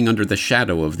decades living under the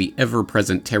shadow of the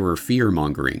ever-present terror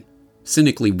fear-mongering,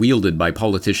 cynically wielded by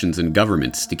politicians and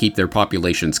governments to keep their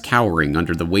populations cowering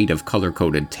under the weight of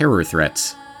color-coded terror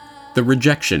threats, the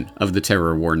rejection of the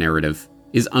terror war narrative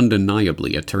is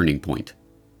undeniably a turning point.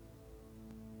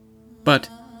 But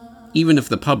even if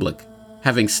the public,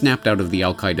 having snapped out of the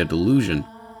Al-Qaeda delusion,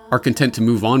 are content to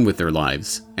move on with their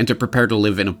lives and to prepare to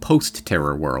live in a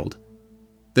post-terror world,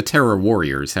 the terror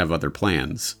warriors have other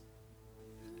plans.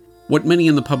 What many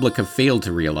in the public have failed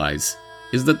to realize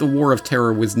is that the war of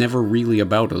terror was never really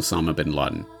about Osama bin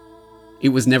Laden. It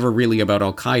was never really about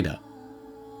Al-Qaeda.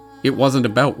 It wasn't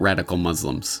about radical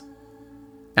Muslims.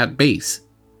 At base,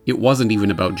 it wasn't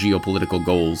even about geopolitical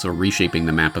goals or reshaping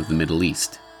the map of the Middle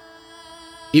East.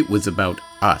 It was about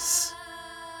us.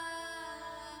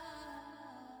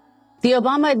 The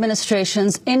Obama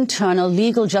administration's internal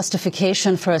legal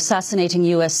justification for assassinating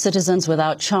U.S. citizens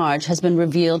without charge has been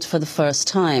revealed for the first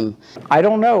time. I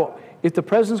don't know. If the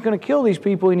president's going to kill these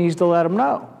people, he needs to let them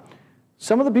know.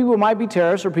 Some of the people might be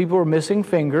terrorists or people who are missing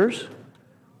fingers.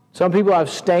 Some people have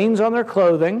stains on their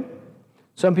clothing.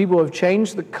 Some people have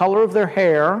changed the color of their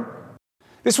hair.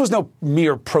 This was no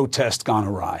mere protest gone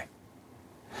awry.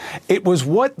 It was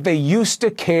what they used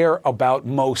to care about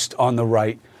most on the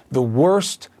right, the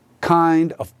worst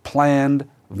kind of planned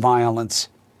violence,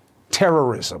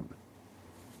 terrorism.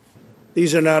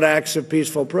 These are not acts of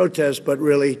peaceful protest, but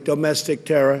really domestic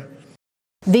terror.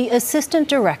 The assistant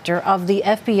director of the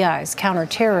FBI's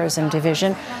counterterrorism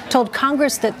division told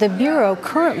Congress that the Bureau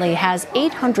currently has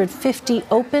 850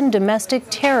 open domestic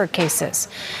terror cases.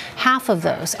 Half of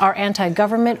those are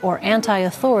anti-government or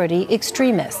anti-authority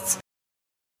extremists.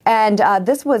 And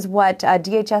this was what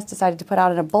DHS decided to put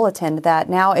out in a bulletin, that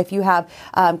now if you have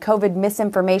COVID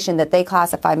misinformation, that they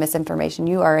classify misinformation,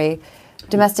 you are a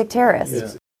domestic terrorist.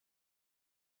 Yeah.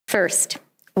 First,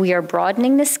 we are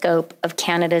broadening the scope of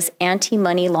Canada's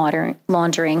anti-money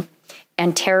laundering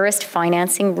and terrorist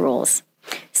financing rules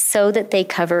so that they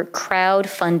cover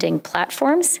crowdfunding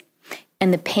platforms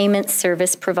and the payment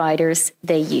service providers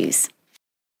they use.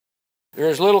 There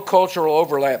is little cultural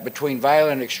overlap between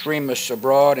violent extremists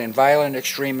abroad and violent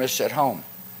extremists at home.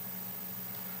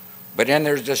 But in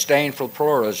their disdain for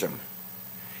pluralism,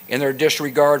 in their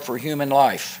disregard for human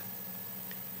life,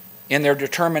 in their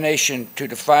determination to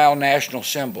defile national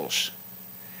symbols,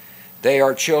 they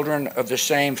are children of the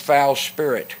same foul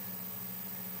spirit,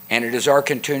 and it is our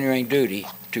continuing duty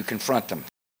to confront them.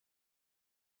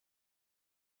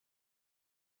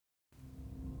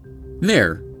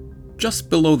 There,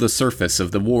 just below the surface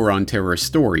of the War on Terror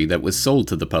story that was sold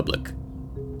to the public,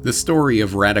 the story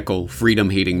of radical,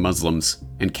 freedom-hating Muslims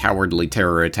and cowardly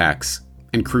terror attacks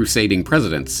and crusading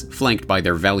presidents flanked by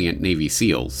their valiant Navy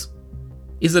SEALs,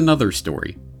 is another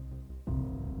story.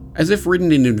 As if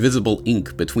written in invisible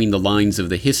ink between the lines of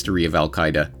the history of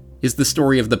Al-Qaeda is the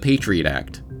story of the Patriot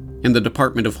Act and the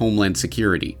Department of Homeland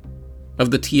Security, of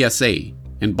the TSA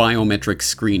and biometric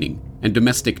screening and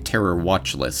domestic terror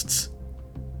watch lists.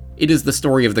 It is the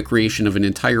story of the creation of an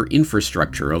entire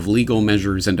infrastructure of legal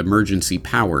measures and emergency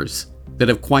powers that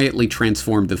have quietly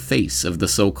transformed the face of the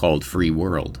so-called free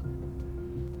world.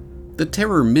 The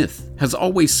terror myth has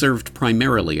always served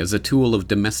primarily as a tool of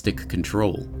domestic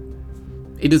control.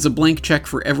 It is a blank check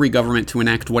for every government to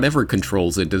enact whatever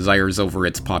controls it desires over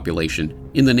its population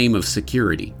in the name of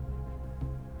security.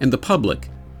 And the public,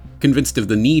 convinced of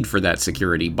the need for that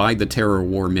security by the terror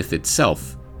war myth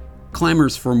itself,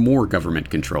 clamors for more government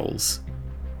controls.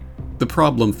 The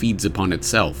problem feeds upon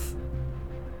itself.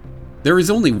 There is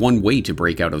only one way to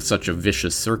break out of such a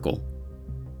vicious circle.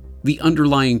 The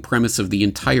underlying premise of the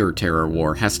entire terror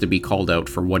war has to be called out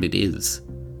for what it is: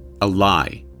 a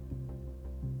lie.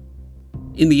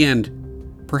 In the end,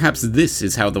 perhaps this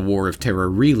is how the war of terror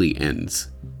really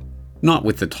ends. Not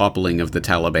with the toppling of the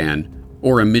Taliban,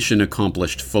 or a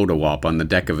mission-accomplished photo op on the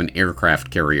deck of an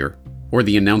aircraft carrier, or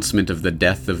the announcement of the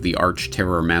death of the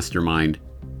arch-terror mastermind,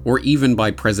 or even by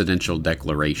presidential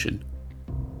declaration.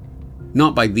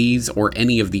 Not by these or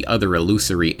any of the other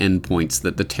illusory endpoints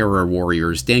that the terror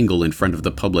warriors dangle in front of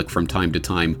the public from time to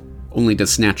time, only to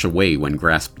snatch away when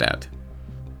grasped at.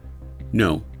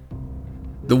 No.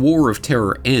 The war of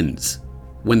terror ends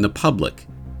when the public,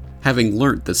 having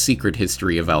learnt the secret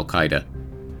history of Al-Qaeda,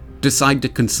 decide to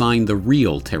consign the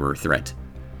real terror threat,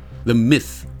 the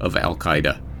myth of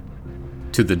Al-Qaeda,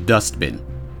 to the dustbin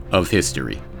of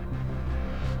history.